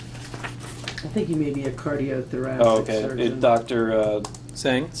 I think he may be a cardiothoracic Oh, okay. surgeon. Dr.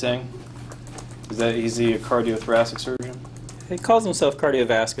 Saying? Singh? Is he a cardiothoracic surgeon? He calls himself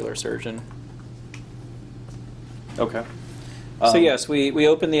cardiovascular surgeon. Okay. So yes, we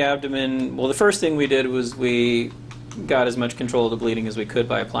opened the abdomen. Well, the first thing we did was we got as much control of the bleeding as we could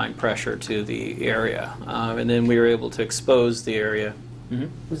by applying pressure to the area. And then we were able to expose the area. Mm-hmm.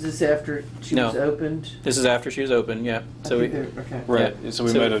 Was this after she No. was opened? This is after she was open, yeah. So we, Okay. Right. Yeah. So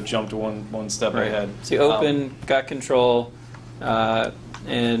we So- might have jumped one step right. ahead. So you open, got control,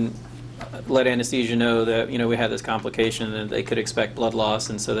 and let anesthesia know that we had this complication and they could expect blood loss,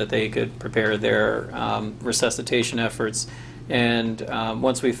 and so that they could prepare their resuscitation efforts. And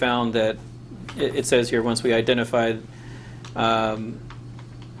once we found that, it says here, once we identified,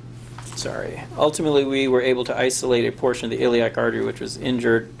 ultimately we were able to isolate a portion of the iliac artery which was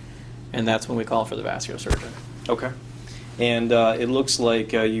injured, and that's when we call for the vascular surgeon. Okay. And it looks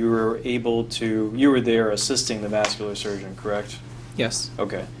like you were there assisting the vascular surgeon, correct? Yes.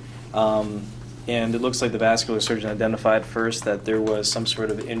 Okay. And it looks like the vascular surgeon identified first that there was some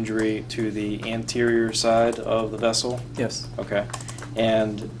sort of injury to the anterior side of the vessel? Yes. Okay.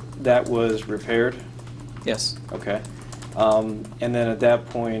 And that was repaired? Yes. Okay. And then at that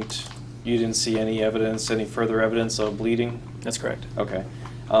point, you didn't see any further evidence of bleeding? That's correct. Okay.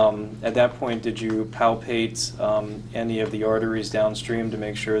 At that point, did you palpate any of the arteries downstream to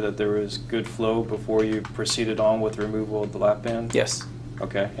make sure that there was good flow before you proceeded on with removal of the lap band? Yes.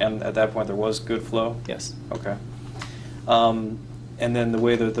 Okay. And at that point, there was good flow? Yes. Okay. And then the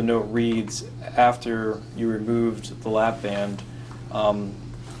way that the note reads, after you removed the lap band,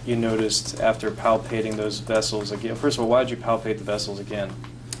 you noticed after palpating those vessels again. First of all, why did you palpate the vessels again?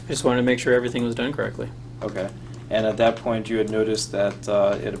 I just wanted to make sure everything was done correctly. Okay. And at that point, you had noticed that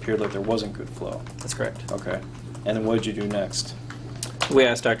it appeared like there wasn't good flow. That's correct. Okay. And then what did you do next? We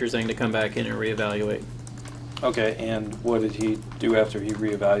asked Dr. Zeng to come back in and reevaluate. Okay. And what did he do after he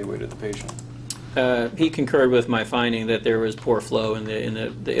reevaluated the patient? He concurred with my finding that there was poor flow in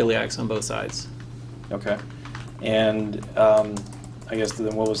the iliacs on both sides. Okay. And I guess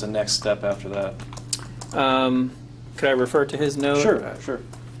then what was the next step after that? Could I refer to his note? Sure.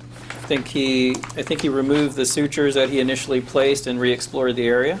 I think he removed the sutures that he initially placed and re-explored the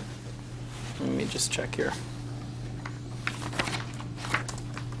area. Let me just check here.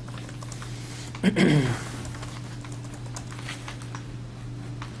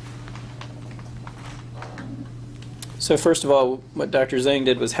 So first of all, what Dr. Zeng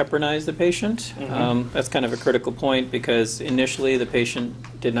did was heparinize the patient. Mm-hmm. That's kind of a critical point because initially the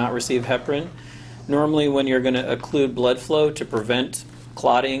patient did not receive heparin. Normally when you're going to occlude blood flow to prevent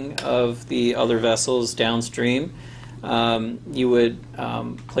clotting of the other vessels downstream, you would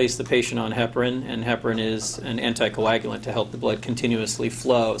place the patient on heparin, and heparin is an anticoagulant to help the blood continuously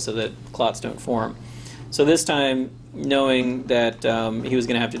flow so that clots don't form. So this time, knowing that he was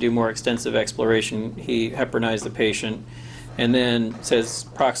going to have to do more extensive exploration, he heparinized the patient, and then says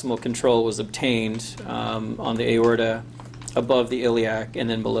proximal control was obtained on the aorta above the iliac and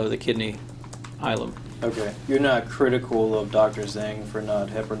then below the kidney hilum. Okay. You're not critical of Dr. Zeng for not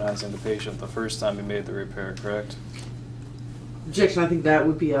heparinizing the patient the first time he made the repair, correct? Objection, I think that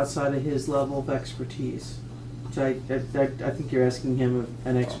would be outside of his level of expertise. Which I think you're asking him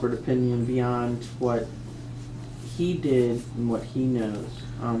an expert opinion beyond what he did and what he knows.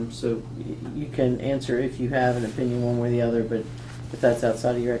 So you can answer if you have an opinion one way or the other, but if that's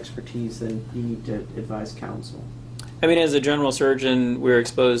outside of your expertise, then you need to advise counsel. I mean, as a general surgeon, we're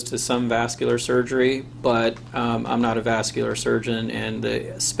exposed to some vascular surgery, but I'm not a vascular surgeon, and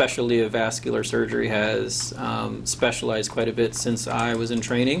the specialty of vascular surgery has specialized quite a bit since I was in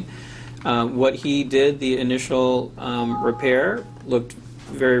training. What he did, the initial repair, looked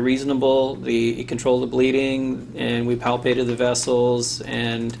very reasonable. He controlled the bleeding, and we palpated the vessels,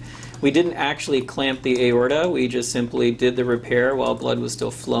 and we didn't actually clamp the aorta. We just simply did the repair while blood was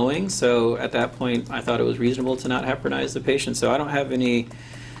still flowing. So at that point, I thought it was reasonable to not heparinize the patient. So I don't have any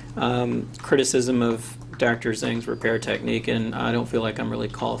criticism of Dr. Zhang's repair technique, and I don't feel like I'm really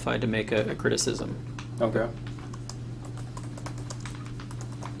qualified to make a criticism. Okay.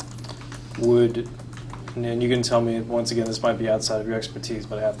 And you can tell me, once again, this might be outside of your expertise,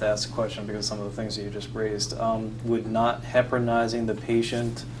 but I have to ask the question because some of the things that you just raised. Would not heparinizing the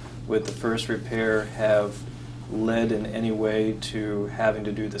patient with the first repair have led in any way to having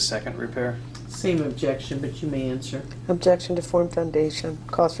to do the second repair? Same objection, but you may answer. Objection to form foundation,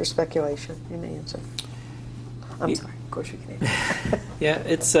 cause for speculation. You may answer. I'm sorry. Of course you can answer. Yeah,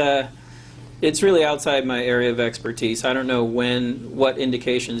 it's really outside my area of expertise. I don't know what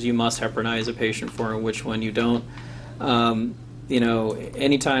indications you must heparinize a patient for and which one you don't. You know,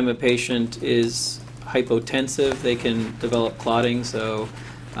 anytime a patient is hypotensive, they can develop clotting, so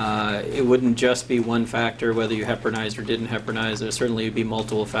it wouldn't just be one factor whether you heparinized or didn't heparinize. There certainly would be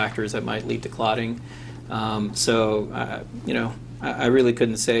multiple factors that might lead to clotting. You know, I really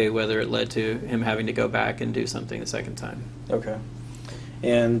couldn't say whether it led to him having to go back and do something the second time. Okay.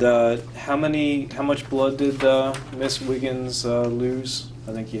 And how much blood did Miss Wiggins lose?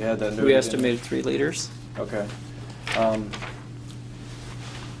 I think you had that noted. We estimated 3 liters. Okay.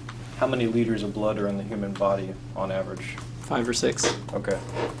 How many liters of blood are in the human body on average? 5 or 6. Okay.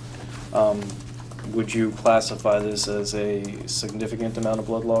 Would you classify this as a significant amount of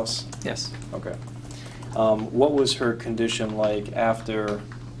blood loss? Yes. Okay. What was her condition like after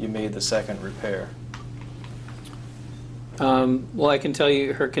you made the second repair? Well, I can tell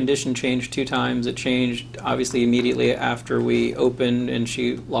you her condition changed 2 times. It changed obviously immediately after we opened, and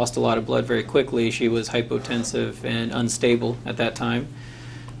she lost a lot of blood very quickly. She was hypotensive and unstable at that time.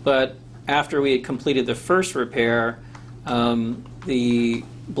 But after we had completed the first repair, the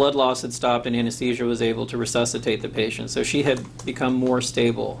blood loss had stopped and anesthesia was able to resuscitate the patient. So she had become more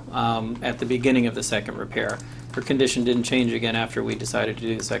stable at the beginning of the second repair. Her condition didn't change again after we decided to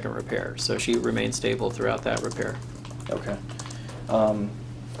do the second repair. So she remained stable throughout that repair. Okay.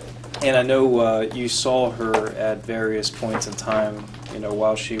 And I know you saw her at various points in time, you know,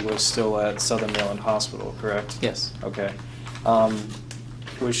 while she was still at Southern Maryland Hospital, correct? Yes. Okay.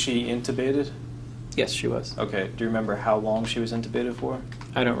 Was she intubated? Yes, she was. Okay. Do you remember how long she was intubated for?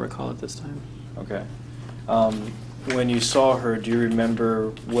 I don't recall at this time. Okay. When you saw her, do you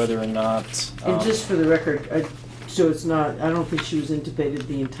remember whether or not... And just for the record, so it's not, I don't think she was intubated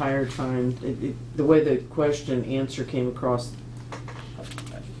the entire time. The way the answer came across,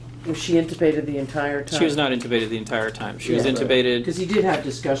 was she intubated the entire time? She was not intubated the entire time. She was intubated... Because you did have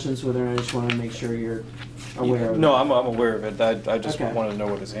discussions with her, and I just want to make sure you're aware of it. No, I'm aware of it. I just Okay. wanted to know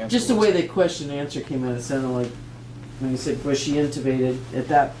what his answer was. Just the way the answer came out, it sounded like, when you said, was she intubated at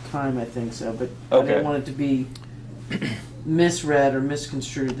that time, I think so, but I Okay. didn't want it to be misread or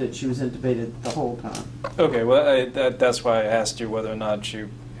misconstrued that she was intubated the whole time. Okay, well, that's why I asked you whether or not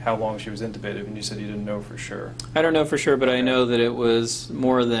how long she was intubated, and you said you didn't know for sure. I don't know for sure, but I know that it was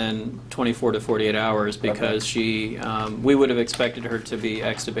more than 24 to 48 hours because we would have expected her to be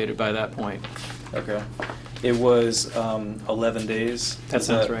extubated by that point. Okay. It was 11 days? That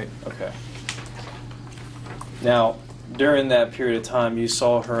sounds right. Okay. Now, during that period of time, you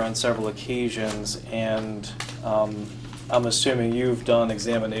saw her on several occasions, and I'm assuming you've done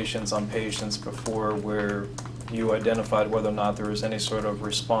examinations on patients before where you identified whether or not there was any sort of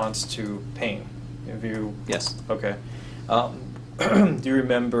response to pain. Have you? Yes. Okay. Do you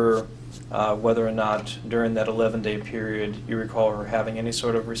remember whether or not during that 11-day period you recall her having any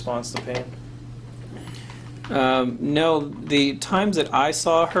sort of response to pain? No, the times that I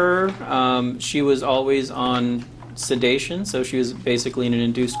saw her, she was always on sedation, so she was basically in an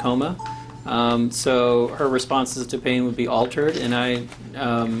induced coma. So her responses to pain would be altered, and I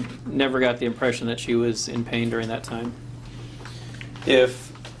never got the impression that she was in pain during that time.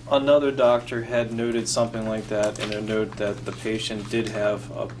 If another doctor had noted something like that in a note that the patient did have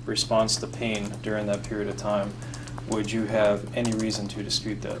a response to pain during that period of time, would you have any reason to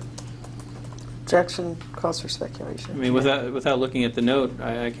dispute that? Objection, cause for speculation. I mean, without looking at the note,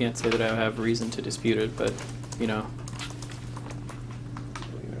 I can't say that I have reason to dispute it, but, you know.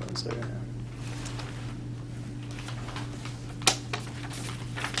 Give me 1 second.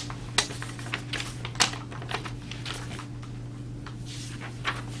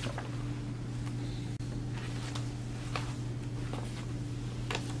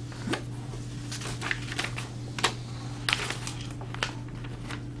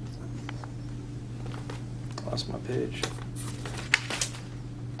 Lost my page.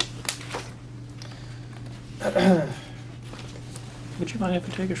 Would you mind if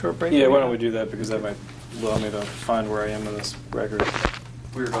we take a short break? Yeah, why don't we do that, because that might allow me to find where I am in this record.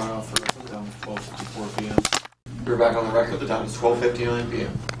 We were going off the record. The time was 12:54 p.m. We're back on the record. The time is 12:59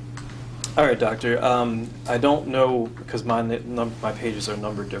 p.m. All right, doctor. I don't know because my pages are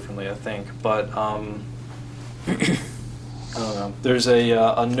numbered differently, I think, but I don't know. There's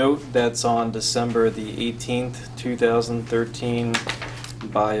a note that's on December the 18th, 2013,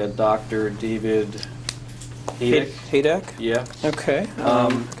 by a Dr. David Hayek. Hayek? Yeah. Okay.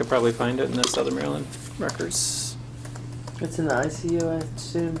 Um, I could probably find it in the Southern Maryland records. It's in the ICU, I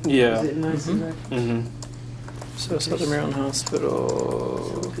assume? Yeah. Is it in ICU? Mm-hmm. So Southern Maryland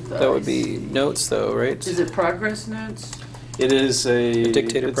Hospital. Look at the That would be notes, though, right? Is it progress notes? It is a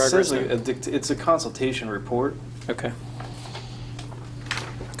dictated it progress says note? it's a consultation report. Okay.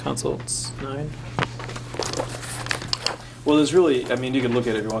 Consults 9. Well, there's really, I mean, you can look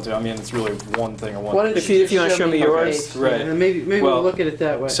at it if you want to. I mean, it's really one thing. Why don't If you you just wanna show me the yours. page? Right. And maybe Well, we'll look at it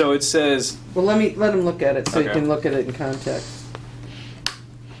that way. So it says, Well, let him look at it so you Okay. can look at it in context.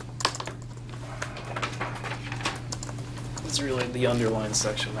 it's really the underlined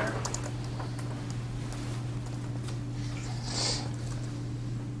section there.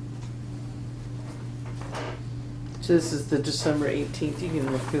 So this is the December 18th. You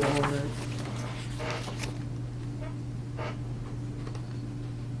can look through the whole note.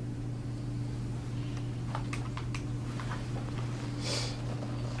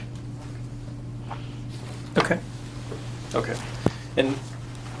 Okay. Okay. And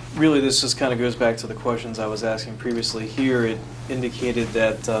really, this just kind of goes back to the questions I was asking previously. Here, it indicated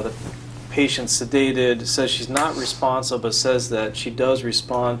that the patient's sedated, says she's not responsive, but says that she does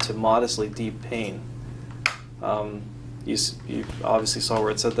respond to modestly deep pain. You obviously saw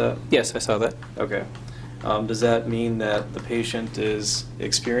where it said that? Yes, I saw that. Okay. Does that mean that the patient is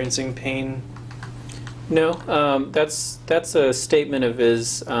experiencing pain? No, that's a statement of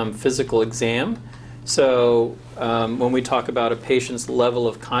his physical exam. So when we talk about a patient's level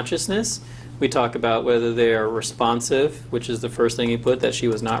of consciousness, we talk about whether they are responsive, which is the first thing you put, that she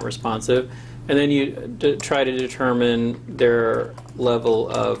was not responsive. And then you try to determine their level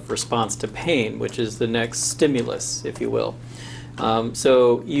of response to pain, which is the next stimulus, if you will.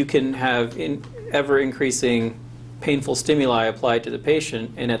 So you can have ever-increasing painful stimuli applied to the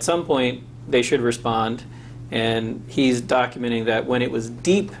patient, and at some point they should respond. And he's documenting that when it was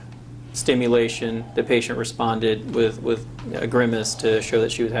deep stimulation, the patient responded with a grimace to show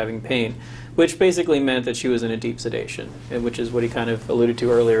that she was having pain, which basically meant that she was in a deep sedation, which is what he kind of alluded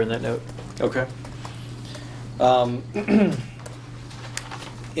to earlier in that note. Okay.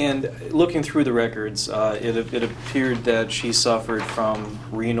 And looking through the records, it appeared that she suffered from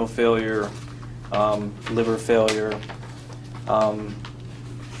renal failure, liver failure,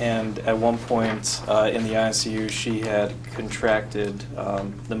 and at one point in the ICU she had contracted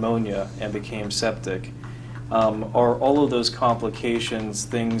pneumonia and became septic. Are all of those complications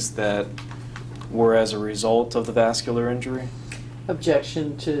things that were as a result of the vascular injury?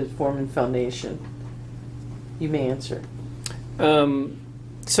 Objection to forming foundation. You may answer.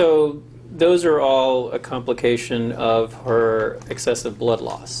 So those are all a complication of her excessive blood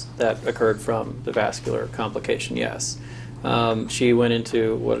loss that occurred from the vascular complication, yes. She went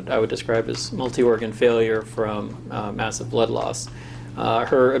into what I would describe as multi-organ failure from massive blood loss.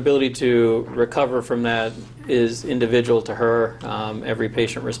 Her ability to recover from that is individual to her. Every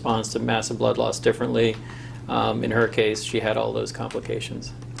patient responds to massive blood loss differently. In her case, she had all those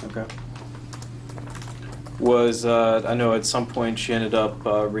complications. Okay. I know at some point she ended up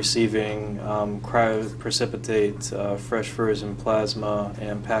receiving cryoprecipitate, fresh frozen plasma,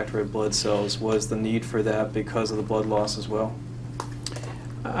 and packed red blood cells. Was the need for that because of the blood loss as well?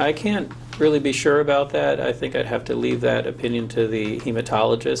 I can't really be sure about that. I think I'd have to leave that opinion to the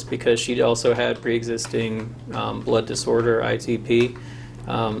hematologist because she also had pre-existing blood disorder, ITP,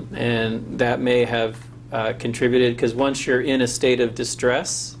 and that may have contributed because once you're in a state of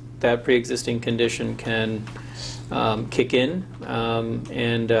distress, that pre-existing condition can kick in,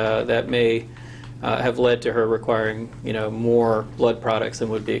 and that may have led to her requiring, more blood products than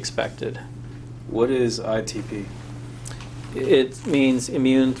would be expected. What is ITP? It means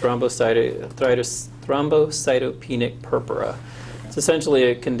immune thrombocytopenic purpura. It's essentially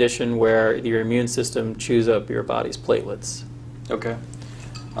a condition where your immune system chews up your body's platelets. Okay.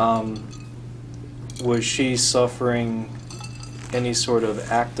 Was she suffering any sort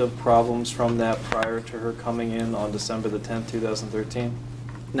of active problems from that prior to her coming in on December the 10th, 2013?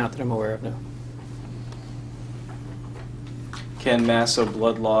 Not that I'm aware of, no. Can massive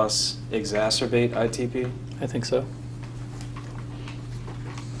blood loss exacerbate ITP? I think so.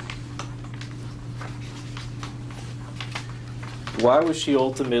 Why was she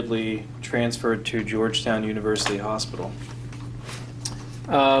ultimately transferred to Georgetown University Hospital?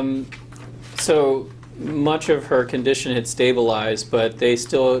 So much of her condition had stabilized, but they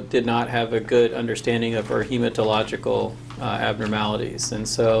still did not have a good understanding of her hematological abnormalities. And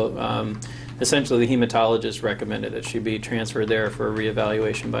so essentially the hematologist recommended that she be transferred there for a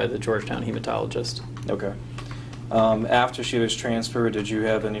reevaluation by the Georgetown hematologist. Okay. After she was transferred, did you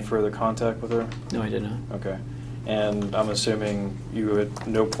have any further contact with her? No, I did not. Okay. And I'm assuming you at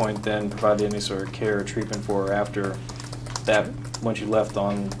no point then provided any sort of care or treatment for her after that, when she left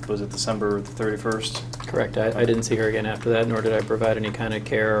on, was it December the 31st? Correct. I didn't see her again after that, nor did I provide any kind of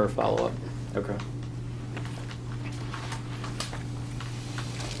care or follow-up. Okay.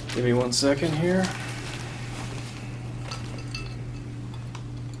 Give me 1 second here.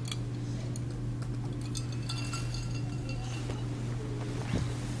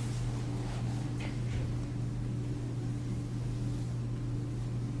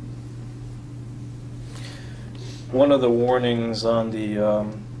 One of the warnings on the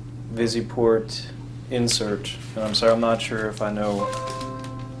Visiport insert, and I'm sorry, I'm not sure if I know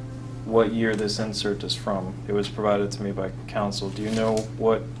what year this insert is from. It was provided to me by counsel. Do you know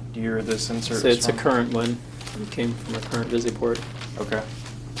what year this insert is from? It's a current one. It came from a current Visiport. Okay.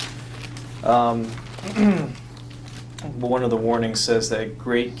 One of the warnings says that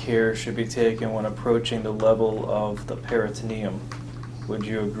great care should be taken when approaching the level of the peritoneum. Would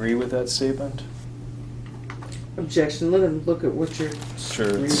you agree with that statement? Objection. Let him look at what you're Sure,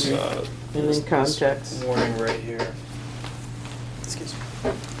 it's reading. And this in context. warning right here. Excuse me.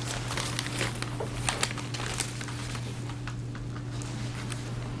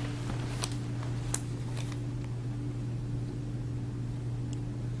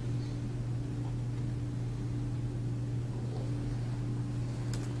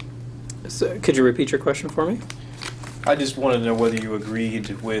 So, could you repeat your question for me? I just wanted to know whether you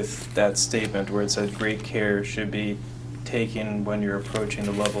agreed with that statement where it said great care should be taken when you're approaching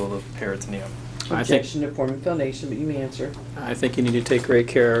the level of the peritoneum. Objection to forming foundation, but you may answer. I think you need to take great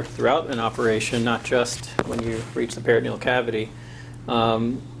care throughout an operation, not just when you reach the peritoneal cavity.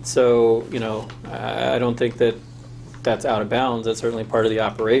 So, you know, I don't think that that's out of bounds. That's certainly part of the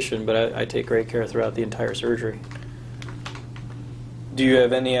operation, but I take great care throughout the entire surgery. Do you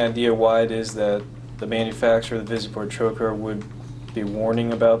have any idea why it is that the manufacturer of the Visiport trocar would be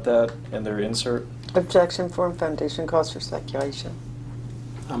warning about that in their insert? Objection, form foundation calls for speculation.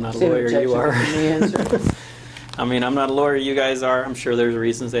 I'm not a Same lawyer, you objection, are. but you may answer. I mean, I'm not a lawyer, you guys are. I'm sure there's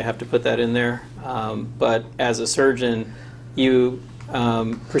reasons they have to put that in there. But as a surgeon, you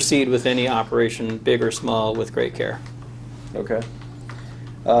proceed with any operation, big or small, with great care. Okay.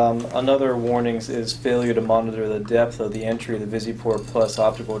 Another warning is failure to monitor the depth of the entry of the Visiport plus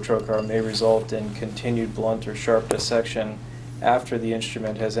optical trocar may result in continued blunt or sharp dissection after the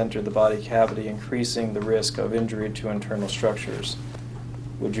instrument has entered the body cavity, increasing the risk of injury to internal structures.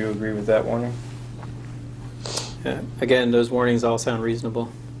 Would you agree with that warning? Again, those warnings all sound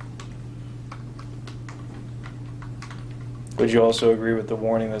reasonable. Would you also agree with the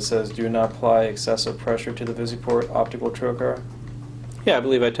warning that says do not apply excessive pressure to the Visiport optical trocar? Yeah, I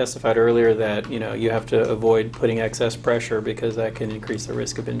believe I testified earlier that, you know, you have to avoid putting excess pressure because that can increase the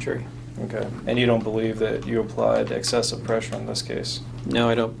risk of injury. Okay. And you don't believe that you applied excessive pressure in this case? No,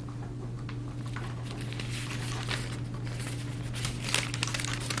 I don't.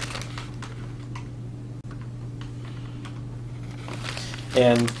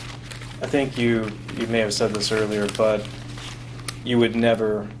 And I think you may have said this earlier, but you would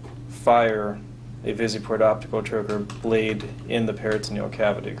never fire a Visiport optical trocar blade in the peritoneal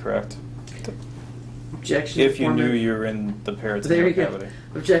cavity, correct? Objection. If to you forming- knew you were in the There peritoneal you go. cavity.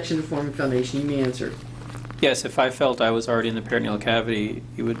 Objection to forming foundation. You may answer. Yes, if I felt I was already in the peritoneal cavity,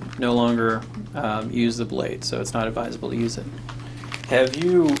 you would no longer use the blade, so it's not advisable to use it. Have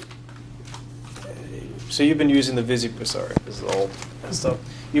you? So you've been using the Visiport. Sorry, this is old stuff.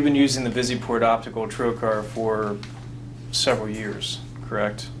 You've been using the Visiport optical trocar for several years,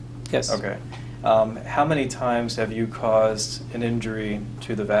 correct? Yes. Okay. How many times have you caused an injury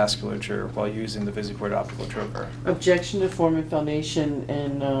to the vasculature while using the Visiport optical trocar? Objection to forming foundation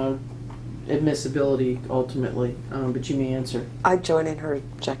and admissibility ultimately, but you may answer. I join in her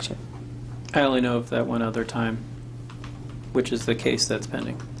objection. I only know of that one other time, which is the case that's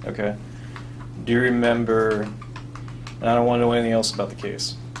pending. Okay. Do you remember, and I don't want to know anything else about the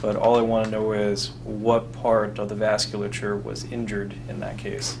case, but all I want to know is what part of the vasculature was injured in that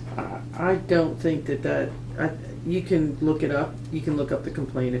case? I don't think that you can look it up. You can look up the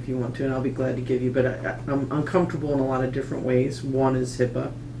complaint if you want to, and I'll be glad to give you. But I'm uncomfortable in a lot of different ways. One is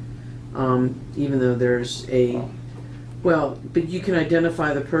HIPAA, even though there's a but you can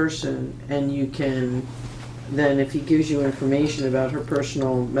identify the person and you can then if he gives you information about her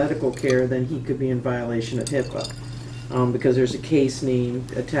personal medical care, then he could be in violation of HIPAA, because there's a case name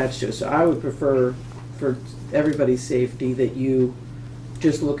attached to it. So I would prefer, for everybody's safety, that you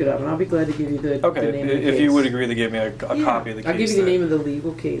just look it up, and I'll be glad to give you the, Okay, the name of the if case. you would agree to give me a Yeah, copy of the case. I'll give you the then. name of the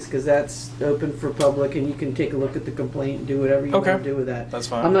legal case, because that's open for public, and you can take a look at the complaint and do whatever you Okay. want to do with that. That's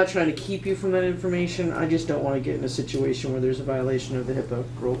fine. I'm not trying to keep you from that information, I just don't want to get in a situation where there's a violation of the HIPAA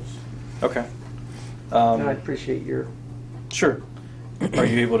rules. Okay. And I appreciate your... Sure. Are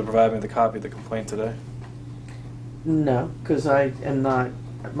you able to provide me the copy of the complaint today? No, because I am not,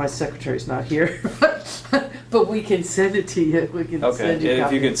 my secretary's not here, but we can send it to you. We can Okay, send you a if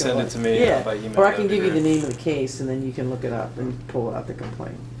copy you of could the send it complaint. to me, Yeah, by email, or I that'd can be give you the great. name of the case, and then you can look it up and pull out the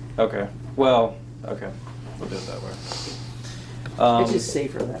complaint. Okay. Well, okay. We'll do it that way. It's just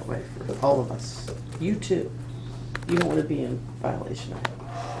safer that way for all of us. You too. You don't want to be in violation of it.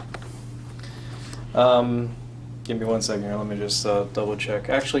 Give me 1 second here. Let me just double check.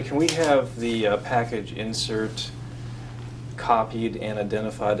 Actually, can we have the package insert copied and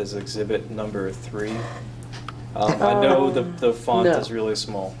identified as exhibit number 3? I know the font No. is really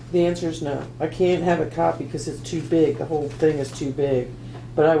small. The answer is no. I can't have it copied because it's too big. The whole thing is too big.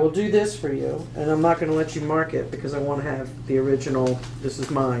 But I will do this for you, and I'm not going to let you mark it because I want to have the original. This is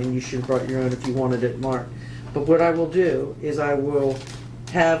mine. You should have brought your own if you wanted it marked. But what I will do is I will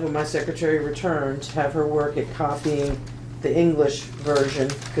have, when my secretary returns, have her work at copying the English version,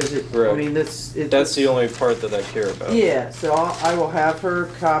 because I Right. mean, That's the only part that I care about. Yeah, so I will have her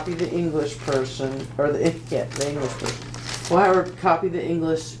copy the English person, or the English person. We'll have her copy the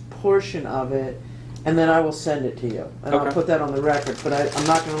English portion of it, and then I will send it to you. And I'll Okay. put that on the record, but I'm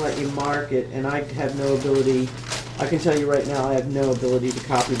not gonna let you mark it, and I have no ability, I can tell you right now, I have no ability to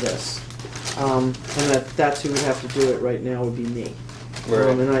copy this. And that's who would have to do it right now would be me. Right.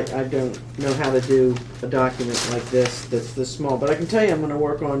 And I don't know how to do a document like this that's this small. But I can tell you I'm going to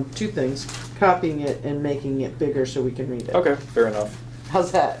work on 2 things, copying it and making it bigger so we can read it. Okay, fair enough.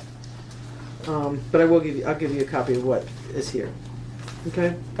 How's that? But I'll give you a copy of what is here.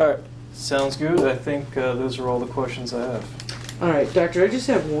 Okay? All right. Sounds good. I think those are all the questions I have. All right, Doctor, I just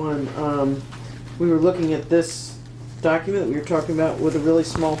have one. We were looking at this document that we were talking about with a really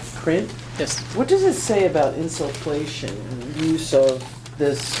small print. Yes. What does it say about insufflation and use of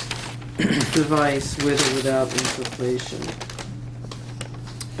this device with or without insufflation?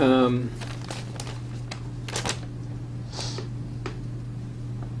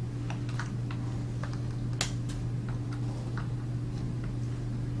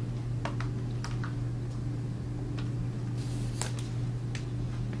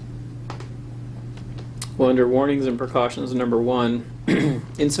 Well, under warnings and precautions, number 1,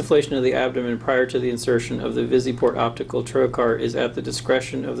 insufflation of the abdomen prior to the insertion of the Visiport optical trocar is at the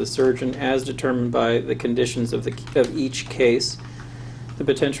discretion of the surgeon as determined by the conditions of each case. The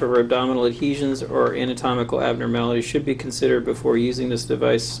potential for abdominal adhesions or anatomical abnormalities should be considered before using this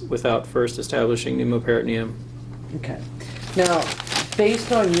device without first establishing pneumoperitoneum. Okay. Now,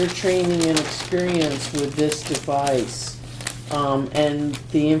 based on your training and experience with this device, and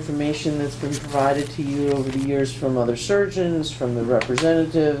the information that's been provided to you over the years from other surgeons, from the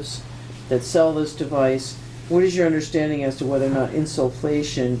representatives that sell this device, what is your understanding as to whether or not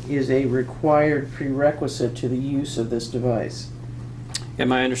insufflation is a required prerequisite to the use of this device? And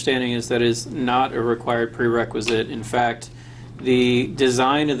my understanding is that is not a required prerequisite. In fact, the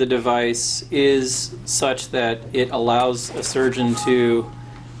design of the device is such that it allows a surgeon to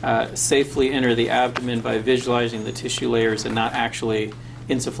safely enter the abdomen by visualizing the tissue layers and not actually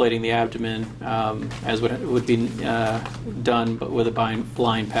insufflating the abdomen as would be done but with a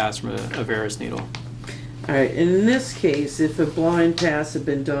blind pass from a Verus needle. All right, and in this case, if a blind pass had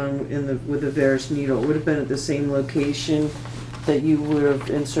been done with a Verus needle, it would have been at the same location that you would have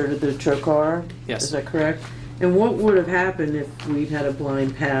inserted the trocar? Yes. Is that correct? And what would have happened if we'd had a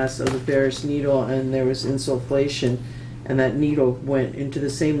blind pass of the Verus needle and there was insufflation and that needle went into the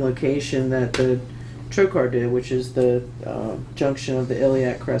same location that the trocar did, which is the junction of the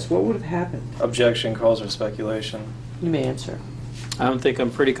iliac crest? What would have happened? Objection, calls for speculation. You may answer. I don't think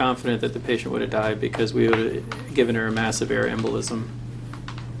I'm pretty confident that the patient would have died because we would have given her a massive air embolism.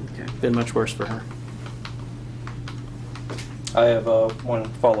 Okay. Been much worse for her. I have one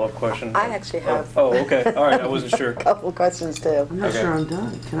follow-up question. I actually have Oh, okay. All right. I wasn't sure. a couple of questions too. I'm not Okay. sure I'm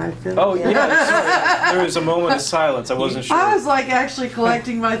done. Can I finish? Oh, yeah. Sorry. There was a moment of silence. I wasn't sure. I was like actually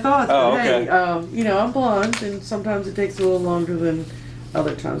collecting my thoughts. Oh, but hey, okay. I'm blonde, and sometimes it takes a little longer than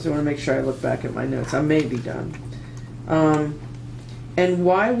other times. I want to make sure I look back at my notes. I may be done. And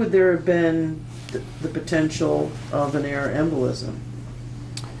why would there have been the potential of an air embolism?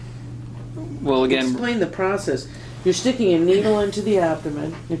 Well, again, Explain the process. You're sticking a needle into the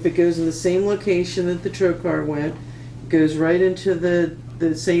abdomen. If it goes in the same location that the trocar went, it goes right into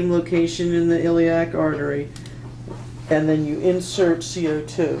the same location in the iliac artery, and then you insert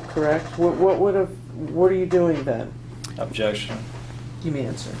CO2, correct? What are you doing then? Objection. Give me an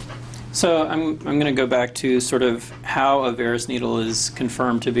answer. so I'm going to go back to sort of how a varus needle is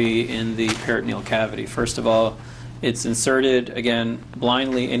confirmed to be in the peritoneal cavity. First of all, it's inserted, again,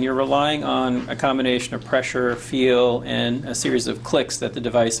 blindly, and you're relying on a combination of pressure, feel, and a series of clicks that the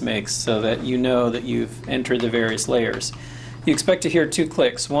device makes so that you know that you've entered the various layers. You expect to hear 2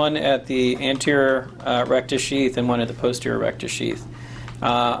 clicks, one at the anterior rectus sheath and one at the posterior rectus sheath.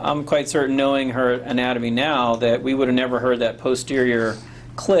 I'm quite certain, knowing her anatomy now, that we would have never heard that posterior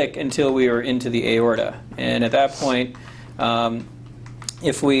click until we were into the aorta. And at that point,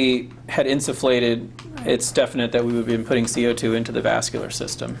 if we had insufflated, it's definite that we would have been putting CO2 into the vascular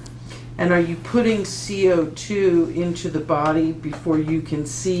system. And are you putting CO2 into the body before you can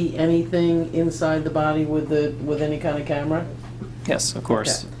see anything inside the body with any kind of camera? Yes, of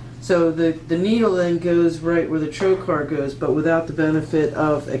course. Okay. So the needle then goes right where the trocar goes, but without the benefit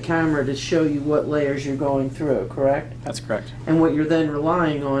of a camera to show you what layers you're going through, correct? That's correct. And what you're then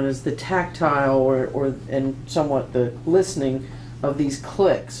relying on is the tactile and somewhat the listening of these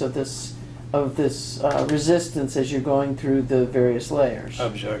clicks, of this resistance as you're going through the various layers.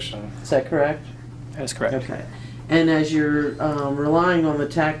 Objection. Is that correct? That is correct. Okay. And as you're relying on the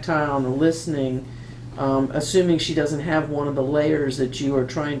tactile and the listening, assuming she doesn't have one of the layers that you are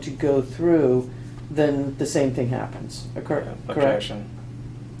trying to go through, then the same thing happens. Correct? Objection.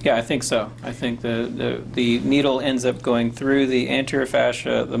 Yeah, I think so. I think the needle ends up going through the anterior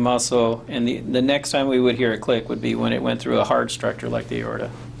fascia, the muscle, and the next time we would hear a click would be when it went through a hard structure like the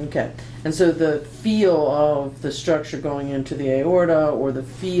aorta. Okay. And so the feel of the structure going into the aorta or the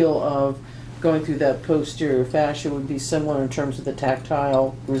feel of going through that posterior fascia would be similar in terms of the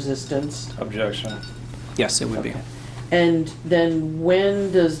tactile resistance? Objection. Yes, it would be. And then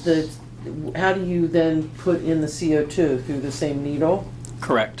how do you then put in the CO2? Through the same needle?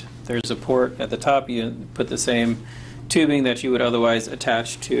 Correct. There's a port at the top. You put the same tubing that you would otherwise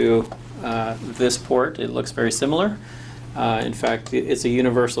attach to this port. It looks very similar. In fact, it's a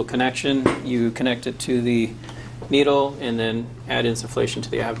universal connection. You connect it to the needle and then add insufflation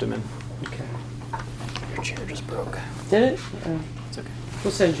to the abdomen. Okay. Your chair just broke. Did it? It's okay.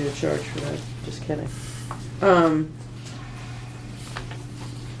 We'll send you a charge for that. Just kidding.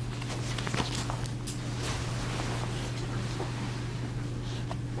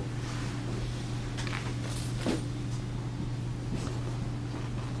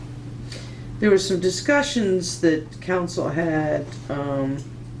 There were some discussions that council had,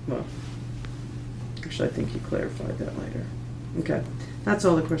 well, actually I think you clarified that later. Okay, that's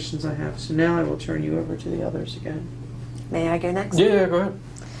all the questions I have. So now I will turn you over to the others again. May I go next? Yeah, go ahead.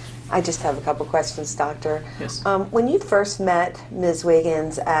 I just have a couple questions, Doctor. Yes. When you first met Ms.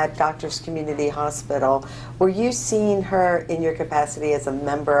 Wiggins at Doctors Community Hospital, were you seeing her in your capacity as a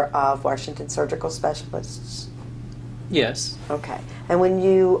member of Washington Surgical Specialists? Yes. Okay. And when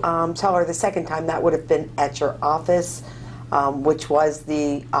you saw her the second time, that would have been at your office, which was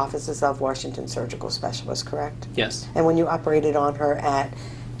the offices of Washington Surgical Specialists, correct? Yes. And when you operated on her at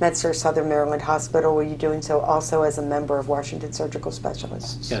MedSur Southern Maryland Hospital, were you doing so also as a member of Washington Surgical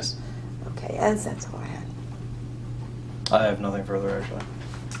Specialists? Yes. Okay, and that's all I had. I have nothing further, actually.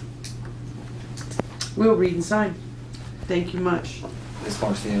 We'll read and sign. Thank you much. This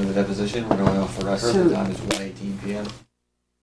marks the end of the deposition. We're going off the record. So- The time is 1:18 p.m.